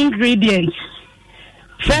many ingredients.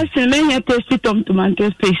 First, many tasty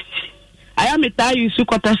tomato paste. I am a use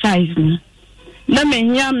quarter size. No,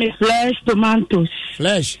 many fresh tomatoes.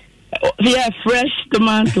 Fresh? Yeah, fresh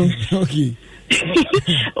tomatoes. Okay.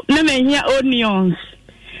 No, many onions.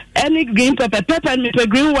 Any green pepper. Pepper, me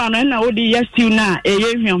green one, and I would yes to now.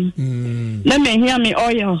 No, many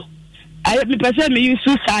oil. I me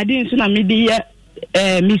use sardines, and I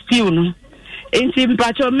me stew. Inti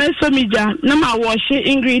mpacho mesomija na ma wash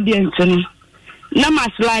ingredients no na ma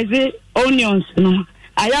slice onions no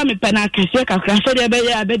aya me pena kase kakra so de be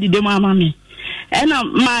ya be dide mama me ena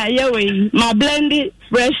ma yewe ma blend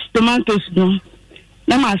fresh tomatoes no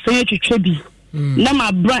na ma sanye twetwe bi na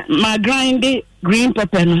ma grind green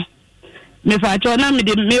pepper no me facho na me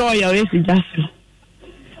de me oil esi jaso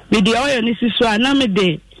me de oil ni siso na me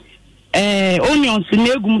de onions ni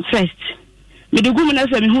egum first me de gumu na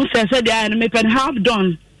se me hu se de ay me pen half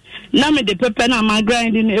done na me de pepper na ma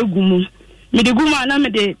grind in egumu me de gumu na me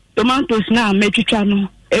de tomatoes na me twitwa no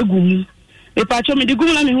egumu me pacho me de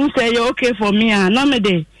gumu na me hu se you okay for me na me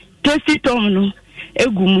de tasty tom no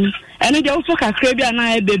egumu ene de ofo kakra bia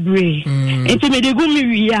na e bebre enti me de gumu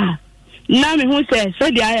wi ya na me hu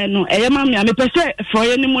se de ay no eye ma me pese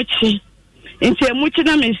froye ni mo chi enti e mo chi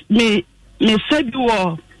na me se bi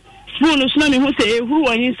wo spoon so na me hu say who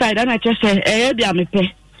one inside and I just say dia me pe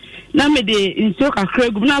na me de nso kakra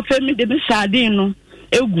gu na fa me de me sardine no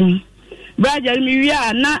egum brother me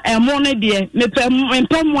wi na emo ne de me pe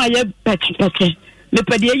mo aye pete me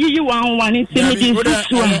pe de yiyi wan nti me de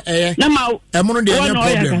nso na ma emo no de any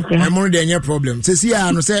problem emo no de any problem se si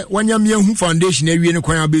a no se wanya me hu foundation awie ne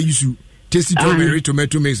kwan abe yusu tasty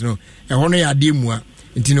tomato mix no ɛhɔ no yɛ adeɛ mu a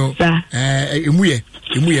nti no emu yɛ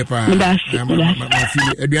paa ma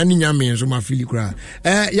feel aduane nyame nso ma feel kura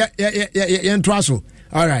yɛntoa so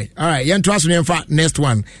all right yɛntoa so no yɛmfa next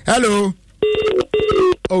one. Hello.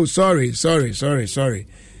 Oh, sorry.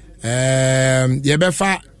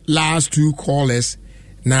 Yɛbɛfa last two callers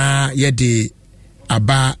na yɛde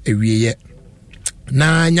aba awieyɛ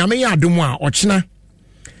na nyame yɛ adom a ɔkyena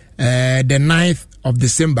the 9th of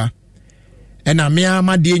December ɛna mea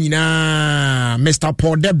madeɛ nyinaa Mr.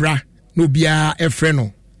 Paul Debra na obiara ɛfrɛ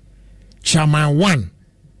no Chairman 1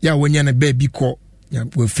 yɛ wɔnya no baabi kɔ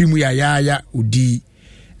wafiri mu yɛayaya odi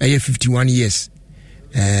ɛyɛ 51 years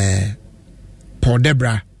Paul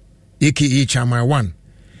Debra aka Chairman 1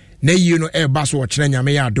 na yie no ɛba so ɔkyena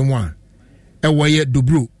nyame yɛ adom a ɛwɔ yɛ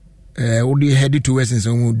Dobro wode head to West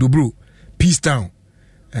Nsamu Dobro Peace Town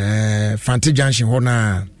Fante Junction hɔ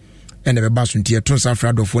na ɛna bɛba so nti ɛto nsa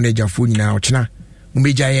fra dɔfoɔ no agyafoɔ nyinaa ɔkyena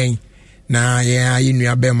mumɛgya yɛn na yɛn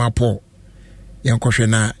nua bɛma Paul yɛnkɔhwɛ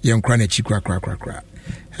na yɛnkora n'akyi kora.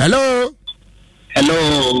 Hello.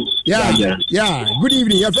 Yeah. Good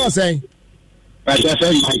evening. Your first saying.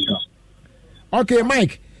 Okay,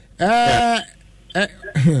 Mike.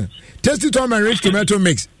 Tasty Tom and Rich Tomato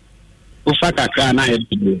Mix.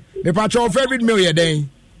 The patch of favorite meal your day.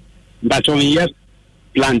 But on yes,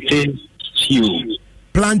 plantain stew.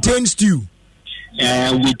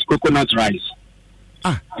 With coconut rice.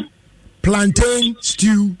 Plantain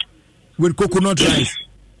stew with coconut rice.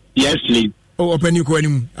 Yes, please. Oh, open you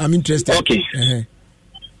question. I'm interested. Okay.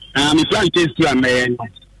 Plantain stew and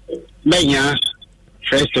many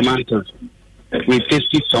fresh tomatoes with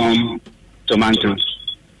tasty tomatoes.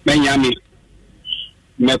 Many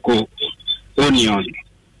meko, onion,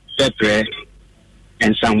 pepper,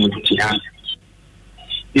 and some with tea.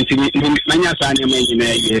 It's many many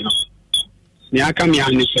come here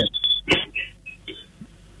and say,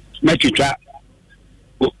 make you try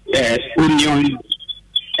onion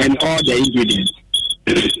and all the ingredients.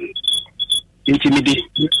 Intimidate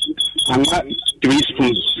and 3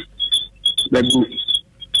 spoons. By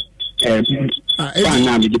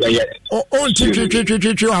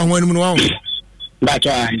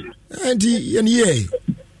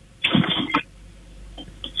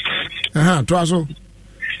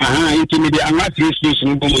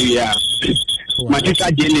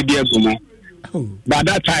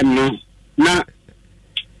that time, no, now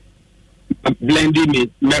blending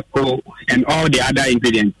it, meko, and all the other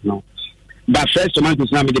ingredients, no. But first,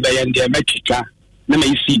 tomatoes now, the metrica, number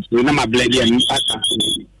seeds, number blending and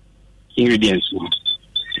ingredients.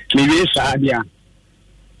 Maybe Sadia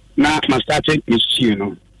now must start with you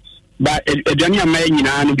know. But a Dania may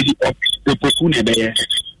in be the Pocuna there.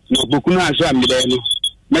 No Bocuna as well, no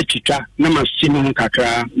metrica, number Simon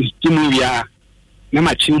Kakra, Timuria,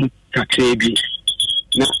 number Chim Kakrebi,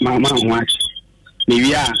 not Mamma watch.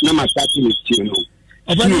 Maybe number starting with you know.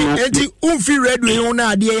 Unfi red we own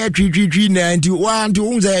idea tree na nti one to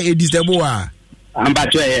unza e disturbo a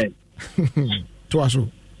ambato e to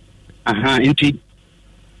aso nti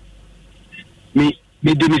me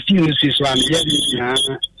de me see no so am ya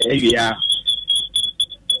ewia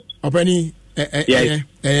opani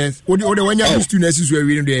yes odi wanya stu na sisu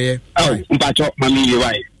awi no de ambato mami ye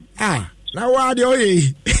wai na wa de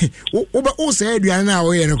oye wo say aduan na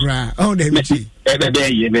wo ye no kra oh da mi ti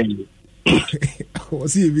be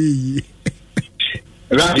what's he be?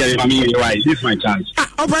 This is my chance.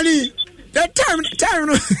 Opani, that time.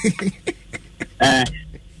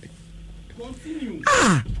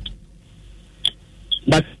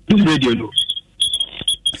 But do radio no.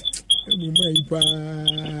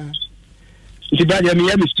 The bad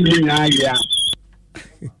me am still in area.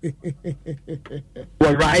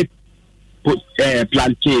 Well, right, put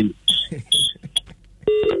plantain.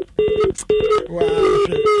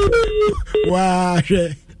 Wow,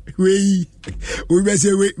 we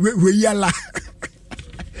say we yalla.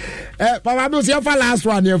 Papa, no, your last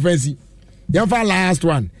one, your fancy. Your last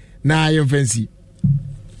one. Now, your fancy.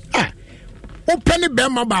 Open the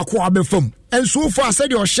bema back from. And so far,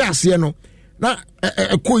 said your shares, you know. Now,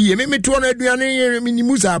 a coy, me 200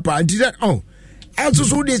 minimusa part. Oh, also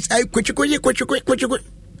so this, I quick.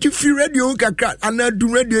 If you radio kakra and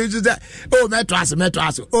do radio is that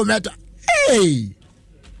metro oh hey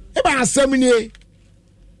eba asemni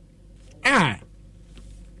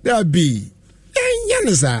that be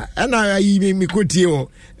yanisa and I me kotie o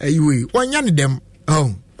ayi onyan dem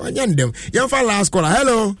onyan dem your last caller.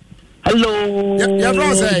 Hello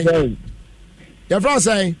your friend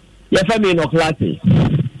say your family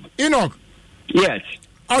Enoch yes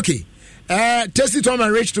okay tasty Tom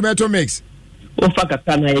and Rich Tomato Mix. Ofa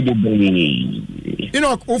kakana e you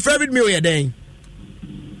know, o favorite meal ye den?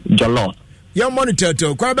 Jollof. Your monitor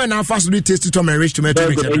to kwaba na fast do taste to my rich tomato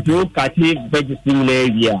mix. You kati vegetable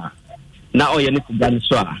area. Na oye ni dan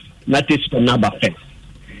so a. Na taste to na ba first.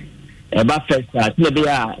 E ba first at na be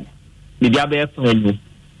a me dia be fine.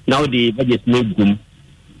 Now the vegetable gum.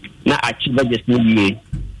 Na achi vegetable ye.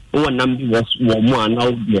 O nam bi was wo mo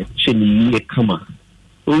na be chini ye kama.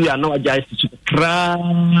 We are now just to cry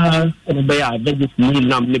and be a vegetable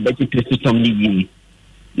nam le vegetable system ni.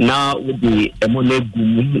 Now with the ammonia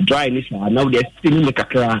dryness, now they're still make a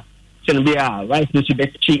cry. Send be a rice to be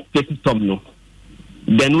cheap system no.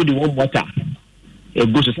 Then with the warm water,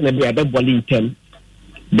 it goes to send be a bed boiling 10.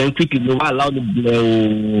 Then quickly you allow the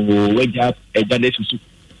wedge up a janice to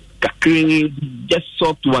just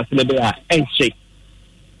soft to us and be a egg shake.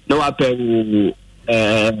 No apple.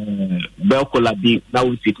 Belcola be now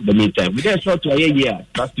we see to the meantime. We just short to a year.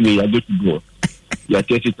 Trust me, I get to go. Your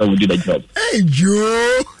taste will do the job. Hey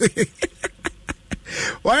Joe,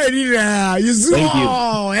 why did you so?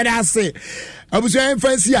 And I say, I was saying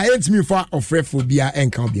fancy. I hate me for phobia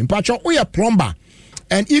and can be. But you're a plumber,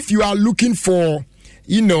 and if you are looking for,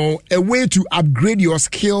 you know, a way to upgrade your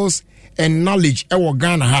skills and knowledge,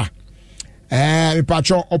 Ghana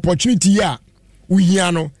opportunity ya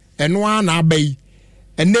uhiano and one abay.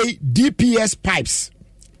 And they DPS pipes,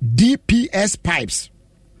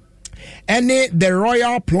 and they the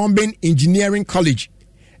Royal Plumbing Engineering College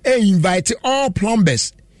invite all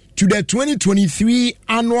plumbers to the 2023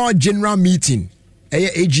 annual general meeting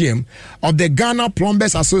AGM of the Ghana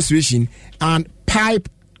Plumbers Association and pipe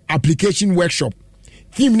application workshop.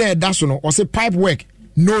 Theme there that's no or say pipe work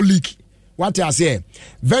no leak. What I say,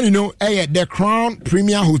 then you know the Crown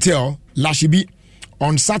Premier Hotel Lashibi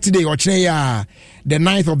on Saturday or the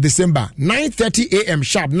 9th of December, 9:30 a.m.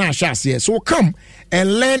 sharp. So come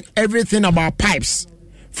and learn everything about pipes,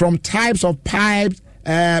 from types of pipes,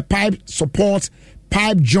 pipe support,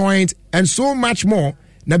 pipe joint, and so much more.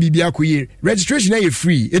 Na bibia kuye. Registration is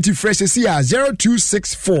free. It is fresh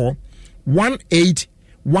 0264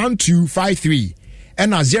 181253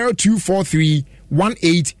 and 0243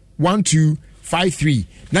 181253.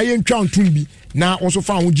 Na yen twa ntumbi na also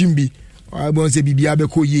fa ho jimbi. I want to be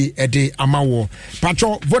able ye a day amawo.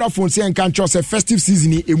 Patro Vodafone say and can't trust a festive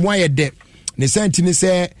season in one day. The sentence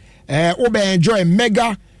say, enjoy a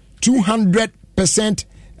mega 200%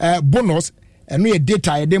 bonus and we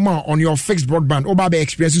data a demo on your fixed broadband. Obabe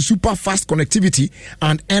experiences super fast connectivity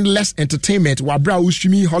and endless entertainment while browse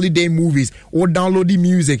streaming holiday movies or downloading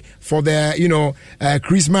music for the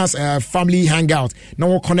Christmas family hangout.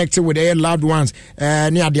 Now we're connected with their loved ones.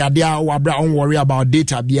 Near the idea or don't worry about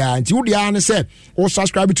data. Until the answer or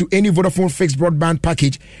subscribe to any Vodafone fixed broadband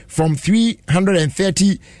package from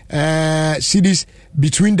 330 cities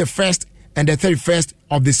between the 1st and the 31st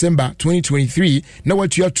of December 2023. Now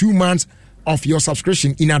what you have 2 months of your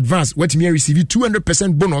subscription in advance, what may receive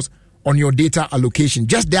 200% bonus on your data allocation.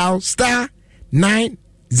 Just dial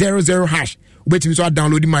 *900#. Wait till you start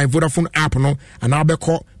downloading my Vodafone app no, and I'll be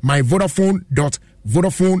called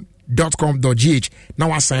myvodafone.vodafone.com.gh.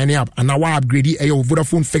 Now I sign up and now I upgrade your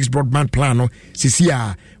Vodafone fixed broadband plan. No,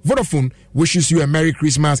 Vodafone wishes you a Merry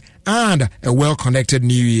Christmas and a well-connected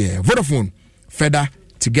New Year. Vodafone, further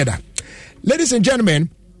together. Ladies and gentlemen,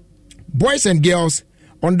 boys and girls,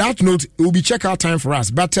 on that note, it will be checkout time for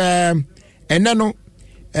us. But and then do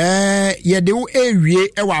area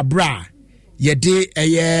ewa bra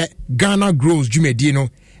Ghana Grows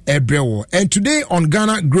Jumedino ebrewo. And today on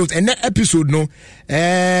Ghana Grows, and that episode no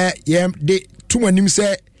de tumanim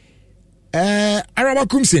say Araba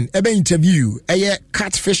Kumsin ebe interview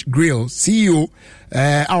Catfish Grill CEO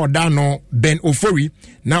our Dano Ben Ofori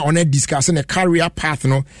now on discussing a career path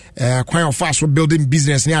no quite of fast for building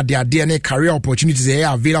business near their DNA career opportunities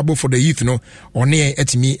available for the youth no on near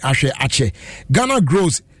etimi ashe ache. Ghana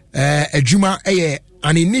Grows Ejuma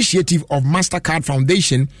an initiative of MasterCard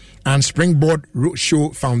Foundation and Springboard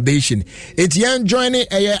Roadshow Foundation. Etienne joining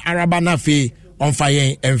Araba Nafe on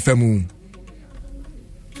fire and Femu.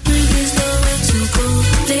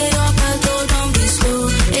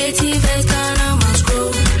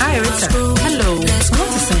 Hi Rita, hello. What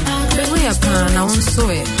is it? We are plan on so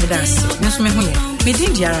it with us. Yes, me here. Me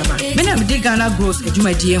din Diaraba. Me na me di Ghana Grows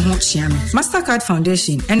Ejumadi ho chiame. MasterCard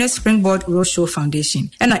Foundation and Springboard Roadshow Foundation.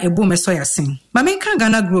 And na ebo me so ya sing. Ma me kan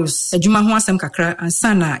Ghana Grows Ejuma ho asem kakra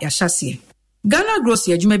ansa na ya hyase. Ghana Grows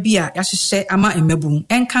Ejuma bi a ya hyehye ama emebu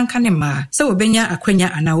enkanka ne ma. Se obenya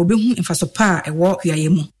akwanya ana obehu mfasopa a ewo hwaye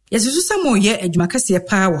mu. Yesusu samo ye adwuma kase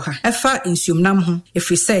pa wo ha. Efa nsuomnam ho.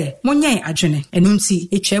 Efri se monyen adwene. Enu nti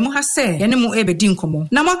etwemu ha se ye ne mo ebedi nkomo.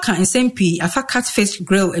 Na maka nsempi afa Catfish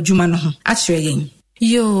Grill adwuma no ho. Akyere yen.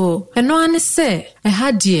 Yo, eno ane se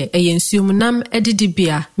ehadie eyensuomnam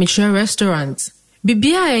edidibia Michelin restaurant.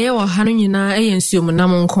 Bibia eye wo ha no nyina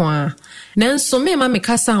eyensuomnam nko a. Nanso me ma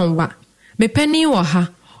mekasa anwa. Me pani wo ha.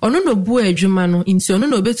 Ono no bu adwuma no nti ono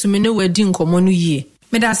no betumi ne wadi nkomo no yie.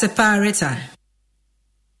 Me da se pareta.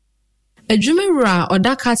 Adwumawura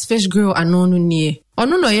oda Catfish Grill anonu nie.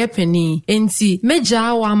 Ono no ye pani enti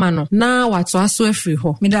meja wa ama no na wato aso afri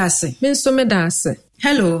ho. Me da se. Me nso me da se.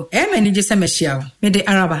 Hello, me ni jese mehia. Me de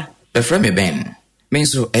Araba. The friend me Ben. Me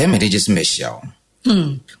nso me de jese mehia.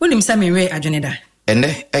 Wonim sa me we adwene da.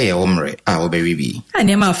 Ende eye womre a oberi bi.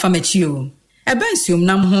 Ane ma fa machi o. Eba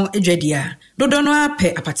nsuomnam ho edwadia. Dodo no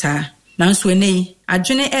ape apata. Nanso enei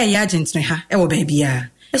adwene eye agentene ha e wo ba bia.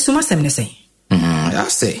 Esuma sem ne sei. I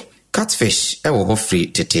say Catfish ewo ho free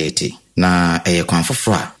tetete na eye kwan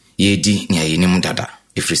foforo a ye di nya yenim dada.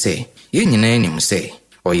 Ifri say ye nyina enim say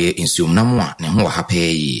oye nsuomnam a ne ho ha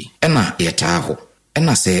pɛyi ɛna yɛtaa ho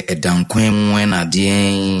ɛna sɛ ɛdankwan mu ɛna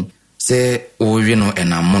deɛn sɛ owie no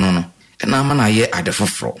ɛnamono no ɛna ma na yɛ ade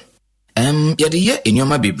foforo yɛde yɛ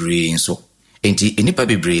enyoma bebree nso enti enipa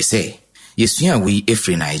bebree sɛ yɛsua wi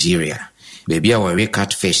efri Nigeria beebi a wɔwe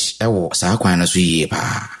Catfish ɛwɔ saa kwan no so yie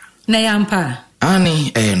pa na yampa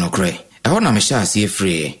ani no kre ɛhɔ na mehyɛ ase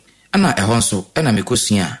efri ɛna ɛhɔ nso ɛna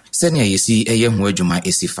mekosua sɛ nea yɛsi ɛyɛ ho adwuma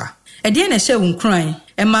esifa ɛdeɛ na ɛhyɛ wunkran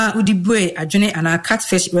ɛma udibue adwene ana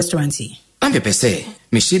Catfish restaurant yi ampepe sɛ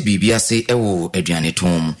mehyɛ biribi ase ɛwɔ aduane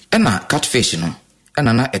tom ɛna Catfish no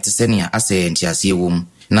ɛna na ɛte sɛ nea asɛ ntiaseɛ wom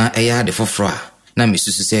na ɛyɛ ade foforo a na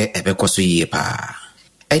mesusu sɛ ɛbɛkɔ so yie paa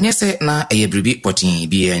ɛnyɛ sɛ na ɛyɛ biribi pɔten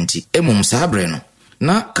bi anti emum saa brɛ no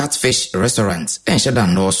na Catfish restaurant ɛnhyɛ da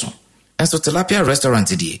ndɔɔso ɛnso tilapia restaurant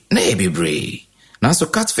deɛ na ɛyɛ bebree nanso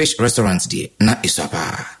Catfish restaurant deɛ na ɛsua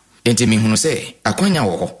paa enti mehunu sɛ akwanya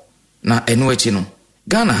wɔ hɔ na ɛno akyi no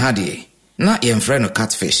Ghana ha deɛ na yɛmfrɛ no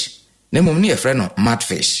Catfish na mmom ne yɛfrɛ no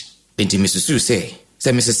Madfish enti mesusu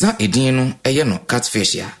sɛ mesesa edin no ɛyɛ no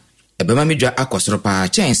Catfish a ɛbɛma medwa akɔsoro paa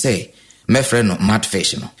kyɛn sɛ mɛfrɛ no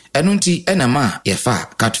Madfish no ɛno nti ɛna ma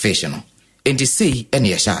yɛfa Catfish no enti sei ɛna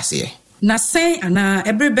yɛhyɛ aseɛ na sɛn ana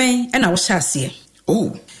ɛbrɛbɛn ɛna wɔhyɛ aseɛ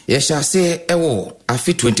yɛhyɛ aseɛ ɛwɔ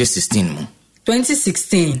afi 2016 mu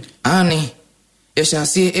 2016 ani yɛhyɛ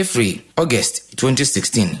aseɛ efiri August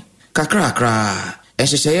 2016 kakra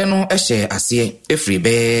ɛhyehyɛeɛ no ɛhyɛ aseɛ efiri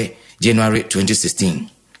bɛɛ January 2016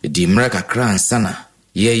 di mmerɛ kakra nsana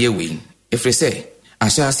yɛyɛ wei efiri sɛ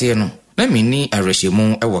ahyɛ aseɛ no na menni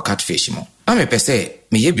awerɛhyɛmu ɛwɔ Catfish mu amepɛ sɛ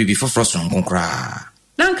meyɛ biribi foforɔ sonko koraa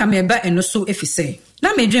na nka meba ɛno so efi sɛ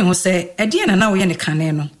na medwen ho sɛ ɛdeɛ na woyɛ ne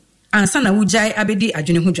kane no ansa na wugyae abɛdi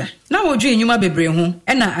adwene ho dwa na wodwe nnwuma bebree ho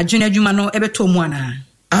ɛna adwene adwuma no ɛbɛtɔ mu anaa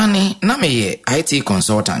ani na meyɛ IT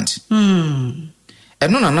consultant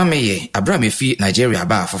ɛno na meyɛ abra mefi Nigeria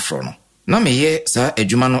ba afoforo no na meyɛ saa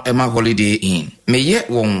adwuma no ɛma Holiday Inn meyɛ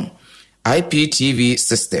wɔn IPTV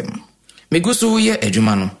system megu so yɛ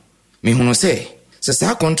adwuma no mehunu sɛ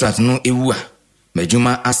saa contract no ewu a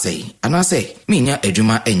madwuma asɛe anasɛ menya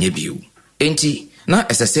adwuma ɛnyɛ bio enti na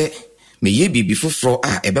ɛsɛ sɛ meyɛ biribi foforɔ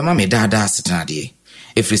a ɛbɛma me daadaa asetenadeɛ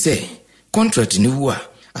ɛfiri sɛ contract no wu a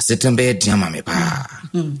asetem bɛyɛ dia ma me paa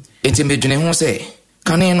enti medwene ho sɛ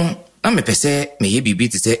kane no na mepɛ sɛ meyɛ biribi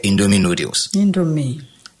te sɛ Indomie noodles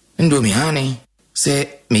Indomie hane sɛ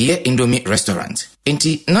meyɛ Indomie restaurant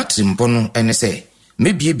enti na trimpo no ɛne sɛ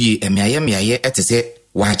mebiebie meayɛ ɛte sɛ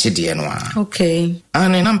waakye deɛ no a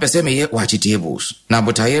ane na mpɛ sɛ meyɛ waakye tables na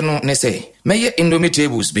botaeɛ no ne sɛ mɛyɛ Indomie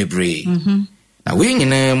tables bebree na wei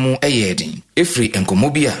nyinaa mu ɛyɛ den efiri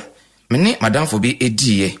nkɔmmɔ bi a mene madamfo bi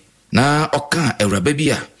ediye na ɔka awuraba bi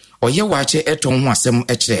a ɔyɛ waakye ɛtɔn ho asɛm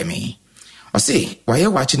ɛkyerɛ me ɔse wayɛ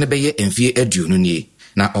waakye no bɛyɛ mfie aduonu nie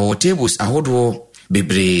na ɔwɔ tables ahodoɔ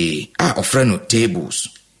bebree a ɔfrɛ no tables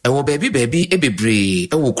ɛwɔ baabi bebree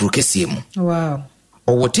ɛwɔ kuro kɛseɛ mu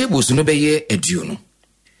ɔwɔ tables no bɛyɛ aduonu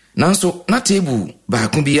nanso na table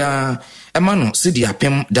baako biara ɛma no sidi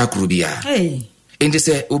apem dakoro biara enti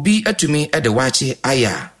sɛ obi atumi ɛde waakye ayɛ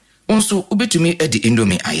a nso obetumi ɛde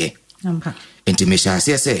Indomie ayɛ enti mehyɛ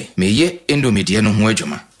aseɛ sɛ meyɛ Indomie deɛ no ho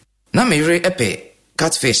adwuma na meyere ɛpɛ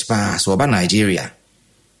Catfish pa so ɔba Nigeria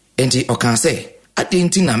enti ɔka sɛ ade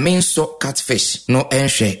nti na menso Catfish no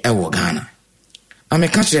ɛnhwɛ ɛwɔ Ghana na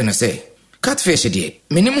meka kyerɛ no sɛ Catfish deɛ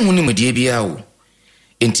menim ho nimdeɛ biara o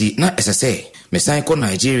enti na ɛsɛ sɛ mesan kɔ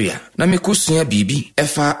Nigeria na mekɔsua biribi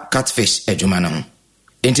ɛfa Catfish adwuma no ho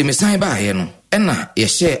enti mesan baayɛ no ɛna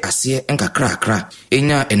yɛhyɛ aseɛ nkakrakra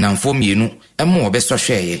enya enamfo mmienu ɛmo ɔbɛsɔ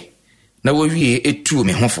hwɛeɛ na wɔwie etu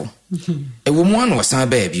me hofo ewo mu ano wasan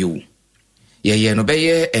ba bio ye no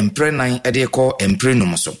bɛyɛ emprenan ɛde kɔ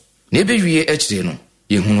emprenum so na ebewie akyire no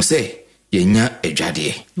yehunu sɛ yenya adwade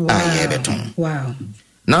a yɛbɛtɔn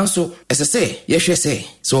nanso ɛsɛ sɛ yɛhwɛ sɛ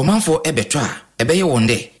ɔmanfo ɛbɛtɔ a ɛbɛyɛ wɔn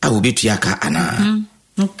dɛ a obetua ka ana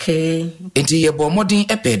okay enti yɛbɔ mmɔden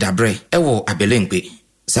ɛpɛ dabrɛ ɛwɔ Abelenkpe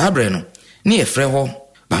saa brɛ no ne yɛfrɛ hɔ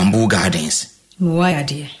Bamboo Gardens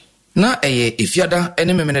muayade na ɛyɛ efiada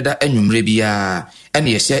ɛne memeneda anwumre bia ɛne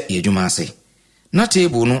yɛhyɛ yɛdwuma ase na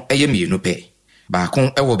table no ɛyɛ mmienu pɛ baako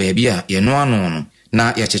ɛwɔ baabi a yɛno ano no na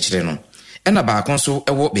yɛkyekyere no ɛna baako nso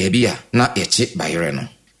ɛwɔ baabi a na yɛkye bayerɛ no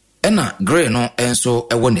ɛna grey no ɛnso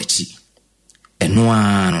ɛwɔ n'akyi ɛno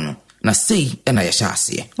ano no na sei ɛna yɛhyɛ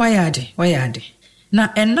aseɛ wayade na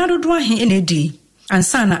ɛnna dodo ahe ɛna edi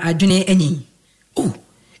ansa na adwene anyi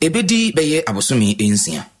ebedi bɛyɛ abosomi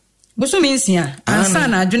nsia bosomi nsia ansa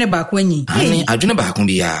na adwene baako anyi adwene baako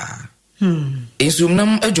bia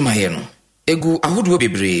nsumnam adwumayɛ no egu ahodoɔ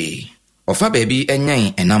bebree ɔfa baabi ɛnyan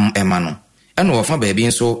ɛnam ɛma no ɛna ɔfa baabi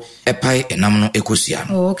nso ɛpae ɛnam no ekosua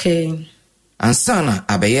no okay ansa na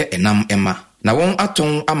abɛyɛ ɛnam ɛma na wɔn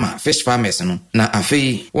atɔn ama fish farmers no na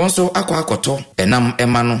afei wɔn nso akɔtɔ ɛnam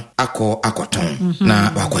ɛma no akɔtɔn na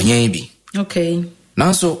wakɔnyɛn bi okay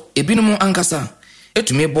nanso ebinom ankasa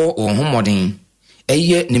etumi bɔ wɔn ho mmɔden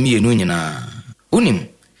ɛyɛ ne mmienu nyinaa unim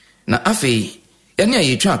na afei yɛne a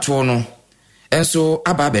yɛtwa atoɔ no ɛnso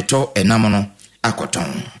aba abɛtɔ ɛnam no akɔtɔn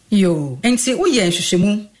yo enti woyɛ nhwehwɛmu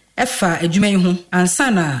ɛfa adwuma yi ho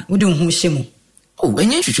ansa na wode wo ho hyɛ mu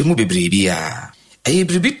ɛnyɛ nhwehwɛmu bebree bia ɛyɛ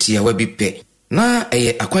biribi tiawa bi pɛ na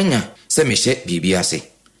ɛyɛ akwanya sɛ mehyɛ biribi ase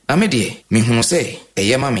na me deɛ mehunu sɛ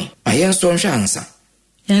ɛyɛ ma me ma yɛnsɔ nhwɛ ansa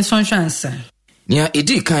nea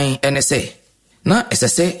ɛdii kan ɛne sɛ na ɛsɛ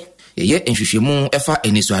sɛ yɛyɛ nhwehwɛmu ɛfa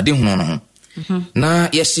anisoade hono no ho na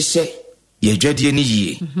yɛhyehyɛ yɛadwadie no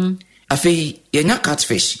yie afei yɛnya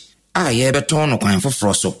catfish a yɛbɛtɔn no kwan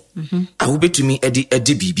foforɔ so a wobɛtumi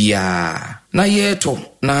adi biribiaa na yɛtɔ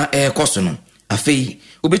na ɛkɔ so no afei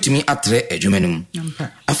wobɛtumi atrɛ adwuma no mu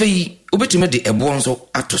afei wobɛtumi de ɛboɔ nso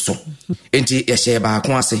ato so enti yɛhyɛ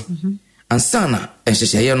baako ase ansa na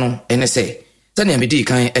nhyehyɛeɛ no ɛne sɛ sɛnea medii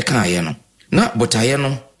kan ɛkaeɛ no na botaeɛ no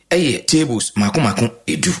ɛyɛ tables mako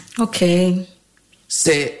edu okay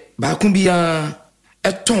sɛ baako biara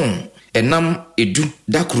ɛtɔn ɛnam edu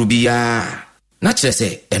dakoro biara na kyerɛ sɛ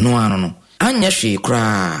ɛno ano no anyɛ hwee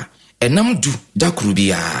koraa ɛnam du dakoro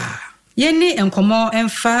biara yɛni nkɔmmɔ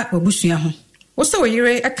ɛmfa wabusua ho wo sɛ wo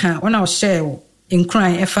yere ɛka wɔn a ɔhyɛɛ wo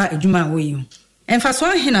nkran ɛfa adwuma a wɔyi ho ɛmfa so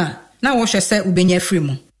ahena na wɔhwɛ sɛ wobɛnya afiri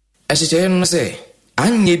mu ɛhyehyɛeɛ no sɛ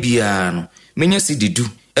anyɛ biara no menya si dedu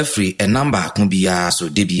afiri ɛnam baako biara so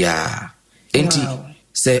de biara enti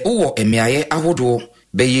sɛ wowɔ mmeayɛ ahodoɔ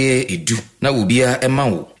bɛyɛ edu na obiara ɛma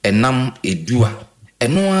wo ɛnam edu a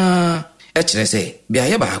ɛno a ɛkyerɛ sɛ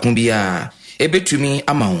beayɛ baako biara ɛbɛtumi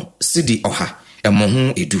ama wo sidi ɔha ɛmɔ ho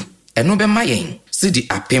edu ɛno bɛma yɛn sidi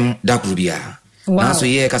apem dakoro biara nanso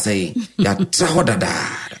yɛ kasa yi yɛatra hɔ dadaa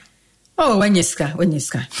wanyɛ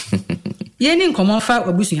sika yɛni nkɔmmɔ fa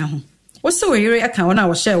wabusua ho wo sɛ wo yere ɛka wɔn a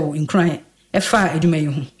wɔhyɛ wo nkran ɛfa adwuma yi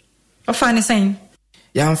ho ɔfa ne sɛn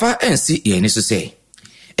yɛamfa ɛnsi yɛni so sɛ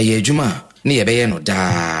ɛyɛ adwuma a ne yɛbɛyɛ no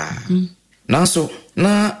daa nanso na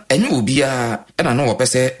ɛnyɛ obiara ɛna no wɔpɛ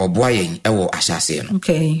sɛ ɔboa yɛn ɛwɔ ahyɛaseɛ no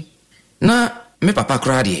okay na me papa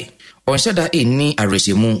koraa deɛ ɔnhyɛ da ɛnni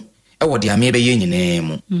awerɛhyɛmu ɛwɔ deɛ ame bɛyɛ nyinaa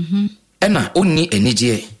mu ɛna ɔnni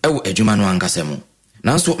anigyeɛ ɛwɔ adwuma no ankasa mu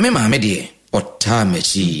nanso me maame deɛ ɔtaa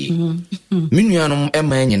m'akyi me nuanom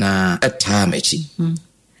ɛma nyinaa ɛtaa m'akyi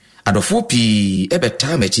adɔfoɔ pii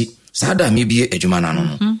ɛbɛtaa m'akyi saa da mebie adwuma no ano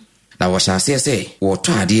no na wɔhyɛ aseɛ sɛ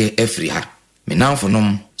wɔtɔ adeɛ afiri ha me namfonom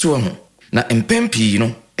so ho na mpɛn pii no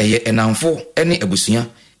ɛyɛ ɛnamfo ne abusua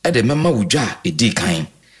ɛde mɛma wo dwa a ɛdii kan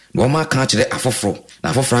na wɔn aka akyerɛ afoforɔ na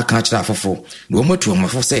afoforɔ aka akyerɛ afoforɔ na wɔn atu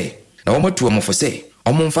ɔmofo sɛ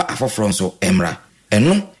ɔmomfa afoforɔ nso ɛmmra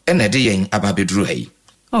ɛno ɛna ɛde yɛn aba bɛduru ha yi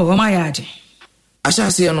wɔn ayɛ ade ahyɛ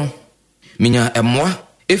aseɛ no menya ɛmmoa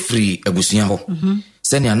ɛfiri abusua hɔ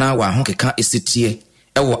sɛnea na wɔaho keka ɛsitie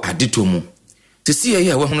ɛwɔ adetɔ mu sisi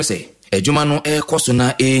yɛ a wɔhunu sɛ adwuma no ɛkɔ so na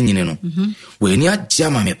ɛnyini no wɔani agye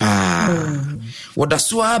ama me paa wɔda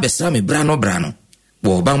so a bɛsra me bra no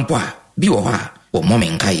wɔba mpo a bi wɔ hɔ a wɔmmɔ me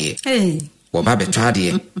nkaeɛ wɔba bɛtɔ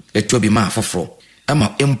adeɛ ɛtɔ bi ma afoforɔ ama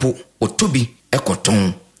mpo ɔtɔ bi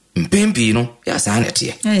ɛkɔtɔn mpɛn pii no yɛ saa na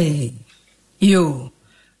ɛteɛ yo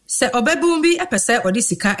sɛ ɔbɛbu bi ɛpɛ sɛ ɔde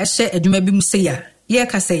sika ɛhyɛ adwuma bi mu sei a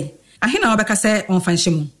yɛka sɛ ahena wɔbɛka sɛ ɔmfa nhyɛ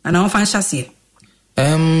mu anaa ɔmfa nhyɛ aseɛ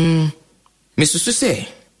mesusu sɛ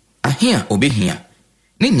ahe a obɛhia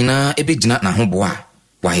ne nyinaa ɛbɛgyina n'ahoboa a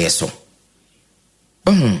wayɛ so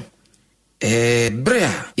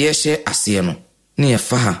brea yɛhyɛ aseɛ no ne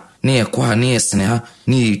yɛfa ha ne yɛkɔ ha ne yɛsene ha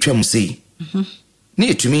ne yɛtwam sei ne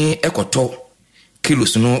yɛtumi ɛkɔtɔ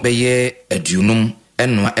kilos no bɛyɛ 20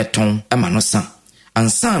 ɛnoa ɛtɔn ama no sa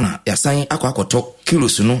ansana yɛasan akɔtɔ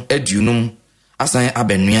kilos no 20 asan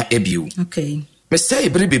abɛnoa ebio mesɛ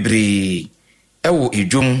ibere bebree ɛwɔ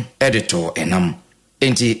edwom ɛdetɔ ɛnam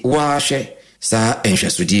enti waahwɛ saa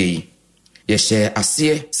enhwɛsodie yi yɛhyɛ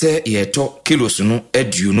aseɛ sɛ yɛtɔ kilos no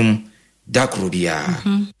 20 dakoro bia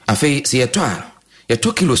afei sɛ yɛtɔ a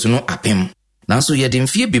yɛtɔ kilos no apem nanso yɛde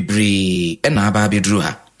mfie bebree ɛna aba abɛduru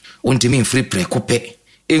ha wontimi mfiri prɛko pɛ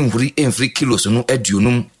enhuri emfiri kilos no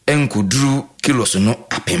 20 enkoduru kilos no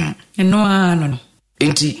apem no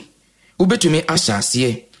enti wobetumi ahyɛ aseɛ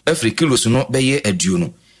afiri kilos no bɛyɛ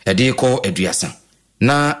 20 ɛde kɔ 30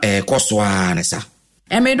 na kɔsoa ne sa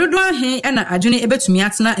emedodo ahe ɛna adwene ebetumi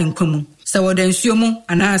atena nkwamu sɛ wɔda nsuo mu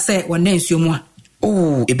anaa sɛ wɔna nsuo mu a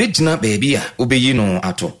ebegyina baabi a obeyi no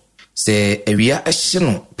ato sɛ awia ɛhye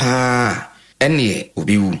no paa ɛne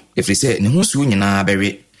obewu efiri sɛ ne ho suo nyinaa bɛwe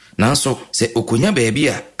nanso sɛ okonya baabi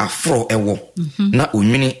a aforo ɛwɔ na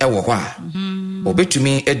onwini ɛwɔ hɔ a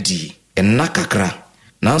obetumi adi enna kakra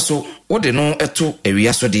nanso wode no ɛto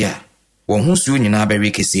awia so de a wɔn ho suo nyinaa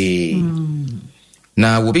bɛwe kese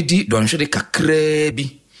na wobedi dɔnhwere kakra bi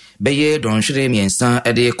bɛyɛ dɔnhwere miɛnsa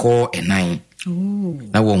ɛde kɔ ɛnan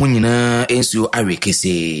na wɔn ho nyinaa nsuo awe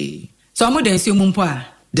kese so ɔmo da nsuo mu mpo a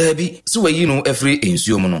dabi so wayi no afiri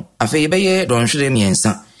nsuo mu no afei bɛyɛ dɔnhwere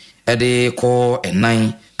miɛnsa ɛde kɔ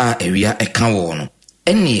ɛnan a awia ɛka wɔ no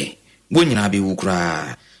ɛneɛ wɔn nyinaa bɛwu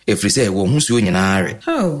koraa ɛfiri sɛ wɔn ho suo nyinaa awe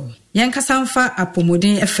yɛn kasa mfa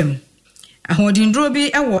apɔmuden FM ahoɔdenduro bi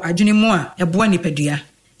ɛwɔ adwene mu a ɛboa nipadua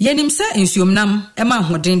yɛnim sɛ nsuomnam ɛma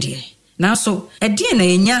ahoɔden deɛ nanso ɛdeɛ na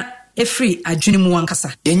yɛnya ɛfiri adwene mu ankasa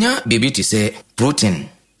yɛnya biribi te sɛ protein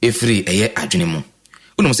ɛfiri ɛyɛ adwene mu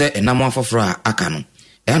wonom sɛ ɛnam afoforo a aka no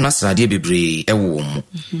ɛyɛ nasradeɛ bebree ɛwɔ wɔn mu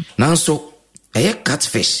nanso ɛyɛ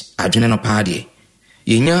catfish adwene no paa deɛ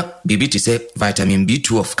yɛnya biribi te sɛ vitamin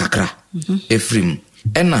B12 kakra ɛfiri mu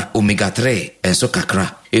ɛna omega 3 enso kakra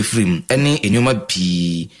efrim ɛne enyoma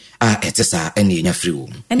pii a ɛte saa ɛne enya firi wo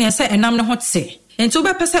ɛne ɛsɛ ɛnam ne ho te enti wo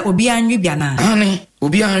bɛpɛ sɛ obi anwe bia na ane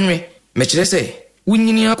obi anwe mekyerɛ sɛ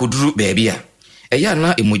wunyini akoduru baabi a ɛyɛ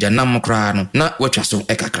na emojanam koraa no na watwa so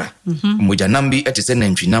ɛkakra emojanam bi ɛte sɛ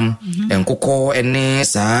nantwinam ɛnkokɔ ɛne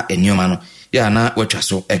saa enyoma no ya na watwa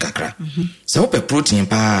so ɛkakra sɛ wopɛ protein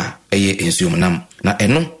paa ɛyɛ ensuomnam na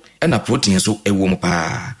ɛno ɛna protein so ɛwɔ mu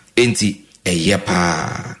paa enti ɛyɛ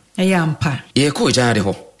paa ɛyɛ ampa yɛkɔ gyaade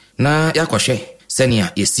hɔ na yɛakɔhwɛ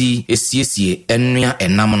sɛnea yɛsiesie ɛnua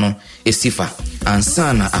ɛnam no ɛsifa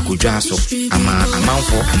ansa na akodwa so ama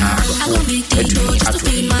amanfo anaa adɔfo adumi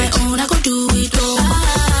ato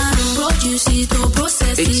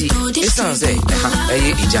ɛsiane sɛ ɛha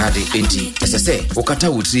ɛyɛ gyaade enti ɛsɛ sɛ wokata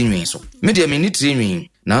wo tirinwi so medeɛ menni tirinwi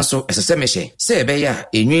nanso ɛsɛ sɛ mehyɛ sɛ ɛbɛyɛ a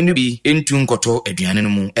enwi no bi entu nkɔtɔ aduane no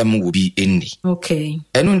mu ɛmo wɔ bi enni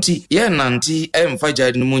ɛno nti yɛnante ɛmfa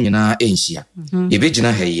gyaade no mu nyinaa enhyia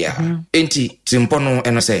yɛbɛgyina ha yi a enti timpɔ no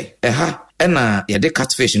ɛno sɛ ɛha ɛna yɛde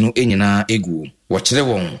catfish no nyinaa egu wɔkyerɛ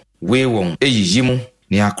wɔn wei wɔn eyiyi mu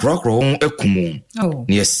ne akorɔkorɔ wɔn akumu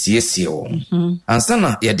ne yɛsiesie wɔn ansa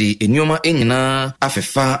na yɛde nneɛma nyinaa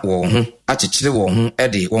afefa wɔn ho akyekyere wɔn ho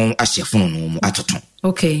ɛde wɔn ahyɛ fononoo mu atoto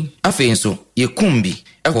afei nso yɛkum bi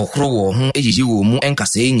ɛkɔkoro wɔn ho eyiyi wɔn mu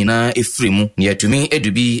nkasɛɛ nyinaa efiri mu ne yɛtumi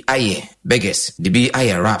edubi ayɛ burgers de bi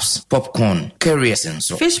ayɛ wraps popcorn curries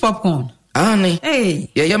nso fish popcorn ane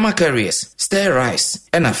yɛyɛ ma curries stir rice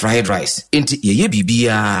ɛna fried rice enti yɛyɛ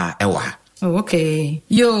biribiaa ɛwɔ ha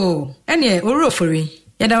yo ɛneɛ ɔrɔfori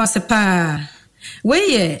yɛda wase paa wei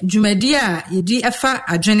yɛ dwumadi a yɛdi ɛfa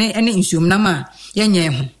adwene ne nsuomnam a yɛnyɛ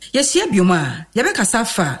ho yɛhyia biom a yɛbɛkasa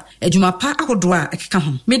fa adwuma pa ahodoɔ a ɛkeka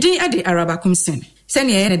ho medin ade Araba Kumsin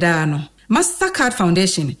sɛnea yɛyɛ ne daa no Mastercard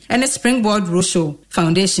Foundation and Springboard Roadshow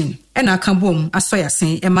Foundation and our Kabum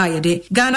Asoyasin Emma Yede Ghana